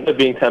it can end up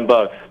being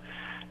 $10,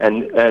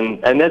 and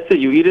that's it.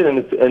 You eat it, and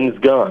it's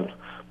gone.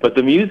 But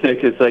the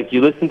music is like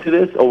you listen to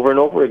this over and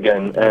over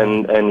again,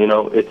 and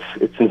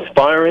it's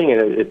inspiring,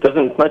 and it's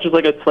not just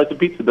like a slice of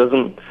pizza. It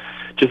doesn't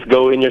just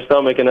go in your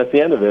stomach and that's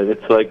the end of it.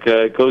 It's like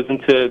it goes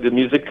into the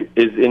music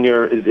is in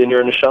your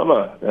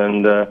neshama,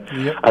 and I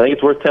think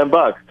it's worth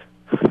 $10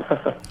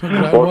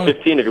 or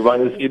 15 if you're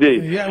buying the CD.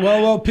 Yeah,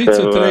 well,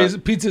 pizza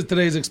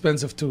today is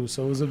expensive too,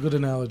 so it was a good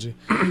analogy.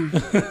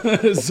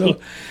 So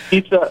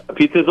pizza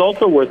is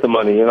also worth the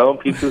money.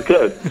 Pizza's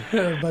good.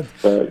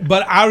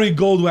 but Ari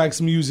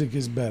Goldwag's music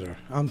is better.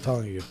 I'm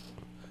telling you.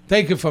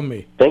 Take it from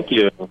me. Thank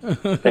you.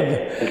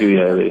 Thank you,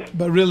 Yoely.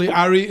 But really,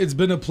 Ari, it's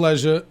been a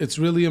pleasure. It's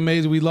really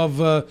amazing. We love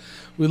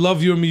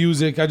your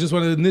music. I just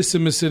wanted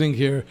Nissim is sitting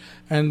here,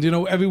 and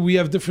we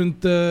have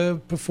different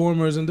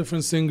performers and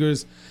different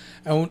singers,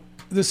 and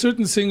there's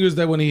certain singers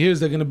that when he hears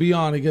they're going to be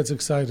on, he gets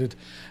excited.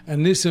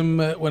 And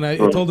Nissim, when I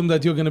told him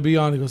that you're going to be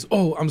on, he goes,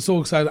 "Oh, I'm so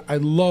excited! I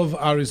love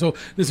Ari." So,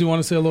 Nissim, you want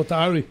to say hello to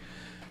Ari?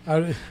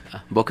 Ari.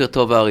 Boker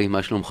tov, Ari.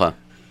 Ma shlomcha?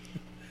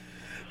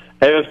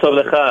 Erev tov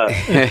lecha.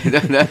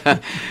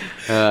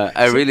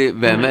 I really,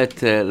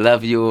 באמת,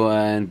 love you,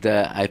 and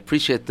I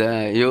appreciate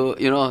you.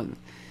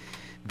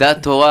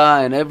 That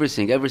Torah and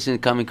everything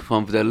coming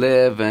from the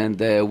love, and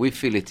we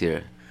feel it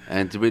here.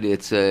 And really,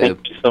 it's a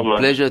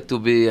pleasure to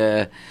be,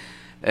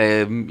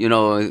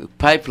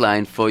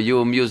 pipeline for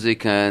your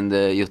music and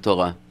your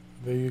Torah.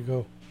 There you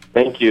go.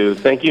 Thank you,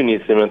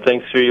 Nissim, and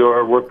thanks for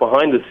your work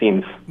behind the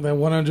scenes.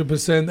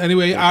 100%.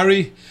 Anyway,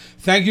 Ari,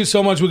 thank you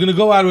so much. We're going to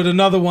go out with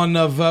another one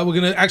of,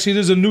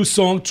 there's a new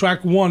song,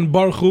 track 1,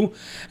 Baruch Hu,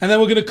 and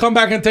then we're going to come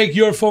back and take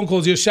your phone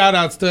calls, your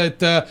shout-outs at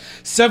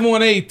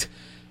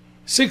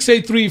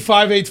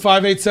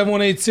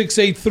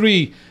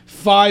 718-683-5858,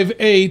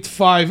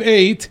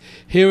 718-683-5858.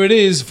 Here it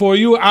is for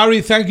you.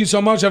 Ari, thank you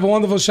so much. Have a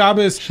wonderful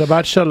Shabbos.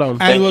 Shabbat Shalom.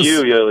 Thank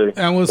you, Yoely.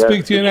 And we'll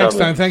speak to you next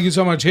time. Thank you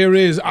so much. Here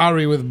is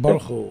Ari with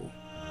Baruch Hu.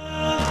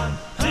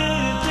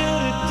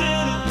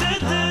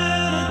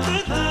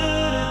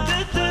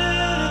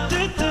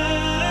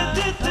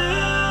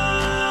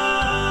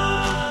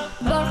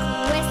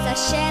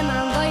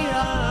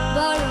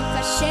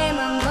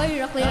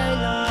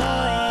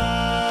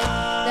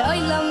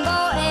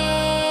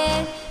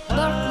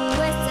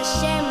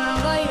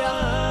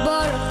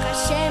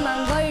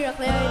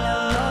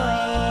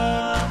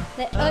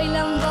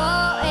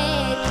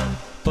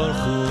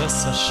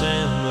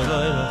 Hashem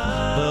Eloheinu,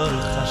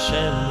 Baruch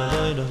Hashem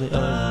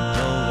Eloheinu,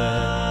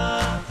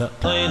 the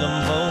Olam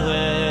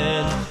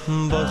Voed,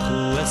 Baruch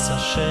Hu es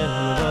Hashem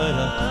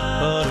Eloheinu,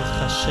 Baruch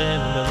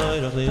Hashem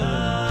Eloheinu,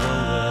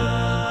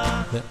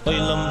 the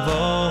Olam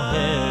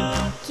Voed.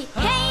 Ki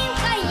heim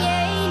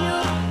chayenu,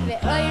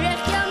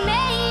 ve'oyrech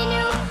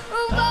yameinu,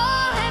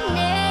 uvohem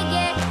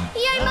nege,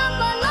 yomam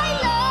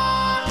v'layla.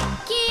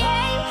 Ki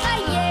heim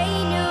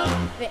chayenu,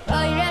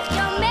 ve'oyrech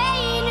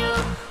yameinu,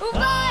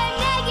 uvohem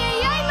nege,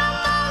 yomam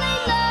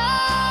v'layla.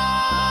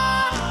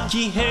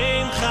 Ki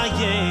heim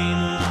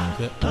chayenu,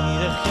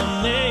 ve'oyrech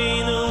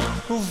yameinu,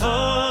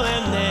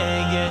 uvohem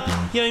nege,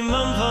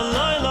 yomam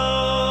v'layla.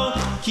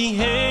 Ki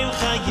heim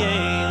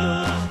chayenu,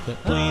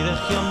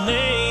 ve'oyrech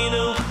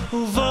yameinu,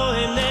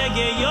 uvohem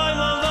nege,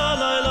 yomam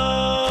v'layla.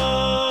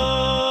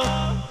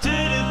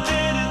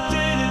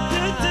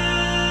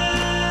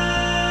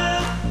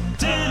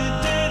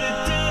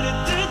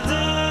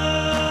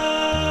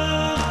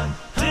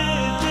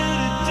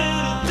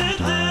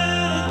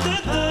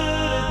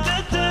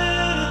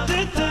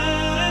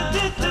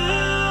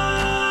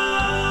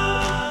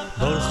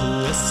 Baruch Hu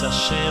es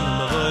Hashem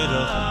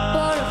Avoirach,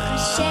 Baruch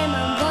Hashem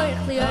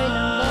Avoirach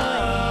li'olam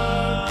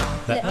voed,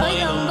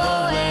 li'olam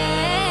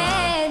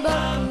voed.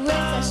 Baruch Hu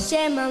es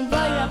Hashem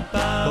Avoirach,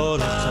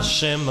 Baruch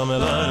Hashem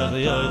Avoirach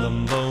li'olam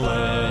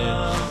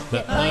voed,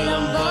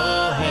 li'olam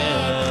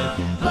voed.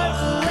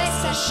 Baruch Hu es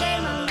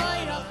Hashem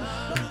Avoirach.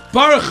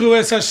 Baruch Hu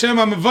es Hashem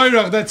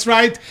HaMevorach. That's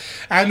right.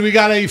 And we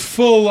got a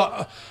full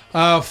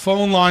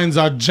phone lines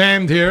are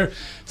jammed here.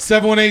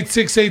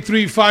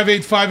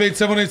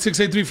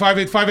 718-683-5858,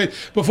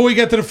 718-683-5858. Before we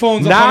get to the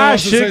phones,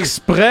 Nash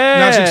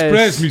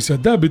Express.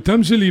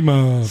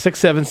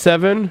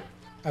 677.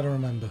 I don't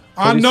remember.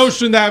 On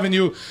Nostrand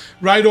Avenue,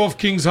 right off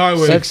Kings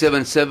Highway.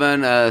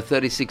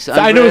 677-3600.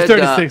 I know it's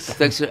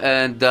 36.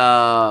 And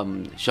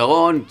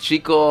Sharon,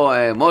 Chico,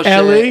 Moshe,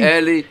 Ellie,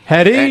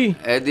 Eddie,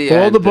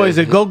 all the boys.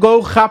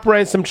 Go hop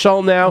around some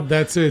shul now.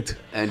 That's it.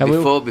 And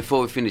before we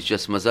finish,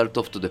 just Mazal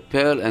Tov to the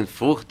Pearl and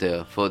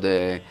Fruchter for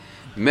the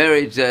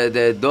marriage,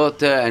 the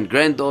daughter and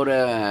granddaughter,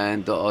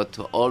 and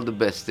all the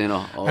best,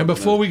 And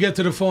before we get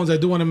to the phones, I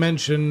do want to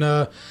mention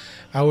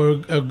our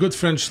good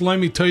friend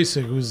Shlomi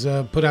Toysig, who's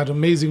put out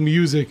amazing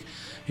music.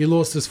 He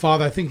lost his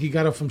father. I think he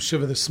got up from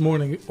Shiva this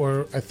morning,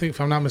 or I think, if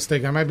I'm not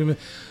mistaken, I might be.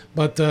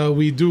 But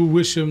we do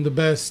wish him the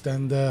best.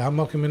 And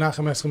Hamakim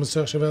Menachem Eschem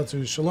Esach Shavel to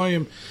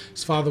Shloim.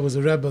 His father was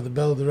a Rebbe, the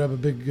Rebbe,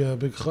 big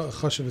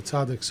Chashav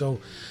Tzaddik. So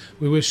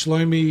we wish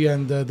Shlomi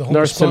and the whole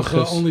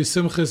Mishpacha only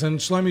simchas. And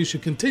Shlomi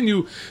should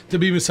continue to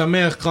be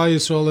Misameach Klal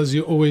Yisrael as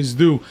you always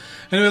do.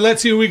 Anyway,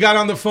 let's see who we got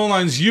on the phone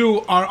lines.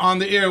 You are on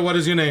the air. What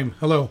is your name?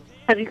 Hello.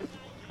 Avi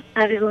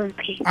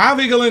Galinsky.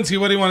 Avi Galinsky,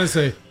 what do you want to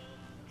say?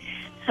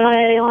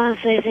 I want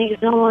to say thank you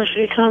so much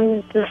for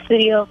coming to the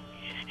studio.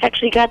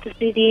 Actually got the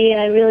CD.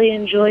 I really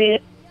enjoy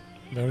it.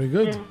 Very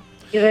good.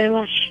 Thank you very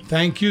much.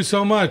 Thank you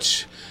so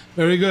much.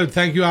 Very good.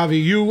 Thank you, Avi.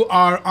 You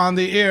are on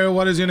the air.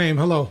 What is your name?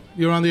 Hello.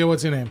 You're on the air.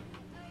 What's your name?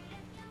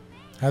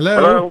 Hello.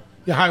 Hello.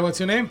 Yeah, hi. What's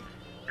your name?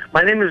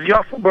 My name is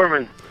Yossel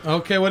Berman.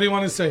 Okay, what do you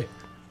want to say?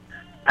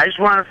 I just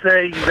want to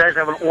say you guys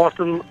have an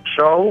awesome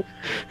show,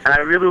 and I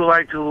really would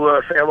like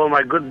to say hello to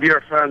my good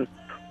dear friend,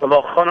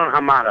 Elchanan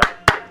Hamada.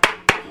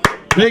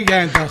 Big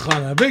hand,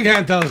 Elchanan. Big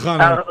hand,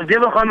 Elchanan.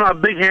 Give Elchanan a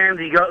big hand.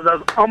 He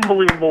does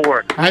unbelievable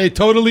work. I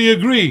totally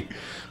agree.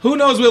 Who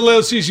knows where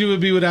Leil Shishi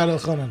would be without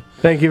Elchanan?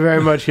 Thank you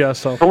very much,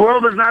 Yossel. The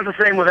world is not the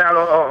same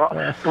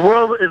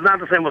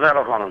without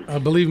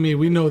Elchanan. Believe me,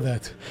 we know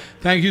that.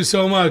 Thank you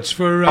so much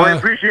for. We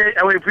appreciate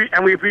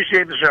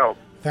the show.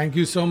 Thank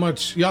you so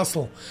much,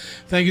 Yossel.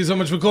 Thank you so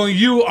much for calling.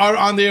 You are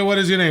on the air. What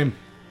is your name?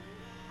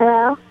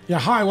 Hello. Yeah,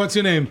 hi. What's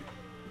your name?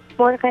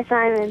 Mordecai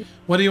Simon.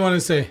 What do you want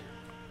to say?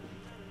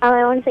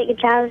 I want to say good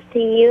job to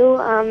you,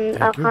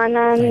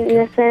 Elchanan,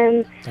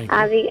 Nissim,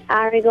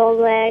 Ari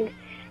Goldwag,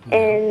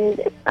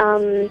 and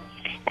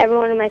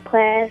everyone in my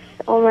class,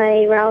 all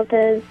my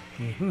relatives.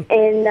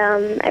 And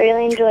I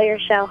really enjoy your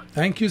show.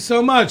 Thank you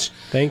so much.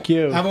 Thank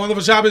you. Have a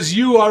wonderful Shabbos.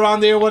 You are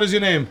on the air. What is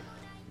your name?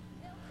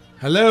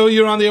 Hello,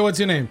 you're on the air. What's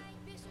your name?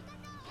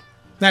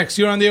 Next,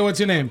 you're on the air. What's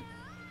your name?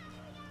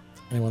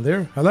 Anyone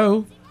there?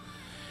 Hello?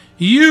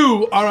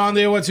 You are on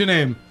the air. What's your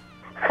name?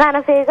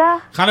 Chana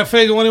Fega. Chana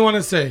Fega, what do you want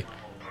to say?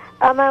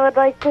 I would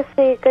like to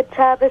say good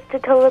Shabbos to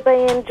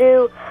Tolabay and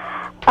Jew.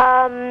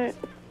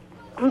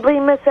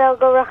 Blima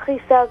Selgo, Rachi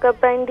Selgo,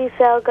 Brandy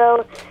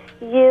Selgo,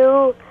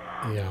 you.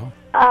 Yeah.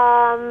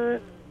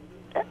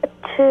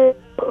 To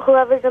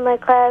whoever's in my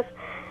class.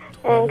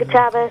 And good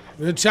Shabbos.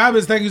 Good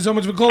Shabbos. Thank you so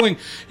much for calling.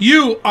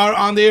 You are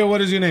on the air.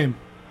 What is your name?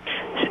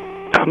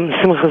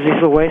 Simcha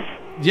Zifa Weiss.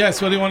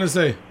 Yes, what do you want to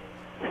say?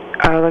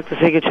 I would like to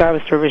say good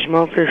Shabbos to Rabbi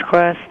Schmelzer's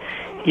class,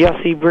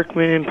 Yossi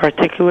Brickman in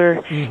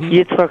particular,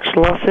 Yitzhak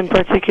Schloss in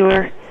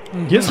particular.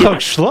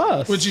 Yitzhak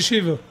Schloss? Which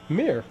yeshiva?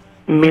 Mir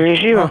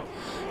Yeshiva. Oh,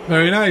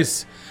 very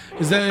nice.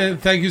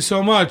 Thank you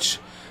so much.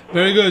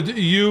 Very good.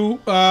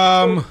 You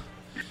are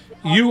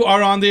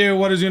on the air.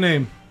 What is your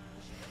name?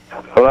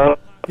 Hello?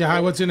 Yeah, hi,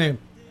 what's your name?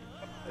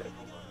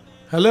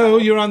 Hello,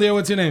 you're on the air.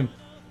 What's your name?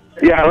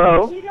 Yeah,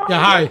 hello?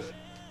 Yeah, hi.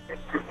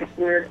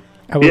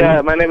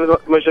 Yeah, my name is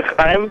Moshe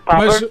Chaim.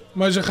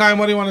 Moshe Chaim,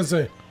 what do you want to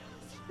say?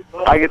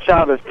 I get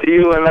Shabbos to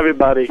you and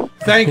everybody.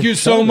 Thank you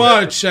so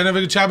much, and have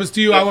a good Shabbos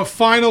to you. Our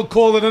final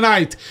call of the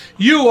night.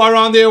 You are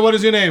on there. What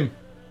is your name?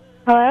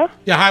 Hello?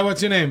 Yeah, hi,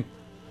 what's your name?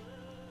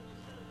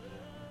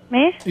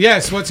 Me?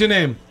 Yes, what's your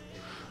name?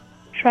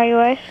 Shrai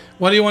Weiss.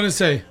 What do you want to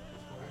say?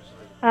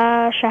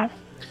 Shabbos.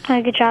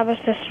 Good Shabbos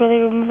to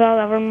Swilly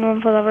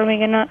Rubenfeld,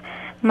 Meganut,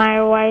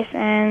 Meyer Weiss,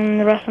 and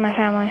the rest of my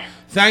family.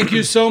 Thank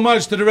you so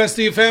much to the rest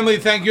of your family.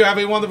 Thank you. Have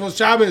a wonderful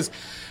Shabbos.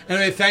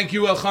 Anyway, thank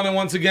you, Elchanan,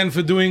 once again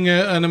for doing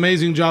an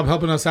amazing job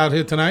helping us out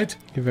here tonight.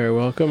 You're very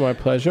welcome. My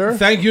pleasure.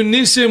 Thank you,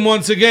 Nissim,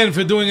 once again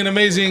for doing an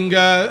amazing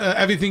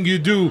everything you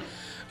do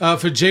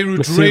for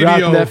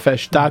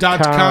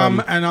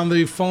JRootRadio.com and on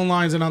the phone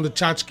lines and on the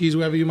tchotchkes,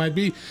 wherever you might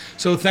be.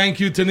 So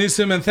thank you to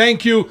Nissim, and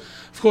thank you,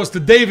 of course,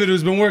 to David,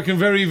 who's been working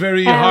very,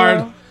 very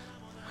hard.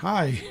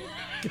 Hi.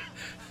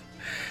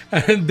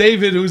 And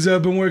David, who's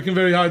been working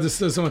very hard.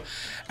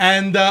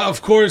 And,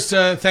 of course,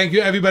 thank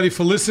you, everybody,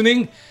 for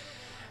listening.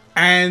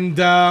 And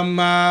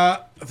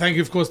thank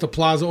you, of course, to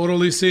Plaza Auto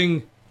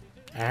Leasing.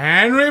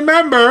 And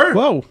remember...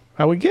 Whoa,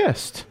 our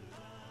guest.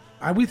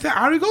 Ari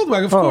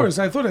Goldwag, of course.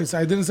 I thought I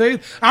didn't say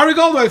it. Ari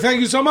Goldwag,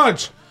 thank you so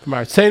much.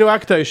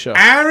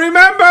 And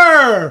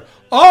remember,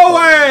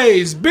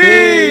 always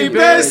be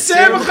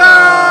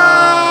besimcha.